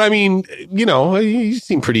 But, I mean, you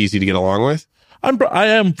seem pretty easy to get along with. I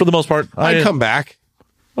am for the most part. I'd come back.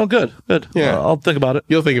 Oh, good. Yeah, I'll think about it.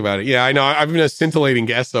 You'll think about it. Yeah, I know. I've been a scintillating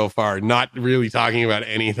guest so far, not really talking about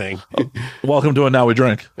anything. Welcome to it. Now we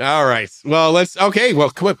drink. All right. Well,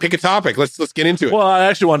 come on, pick a topic. Let's get into it. Well, I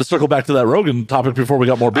actually wanted to circle back to that Rogan topic before we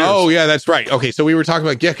got more beers. Oh, yeah, that's right. Okay, so we were talking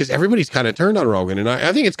about, because everybody's kind of turned on Rogan, and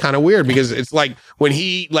I think it's kind of weird because it's like when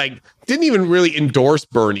he didn't even really endorse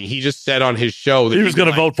Bernie. He just said on his show that he was going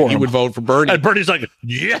to vote for him. He would vote for Bernie. And Bernie's like,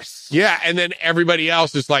 yes. Yeah, and then everybody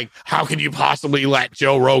else is like, how can you possibly let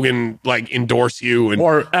Joe Rogan endorse you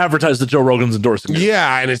or advertise that Joe Rogan's endorsing you?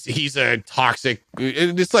 Yeah, and he's a toxic.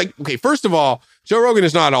 It's like, okay, first of all, Joe Rogan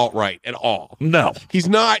is not alt-right at all. No. He's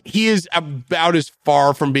not. He is about as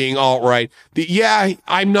far from being alt-right.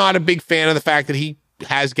 I'm not a big fan of the fact that he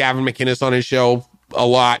has Gavin McInnes on his show a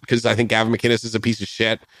lot, because I think Gavin McInnes is a piece of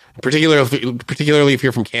shit, particularly if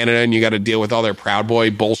you're from Canada and you got to deal with all their Proud Boy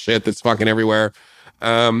bullshit that's fucking everywhere.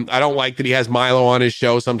 I don't like that he has Milo on his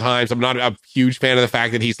show sometimes. I'm not a huge fan of the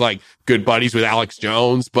fact that he's like good buddies with Alex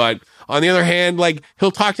Jones, but on the other hand, he'll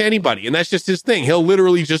talk to anybody, and that's just his thing. He'll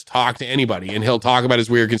literally just talk to anybody, and he'll talk about his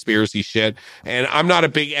weird conspiracy shit. And I'm not a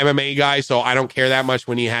big MMA guy, so I don't care that much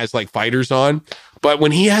when he has fighters on. But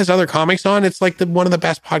when he has other comics on, it's like one of the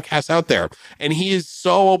best podcasts out there. And he is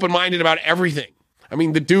so open-minded about everything. I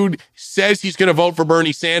mean, the dude says he's going to vote for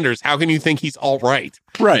Bernie Sanders. How can you think he's alt-right?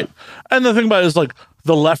 Right. And the thing about it is,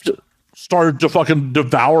 the left started to fucking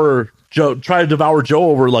devour Joe, try to devour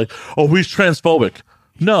Joe over, he's transphobic.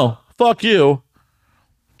 No, fuck you.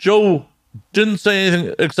 Joe didn't say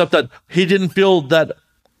anything except that he didn't feel that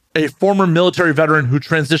a former military veteran who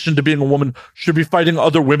transitioned to being a woman should be fighting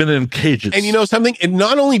other women in cages. And you know something? And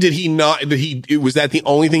not only did he not, was that the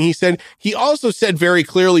only thing he said? He also said very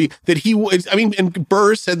clearly that he was, and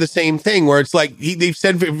Burr said the same thing, where it's they've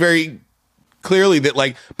said very clearly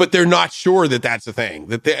that but they're not sure that that's a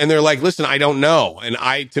thing, and they're like, listen, I don't know. And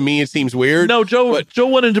to me, it seems weird. No, Joe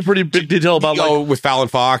went into pretty big detail about with Fallon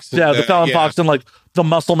Fox. Yeah, the Fallon Fox and the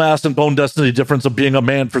muscle mass and bone density difference of being a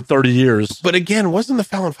man for 30 years. But again, wasn't the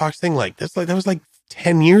Fallon Fox thing that was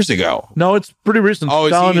 10 years ago? No, it's pretty recent. Oh,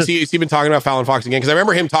 is he been talking about Fallon Fox again? Because I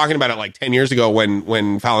remember him talking about it 10 years ago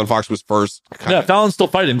when Fallon Fox was first. Fallon's still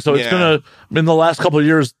fighting. So it's going to, in the last couple of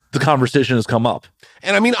years, the conversation has come up.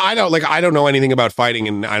 And I don't know anything about fighting,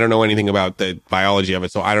 and I don't know anything about the biology of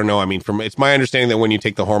it. So I don't know. It's my understanding that when you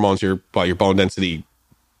take the hormones, your bone density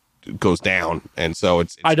goes down, and so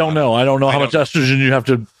it's I don't know how much estrogen you have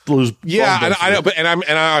to lose. Yeah,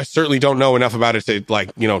 I certainly don't know enough about it to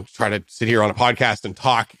try to sit here on a podcast and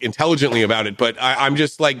talk intelligently about it. But I'm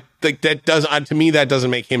just that does to me, that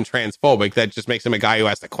doesn't make him transphobic. That just makes him a guy who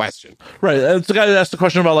asked the question. Right, it's the guy that asked the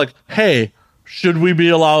question about hey, should we be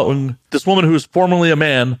allowing this woman who is formerly a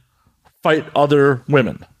man fight other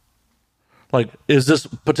women? Is this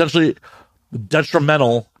potentially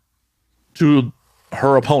detrimental to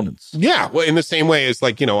her opponents? Yeah, well, in the same way as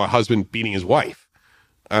a husband beating his wife.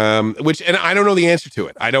 Which, and I don't know the answer to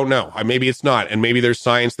it. I don't know. Maybe it's not, and maybe there's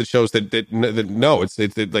science that shows that no, it's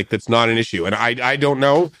like that's not an issue, and I don't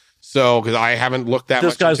know. So, because I haven't looked that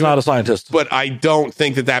much. This guy's not a scientist, but I don't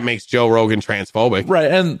think that makes Joe Rogan transphobic,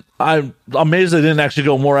 right? And I'm amazed they didn't actually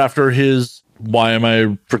go more after his. Why am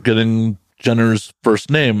I forgetting Jenner's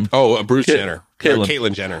first name? Oh, Bruce Jenner,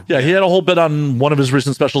 Caitlyn Jenner. Yeah, he had a whole bit on one of his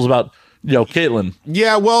recent specials about. Caitlyn.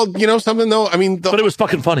 Yeah, well, something though. I mean, but it was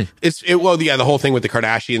fucking funny. The whole thing with the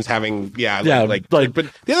Kardashians having, but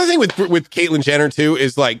the other thing with Caitlyn Jenner too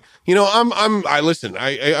is like, I'm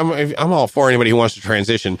all for anybody who wants to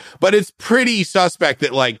transition, but it's pretty suspect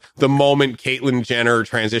that like the moment Caitlyn Jenner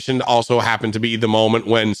transitioned also happened to be the moment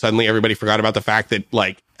when suddenly everybody forgot about the fact that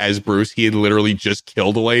like as Bruce, he had literally just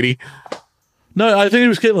killed a lady. No, I think it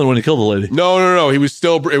was Caitlyn when he killed the lady. No. He was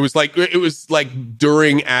still. It was like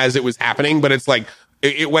during as it was happening, but it's like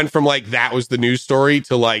it went from like that was the news story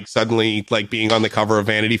to like suddenly like being on the cover of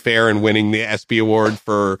Vanity Fair and winning the ESPY award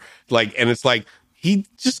for like, and it's like he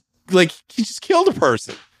just killed a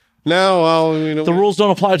person. No, well, the rules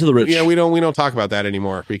don't apply to the rich. Yeah, we don't talk about that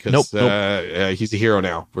anymore because nope. He's a hero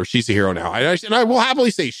now, or she's a hero now. And I will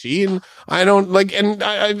happily say she, and I don't like.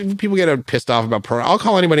 And people get pissed off about I'll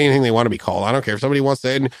call anybody anything they want to be called. I don't care if somebody wants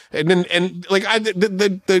to. And like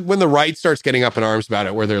when the right starts getting up in arms about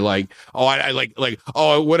it, where they're like, what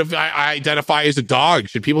if I identify as a dog?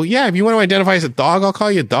 Should people? Yeah, if you want to identify as a dog, I'll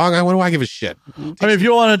call you a dog. What do I give a shit? I mean, if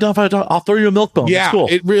you want to identify as a dog, I'll throw you a milk bone. Yeah, cool.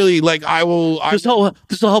 It really like I will. This will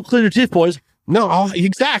help clean your teeth, boys. No, I'll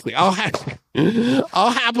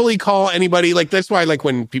happily call anybody. Like that's why, like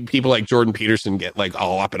when people like Jordan Peterson get like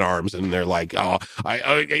all up in arms and they're like, "Oh,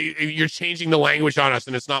 you're changing the language on us,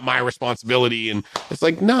 and it's not my responsibility." And it's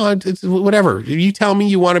like, no, it's whatever. If you tell me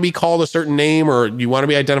you want to be called a certain name or you want to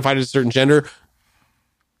be identified as a certain gender,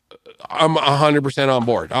 I'm 100% on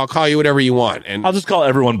board. I'll call you whatever you want, and I'll just call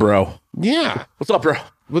everyone bro. Yeah, what's up, bro?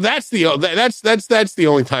 Well, that's the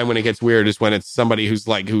only time when it gets weird is when it's somebody who's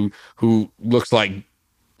like who looks like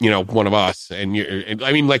one of us, and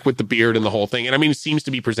I mean like with the beard and the whole thing, and I mean it seems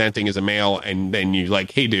to be presenting as a male, and then you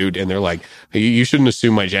like, hey dude, and they're like, you shouldn't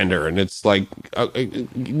assume my gender, and it's like,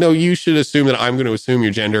 no, you should assume that I'm going to assume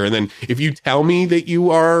your gender, and then if you tell me that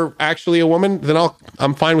you are actually a woman, then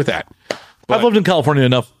I'm fine with that. But I've lived in California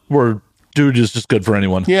enough where dude is just good for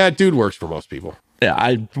anyone. Yeah, dude works for most people.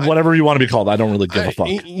 Yeah, whatever you want to be called, I don't really give a fuck.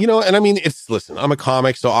 And I mean, listen, I'm a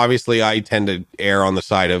comic, so obviously I tend to err on the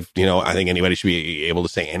side of, I think anybody should be able to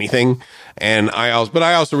say anything. And I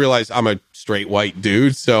also realize I'm a straight white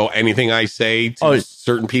dude, so anything I say to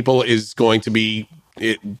certain people is going to be,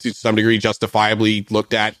 to some degree, justifiably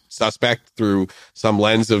looked at suspect through some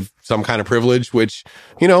lens of some kind of privilege, which,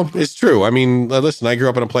 is true. I mean, listen, I grew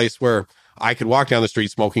up in a place where I could walk down the street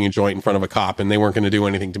smoking a joint in front of a cop and they weren't going to do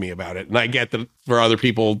anything to me about it. And I get that for other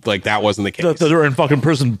people, like that wasn't the case. They're in fucking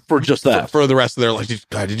prison for just that. For the rest of their life.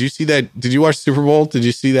 God, did you see that? Did you watch Super Bowl? Did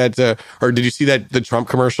you see that? Or did you see that the Trump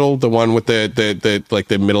commercial? The one with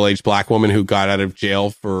the middle-aged black woman who got out of jail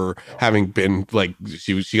for having been like,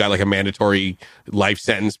 she got like a mandatory life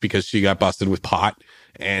sentence because she got busted with pot.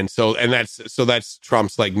 And that's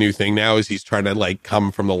Trump's like new thing now is he's trying to like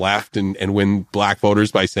come from the left and win black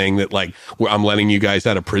voters by saying that like, I'm letting you guys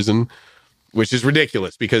out of prison, which is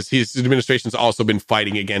ridiculous because his administration's also been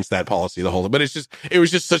fighting against that policy the whole time. But it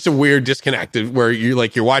was just such a weird disconnect where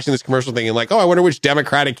you're watching this commercial thing and like, oh, I wonder which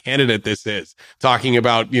Democratic candidate this is talking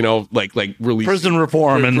about, like releasing prison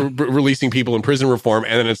reform and releasing people in prison reform.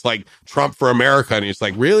 And then it's like Trump for America. And it's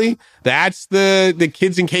like, really? That's the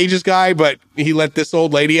kids in cages guy, but he let this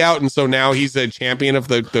old lady out. And so now he's a champion of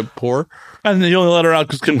the poor. And he only let her out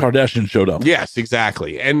because Kim Kardashian showed up. Yes,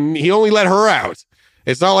 exactly. And he only let her out.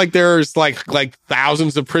 It's not like there's like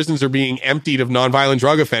thousands of prisons are being emptied of nonviolent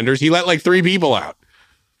drug offenders. He let like 3 people out.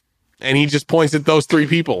 And he just points at those 3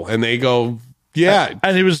 people and they go, yeah.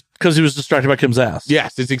 And he was distracted by Kim's ass.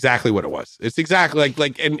 Yes, it's exactly what it was. It's exactly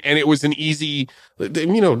and it was an easy,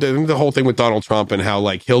 the whole thing with Donald Trump and how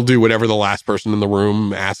like he'll do whatever the last person in the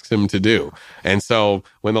room asks him to do. And so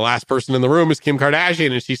when the last person in the room is Kim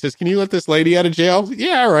Kardashian and she says, can you let this lady out of jail?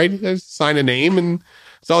 Yeah, all right. Sign a name and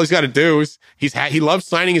that's all he's got to do is he loves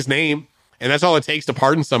signing his name. And that's all it takes to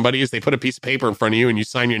pardon somebody is they put a piece of paper in front of you and you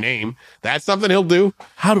sign your name. That's something he'll do.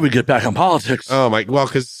 How do we get back on politics? Oh my, well,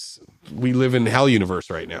 because we live in hell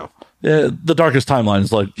universe right now. Yeah, the darkest timeline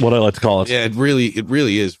is like what I like to call it. Yeah, it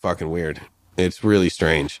really is fucking weird. It's really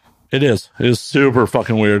strange. It is super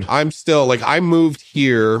fucking weird. I'm still like, I moved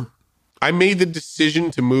here. I made the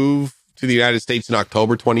decision to move to the United States in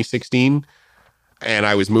October 2016. And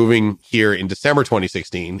I was moving here in December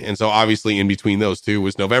 2016. And so obviously in between those two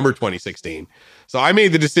was November 2016. So I made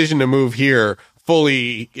the decision to move here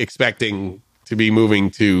fully expecting to be moving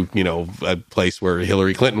to, a place where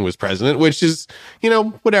Hillary Clinton was president, which is,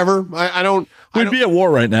 whatever. We'd be at war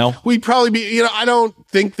right now. We'd probably be, I don't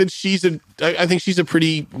think that I think she's a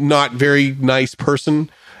pretty not very nice person.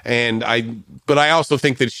 But I also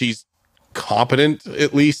think that she's competent,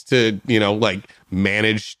 at least, to,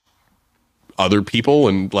 manage other people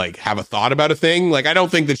and have a thought about a thing. I don't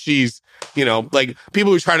think that she's,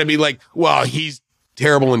 people who try to be well, he's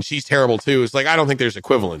terrible and she's terrible too. It's I don't think there's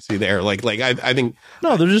equivalency there. I think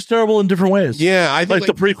no, they're just terrible in different ways. Yeah, I think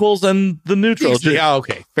the prequels and the new trilogy. Yeah,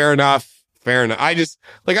 okay, fair enough. I just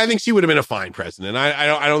I think she would have been a fine president. I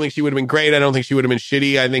don't think she would have been great. I don't think she would have been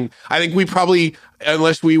shitty. I think we probably,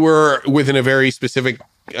 unless we were within a very specific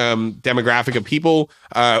demographic of people,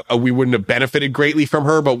 we wouldn't have benefited greatly from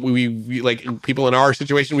her. But we people in our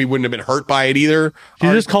situation, we wouldn't have been hurt by it either.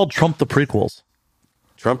 You just called Trump the prequels.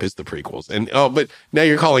 Trump is the prequels, and but now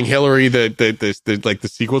you're calling Hillary the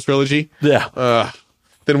sequel trilogy. Yeah.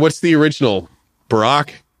 Then what's the original?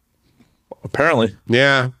 Barack. Apparently.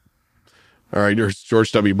 Yeah. All right, there's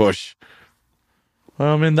George W. Bush.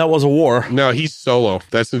 I mean, that was a war. No, he's solo.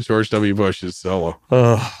 That's what George W. Bush is solo.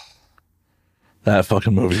 That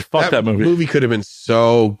fucking movie. Fuck that movie. Movie could have been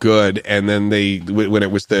so good. And then when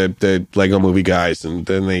it was the Lego Movie guys, and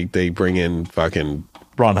then they bring in fucking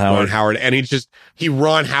Ron Howard. And he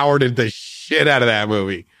Ron Howarded the shit out of that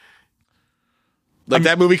movie.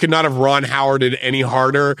 That movie could not have Ron Howarded any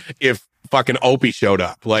harder if fucking Opie showed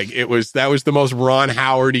up. That was the most Ron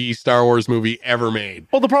Howard-y Star Wars movie ever made.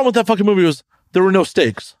 Well, the problem with that fucking movie was there were no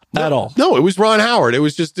stakes at all. No, it was Ron Howard. It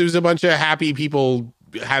was a bunch of happy people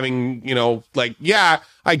having, yeah,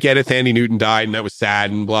 I get it. Thandie Newton died and that was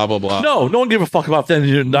sad and blah, blah, blah. No one gave a fuck about Thandie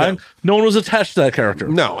Newton dying. No one was attached to that character.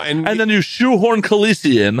 No. And then you shoehorn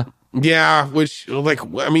Khaleesi in. Yeah, which,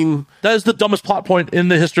 I mean, that is the dumbest plot point in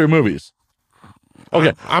the history of movies.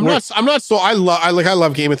 Okay, I'm not so. I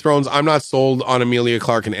love Game of Thrones. I'm not sold on Emilia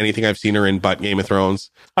Clarke in anything I've seen her in but Game of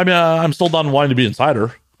Thrones. I mean, I'm sold on wanting to be inside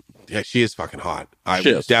her. Yeah, she is fucking hot. I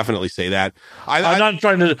would definitely say that. I'm not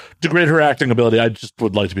trying to degrade her acting ability. I just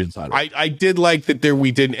would like to be inside her. I did like that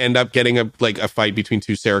we did end up getting a fight between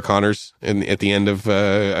two Sarah Connors at the end of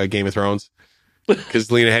Game of Thrones,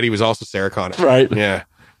 because Lena Headey was also Sarah Connor. Right. Yeah.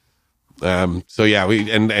 So yeah,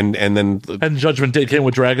 and Judgment Day came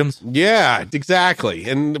with dragons. Yeah, exactly.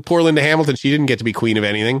 And poor Linda Hamilton, she didn't get to be queen of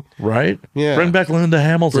anything. Right. Yeah. Bring back Linda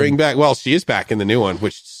Hamilton. Well, she is back in the new one,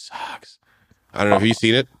 which sucks. I don't know. Have you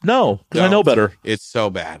seen it? No, because I know better. It's so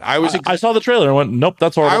bad. I saw the trailer and went, nope,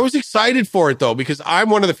 that's horrible. I was excited for it though, because I'm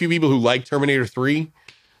one of the few people who like Terminator 3.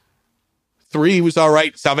 3 was all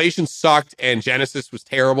right. Salvation sucked and Genesis was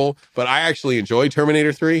terrible, but I actually enjoyed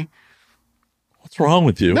Terminator 3. What's wrong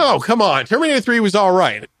with you? No, come on. Terminator 3 was all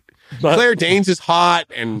right. But Claire Danes is hot,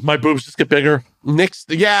 and my boobs just get bigger.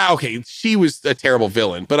 Okay, she was a terrible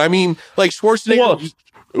villain, but I mean, Schwarzenegger.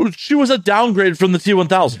 Well, she was a downgrade from the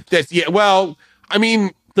T-1000. Well, I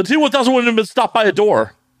mean, the T-1000 wouldn't have been stopped by a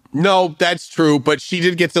door. No, that's true, but she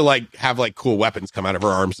did get to have cool weapons come out of her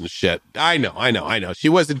arms and shit. I know. She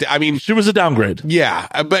was she was a downgrade. Yeah,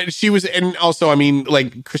 but she was, and also, I mean,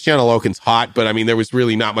 Christiana Loken's hot, but I mean, there was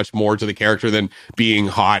really not much more to the character than being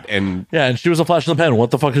hot and she was a flash in the pan.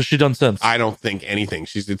 What the fuck has she done since? I don't think anything.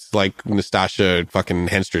 It's like Nastasha fucking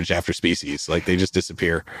Henstridge after Species. They just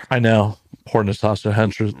disappear. I know. Poor Nastasha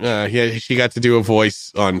Henstridge. Yeah, she got to do a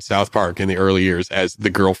voice on South Park in the early years as the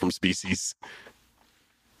girl from Species,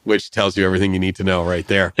 which tells you everything you need to know right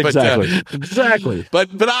there. Exactly. Exactly. But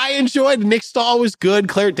I enjoyed. Nick Stahl was good.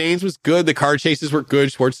 Claire Danes was good. The car chases were good.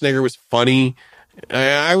 Schwarzenegger was funny.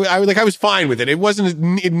 I was fine with it. It wasn't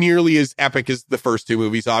nearly as epic as the first two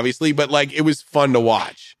movies, obviously, but it was fun to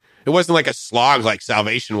watch. It wasn't like a slog like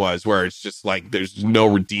Salvation was, where it's just there's no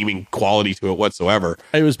redeeming quality to it whatsoever.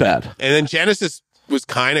 It was bad. And then Genesis was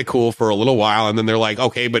kind of cool for a little while, and then they're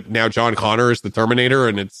okay, but now John Connor is the Terminator,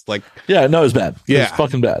 and it's it was bad. Yeah, it was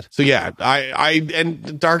fucking bad. So yeah,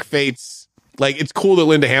 and Dark Fate's it's cool that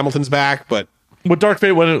Linda Hamilton's back, but with Dark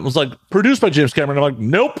Fate, when it was produced by James Cameron, I'm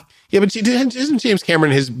nope. Yeah, but isn't James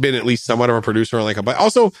Cameron has been at least somewhat of a producer but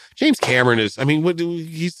also James Cameron is, I mean,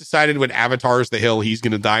 he's decided when Avatar is the hill he's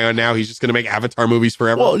going to die on now. He's just going to make Avatar movies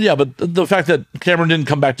forever. Well, yeah, but the fact that Cameron didn't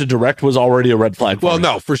come back to direct was already a red flag. Well,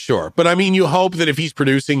 no, for sure. But I mean, you hope that if he's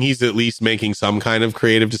producing, he's at least making some kind of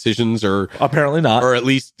creative decisions, or apparently not, or at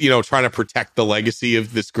least, trying to protect the legacy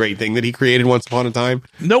of this great thing that he created once upon a time.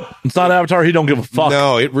 Nope. It's not Avatar. He don't give a fuck.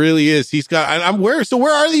 No, it really is. He's got, where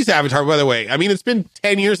are these Avatar, by the way? I mean, it's been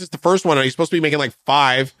 10 years since the first one, and he's supposed to be making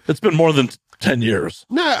 5. It's been more than 10 years.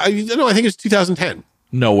 No, I think it's 2010.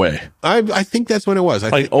 No way. I think that's when it was.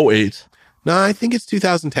 I think 08. No, I think it's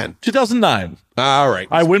 2010. 2009. All right.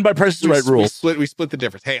 I win by Price is Right rules. We split the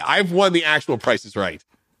difference. Hey, I've won the actual Price is Right.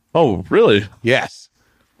 Oh, really? Yes.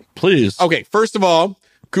 Please. Okay, first of all,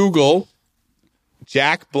 Google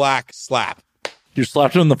Jack Black slap. You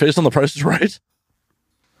slapped him in the face on the Price is Right?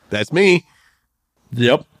 That's me.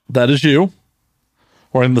 Yep, that is you.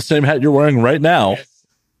 Wearing the same hat you're wearing right now. Yes.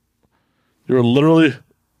 You're literally...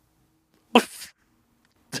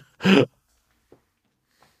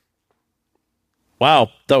 Wow,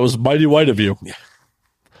 that was mighty white of you. Yeah.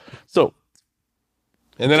 So...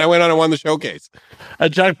 And then I went on and won the showcase.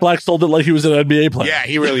 And Jack Black sold it like he was an NBA player. Yeah,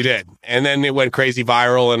 he really did. And then it went crazy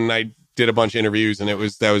viral, and I did a bunch of interviews, and that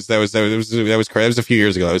was crazy. That was a few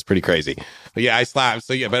years ago. That was pretty crazy. But yeah, I slapped.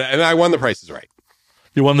 So yeah, and I won the Price is Right.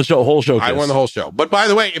 You won the whole showcase. I won the whole show. But by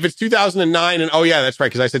the way, if it's 2009, and oh yeah, that's right,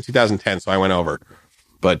 because I said 2010, so I went over.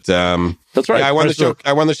 But that's right. Yeah, I won the show.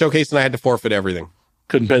 I won the showcase, and I had to forfeit everything.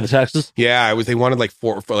 Couldn't pay the taxes. Yeah, they wanted like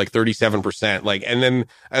for like 37%. Like, and then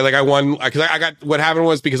I won because I got, what happened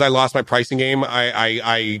was because I lost my pricing game.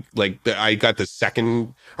 I got the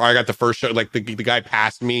second, or I got the first show. Like the guy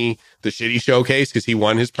passed me the shitty showcase because he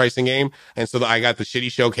won his pricing game, and so I got the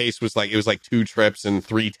shitty showcase was like, it was like 2 trips and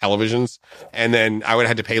 3 televisions, and then I would have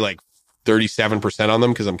had to pay like 37% on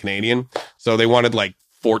them because I'm Canadian. So they wanted like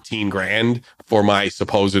 14 grand for my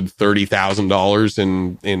supposed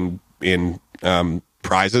 $30,000 in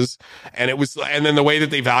prizes. And then the way that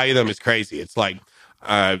they value them is crazy. It's like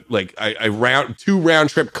a 2 round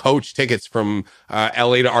trip coach tickets from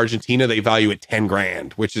LA to Argentina, they value at 10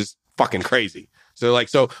 grand, which is fucking crazy. So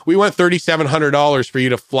we want $3,700 for you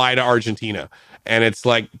to fly to Argentina. And it's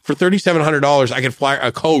like, for $3,700, I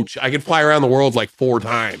could fly around the world like 4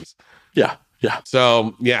 times. Yeah. Yeah.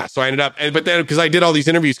 So I ended up, but then because I did all these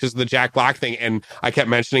interviews because of the Jack Black thing, and I kept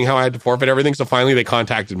mentioning how I had to forfeit everything. So finally they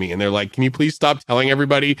contacted me and they're like, "Can you please stop telling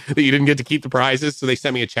everybody that you didn't get to keep the prizes?" So they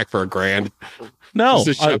sent me a check for $1,000. No,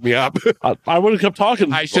 just to shut me up. I would have kept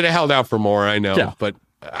talking. I should have held out for more. I know, yeah. But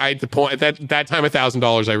at the point at that time,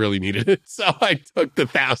 $1,000, I really needed it, so I took the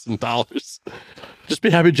 $1,000. Just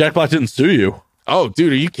be happy Jack Black didn't sue you. Oh,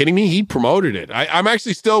 dude, are you kidding me? He promoted it. I'm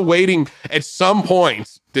actually still waiting. At some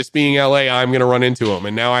point, this being LA, I'm going to run into him.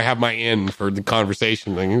 And now I have my in for the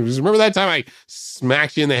conversation. Like, remember that time I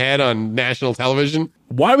smacked you in the head on national television?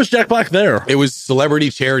 Why was Jack Black there? It was Celebrity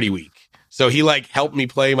Charity Week. So he like helped me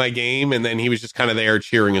play my game, and then he was just kind of there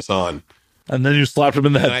cheering us on. And then you slapped him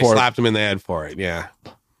in the head for it. I slapped him in the head for it, yeah.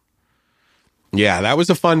 Yeah, that was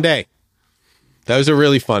a fun day. That was a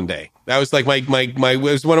really fun day. That was like my it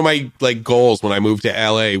was one of my like goals when I moved to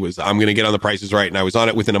LA was I'm going to get on the Price is Right. And I was on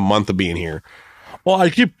it within a month of being here. Well, I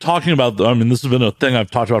keep talking about, this has been a thing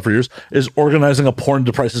I've talked about for years, is organizing a Porn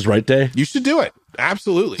to Price is Right day. You should do it.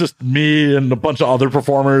 Absolutely. Just me and a bunch of other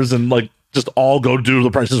performers and like just all go do the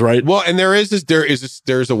Price is Right. Well, and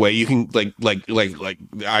there's a way you can like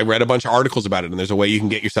I read a bunch of articles about it, and there's a way you can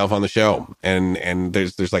get yourself on the show, and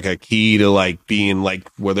there's like a key to like being like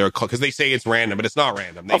where they're because they say it's random, but it's not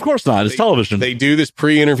random. Of course not. It's television. They do this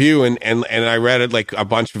pre-interview, and I read it like a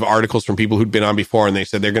bunch of articles from people who'd been on before, and they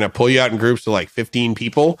said they're going to pull you out in groups of like 15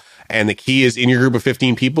 people, and the key is in your group of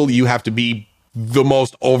 15 people, you have to be the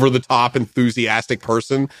most over the top enthusiastic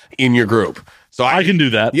person in your group. So I can do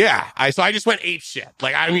that. Yeah. So I just went ape shit.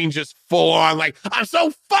 Like, I mean, just full on, like, I'm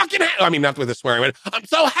so fucking happy. I mean, not with the swearing, but I'm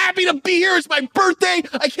so happy to be here. It's my birthday.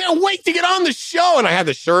 I can't wait to get on the show. And I had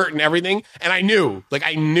the shirt and everything. And I knew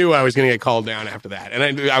I was going to get called down after that.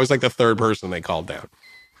 And I was like the 3rd person they called down.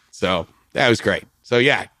 So that was great. So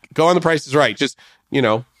yeah, go on the Price is Right. Just,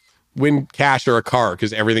 win cash or a car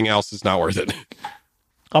because everything else is not worth it.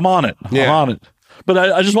 I'm on it. Yeah. I'm on it. But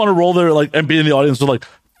I just want to roll there like and be in the audience with like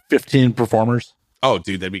 15 performers. Oh,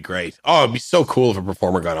 dude, that'd be great. Oh, it'd be so cool if a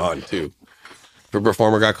performer got on too. If a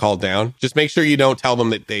performer got called down, just make sure you don't tell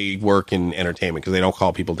them that they work in entertainment because they don't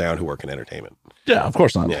call people down who work in entertainment. Yeah, of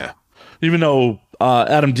course not. Yeah. Even though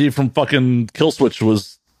Adam D from fucking Killswitch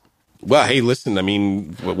was. Well, hey, listen, I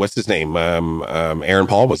mean, what's his name? Aaron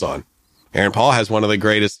Paul was on. Aaron Paul has one of the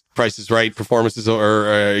greatest Price is Right performances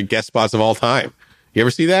or guest spots of all time. You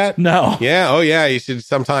ever see that? No. Yeah. Oh, yeah. You should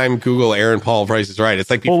sometime Google Aaron Paul Price is Right. It's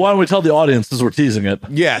like, well, why don't we tell the audience since we're teasing it?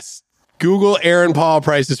 Yes. Google Aaron Paul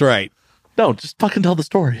Price is Right. No, just fucking tell the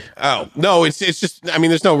story. Oh, no, it's just, I mean,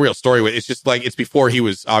 there's no real story with it. It's just like, it's before he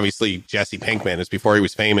was obviously Jesse Pinkman. It's before he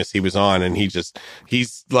was famous. He was on and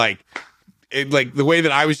he's like, like the way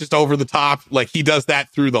that I was just over the top, like he does that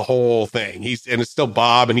through the whole thing. And it's still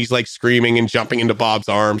Bob and he's like screaming and jumping into Bob's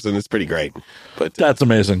arms and it's pretty great. But that's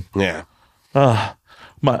amazing. Yeah. I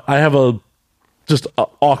have a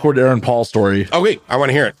awkward Aaron Paul story. Oh wait, I want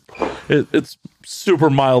to hear it. It's super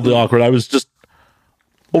mildly awkward. I was just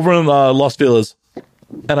over in Los Feliz,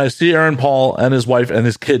 and I see Aaron Paul and his wife and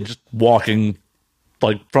his kid just walking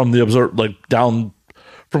like from down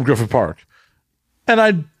from Griffith Park, and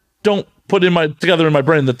I don't put together in my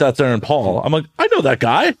brain that that's Aaron Paul. I'm like, I know that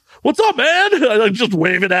guy. What's up, man? I like just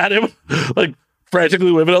waving at him, like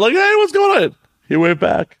frantically waving at, like, hey, what's going on? He waved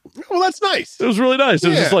back. Well, that's nice. It was really nice. It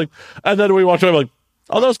was just like, and then we walked away, I'm like,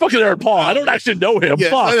 oh, that was fucking Aaron Paul. I don't actually know him. Yeah,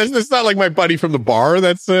 Fuck. that's not like my buddy from the bar.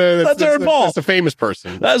 That's Aaron Paul. That's a famous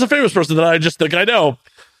person. That's a famous person that I just think I know.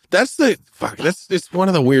 It's one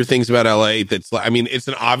of the weird things about LA. That's like, I mean, it's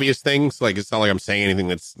an obvious thing. So like, it's not like I'm saying anything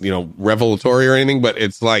that's, revelatory or anything, but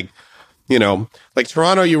it's like, like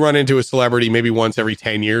Toronto, you run into a celebrity maybe once every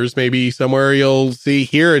 10 years, maybe somewhere you'll see.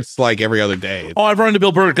 Here, it's like every other day. Oh, I've run into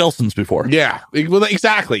Bill Burr at Gelson's before. Yeah, well,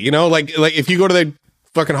 exactly. Like if you go to the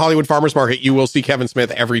fucking Hollywood Farmers Market, you will see Kevin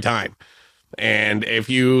Smith every time. And I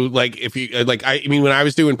mean, when I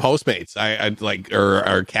was doing Postmates, I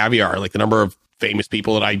or Caviar, like the number of famous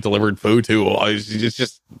people that I delivered food to, it's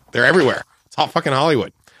just, they're everywhere. It's all fucking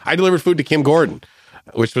Hollywood. I delivered food to Kim Gordon,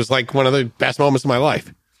 which was like one of the best moments of my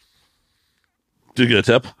life. Did you get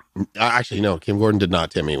a tip? Actually, no, Kim Gordon did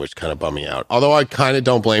not tip me, which kind of bummed me out. Although I kind of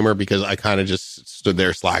don't blame her, because I kind of just stood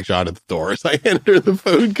there slack-jawed at the door as I handed her the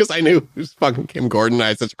food, because I knew it was fucking Kim Gordon. I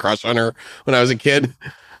had such a crush on her when I was a kid.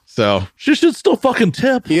 So she should still fucking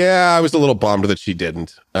tip. Yeah, I was a little bummed that she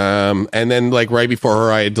didn't. And then like right before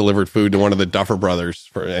her, I had delivered food to one of the Duffer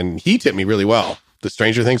brothers, and he tipped me really well. The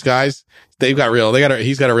Stranger Things guys, he's got a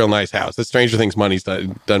real nice house. The Stranger Things money's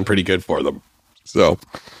done pretty good for them. So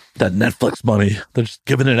that Netflix money, they're just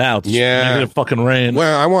giving it out. Yeah, making it fucking rain.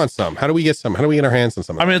 Well, I want some. How do we get some? How do we get our hands on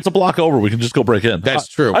some? I mean, it's a block over. We can just go break in. That's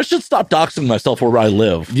true. I should stop doxing myself where I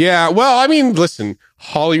live. Yeah. Well, I mean, listen,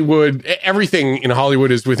 Hollywood, everything in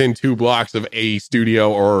Hollywood is within 2 blocks of a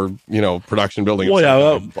studio or, production building. Well,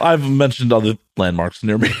 yeah, I've mentioned other landmarks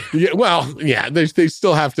near me. Yeah. Well, yeah, they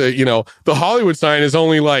still have to, the Hollywood sign is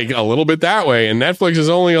only like a little bit that way, and Netflix is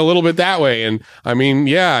only a little bit that way. And I mean,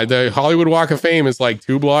 yeah, the Hollywood Walk of Fame is like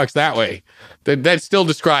 2 blocks that way. That still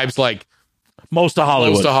describes like most of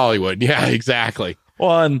Hollywood. Most of Hollywood. Yeah, exactly.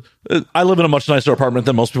 Well, and I live in a much nicer apartment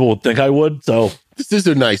than most people would think I would. So this is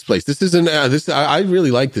a nice place. This isn't I really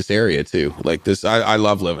like this area too. Like this, I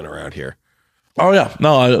love living around here. Oh yeah,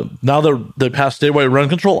 no. Now they passed statewide rent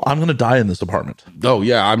control, I'm going to die in this apartment. Oh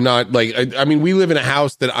yeah, I'm not like. I mean, we live in a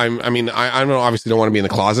house that I don't obviously don't want to be in the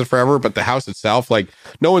closet forever, but the house itself, like,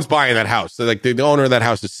 no one's buying that house. So, like, the owner of that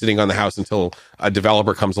house is sitting on the house until a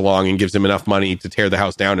developer comes along and gives him enough money to tear the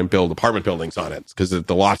house down and build apartment buildings on it, because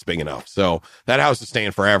the lot's big enough. So that house is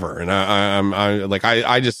staying forever. And I like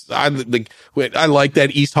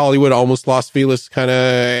that East Hollywood, almost Los Feliz kind of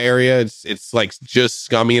area. It's like just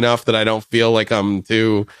scummy enough that I don't feel like I'm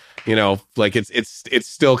too, like it's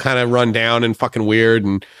still kind of run down and fucking weird.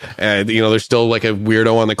 And, there's still like a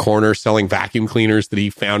weirdo on the corner selling vacuum cleaners that he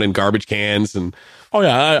found in garbage cans. And oh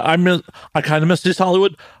yeah, I kind of miss East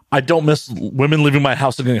Hollywood. I don't miss women leaving my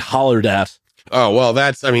house and getting hollered at. Oh, well,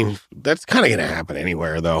 that's kind of going to happen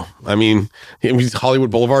anywhere, though. I mean, is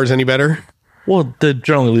Hollywood Boulevard's any better? Well, they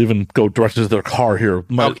generally leave and go directly to their car here.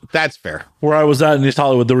 That's fair. Where I was at in East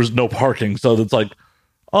Hollywood, there was no parking. So it's like,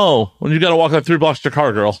 oh, well, you got to walk like 3 blocks to your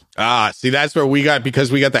car, girl. See, that's where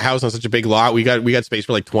because we got the house on such a big lot. We got space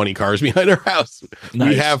for like 20 cars behind our house. Nice.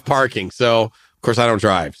 We have parking. So, of course, I don't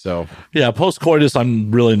drive. So, yeah, post-coitus, I'm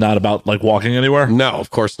really not about like walking anywhere. No, of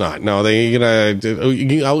course not. No, I'll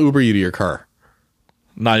Uber you to your car.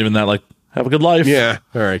 Not even that, like, have a good life. Yeah.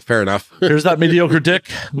 All right. Fair enough. Here's that mediocre dick.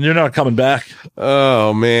 You're not coming back.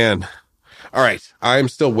 Oh, man. All right. I'm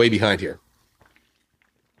still way behind here.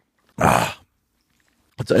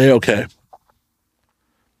 It's A-okay.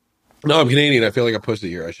 No, I'm Canadian. I feel like a pussy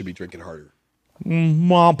here. I should be drinking harder.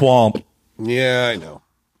 Womp womp. Yeah, I know.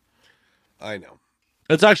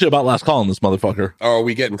 It's actually about last call on this motherfucker. Oh, are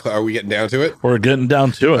we getting down to it? We're getting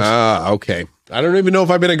down to it. Okay. I don't even know if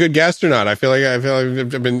I've been a good guest or not. I feel like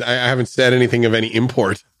I haven't said anything of any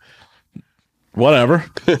import. Whatever.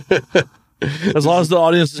 As long as the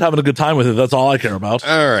audience is having a good time with it, that's all I care about.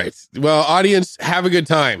 All right. Well, audience, have a good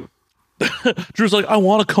time. Drew's like, I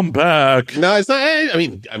want to come back. No, it's not. I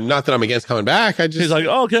mean, I'm not that I'm against coming back. He's like,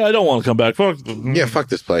 okay, I don't want to come back. Fuck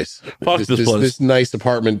this place. Fuck this place. This nice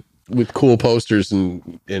apartment with cool posters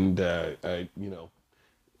and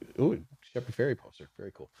Shepherd Ferry poster.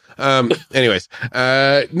 Very cool. Anyways,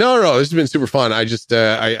 no, this has been super fun. I just,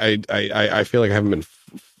 I feel like I haven't been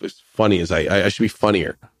as funny as I should be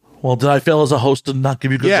funnier. Well, did I fail as a host and not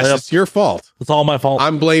give you good Yes, layups? It's your fault. It's all my fault.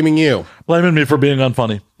 I'm blaming you. Blaming me for being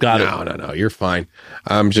unfunny. Got it. No. You're fine.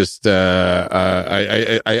 I'm just.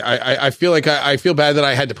 I feel like I feel bad that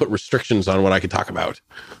I had to put restrictions on what I could talk about.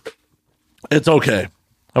 It's okay.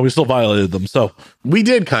 And we still violated them. So We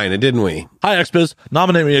did kind of, didn't we? hi, XBiz.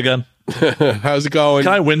 Nominate me again. How's it going?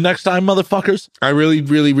 Can I win next time, motherfuckers? I really,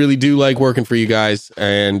 really, really do like working for you guys,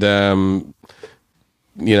 and don't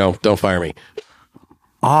fire me.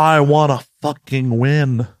 I want to fucking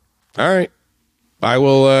win. All right, I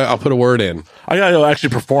will. I'll put a word in. I gotta go actually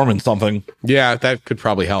perform in something. Yeah, that could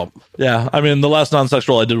probably help. Yeah, I mean, the last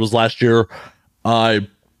non-sexual I did was last year. I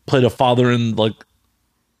played a father in like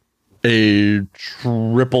a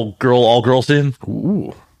triple girl, all girl scene.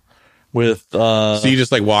 Ooh. With So you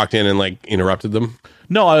just like walked in and like interrupted them?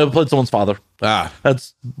 no, I played someone's father. Ah,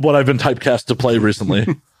 That's what I've been typecast to play recently.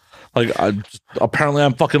 Apparently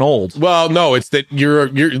I'm fucking old. well, no, it's that you're.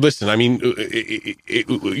 Listen, I mean,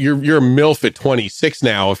 you're a MILF at 26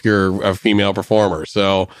 now if you're a female performer.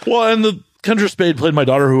 So Well, and the Kendra Spade played my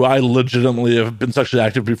daughter, who I legitimately have been sexually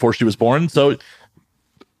active before she was born. So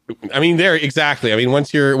I mean, there exactly. I mean,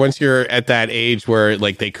 once you're at that age where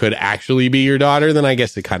like they could actually be your daughter, then I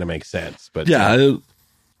guess it kind of makes sense. But yeah,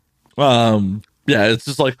 it's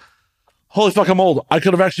just like, holy fuck, I'm old. I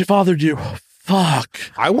could have actually fathered you. Fuck.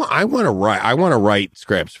 I want to write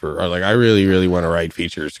scripts for, or like I really want to write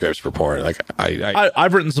feature scripts for porn. Like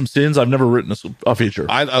I've written some scenes. I've never written a feature.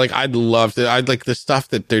 I'd love to. I'd like the stuff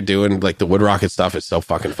that they're doing, like the Wood Rocket stuff is so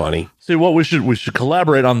fucking funny. See, what we should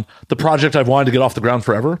collaborate on the project I've wanted to get off the ground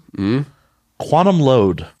forever. Quantum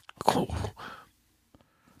Load.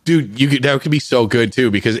 Dude, that could be so good too,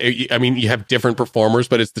 because I mean, you have different performers,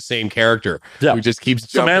 but it's the same character. Yeah, who just keeps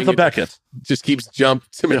Samantha Beckett. Just keeps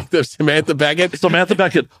Samantha Beckett. Samantha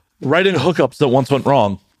Beckett writing hookups that once went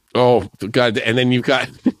wrong. Oh God! And then you've got.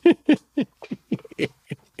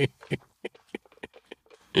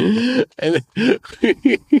 And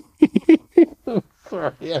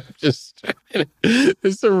sorry, I'm just.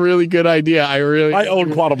 It's a really good idea. I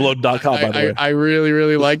own quantumload.com, by the way. I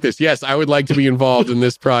really like this. Yes, I would like to be involved in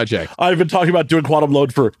this project. I've been talking about doing Quantum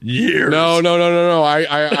Load for years. No.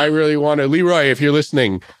 I really want to. Leroy, if you're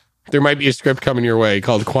listening, there might be a script coming your way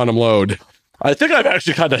called Quantum Load. I think I've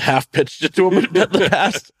actually kind of half pitched it to him in the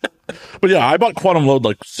past. But yeah, I bought Quantum Load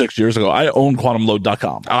like 6 years ago. I own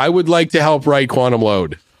quantumload.com. I would like to help write Quantum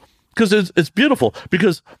Load. Because it's beautiful.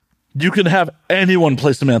 Because you can have anyone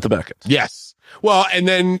play Samantha Beckett. Yes. Well, and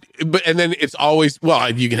then it's always,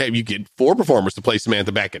 you get 4 performers to play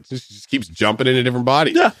Samantha Beckett. She just keeps jumping into different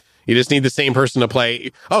bodies. Yeah. You just need the same person to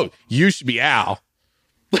play. Oh, you should be Al.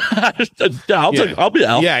 I'll be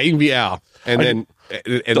Al. Yeah, you can be Al. And then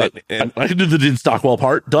I can do the Dean Stockwell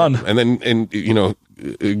part. Done. And then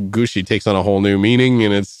Gucci takes on a whole new meaning,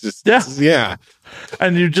 and it's just yeah.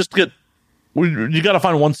 And you just you got to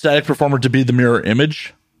find one static performer to be the mirror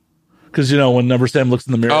image, because whenever Sam looks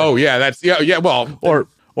in the mirror. Oh yeah, that's yeah. Well, or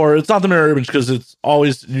it's not the mirror image because it's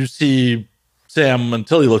always you see Sam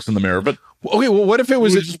until he looks in the mirror. But okay, well, what if it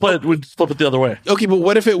was we just flip it the other way? Okay, but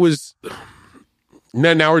what if it was?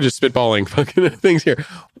 Now we're just spitballing fucking things here.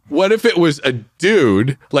 What if it was a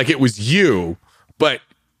dude, like it was you, but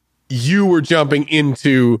you were jumping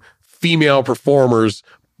into female performers'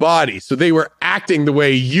 bodies, so they were acting the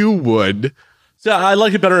way you would. So I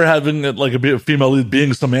like it better having it like a female lead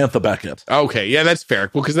being Samantha Beckett. Okay, yeah, that's fair.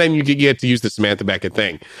 Well, because then you get to use the Samantha Beckett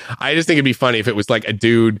thing. I just think it'd be funny if it was like a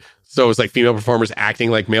dude, so it was like female performers acting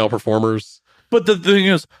like male performers. But the thing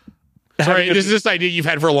is, sorry, this is this idea you've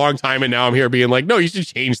had for a long time, and now I'm here being like, no, you should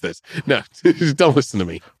change this. No, don't listen to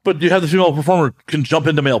me. But you have the female performer can jump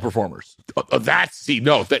into male performers.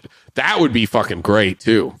 That would be fucking great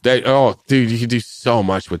too. Dude, you could do so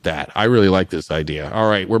much with that. I really like this idea. All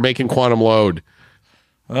right, we're making Quantum Load.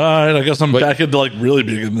 All right, I guess I'm back into like really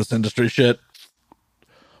big in this industry shit.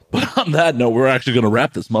 But on that note, we're actually going to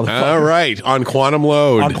wrap this motherfucker. All right, on Quantum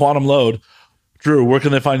Load. Drew, where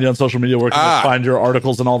can they find you on social media? Where can they find your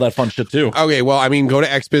articles and all that fun shit too? Okay, well, I mean, go to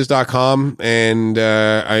xbiz.com and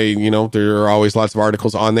there are always lots of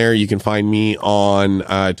articles on there. You can find me on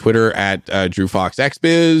Twitter at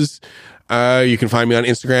DrewFoxXBiz. You can find me on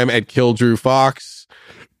Instagram at KillDrewFox.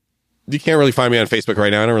 You can't really find me on Facebook right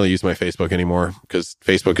now. I don't really use my Facebook anymore because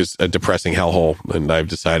Facebook is a depressing hellhole, and I've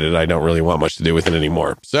decided I don't really want much to do with it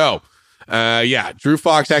anymore. So, Drew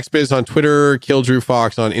Fox XBiz on Twitter, Kill Drew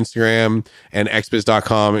Fox on Instagram, and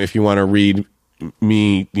xbiz.com if you want to read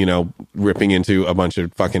me, ripping into a bunch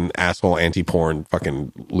of fucking asshole anti-porn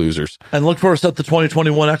fucking losers. And look for us at the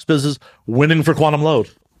 2021 XBiz's winning for Quantum Load.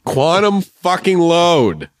 Quantum fucking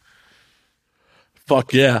Load.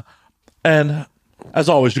 Fuck yeah. And As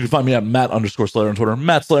always, you can find me at Matt_Slayer on Twitter,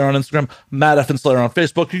 Matt Slayer on Instagram, Matt F. Slayer on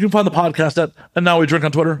Facebook. You can find the podcast at And Now We Drink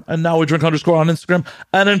on Twitter, and Now We Drink _ on Instagram.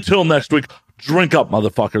 And until next week, drink up,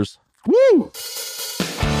 motherfuckers. Woo!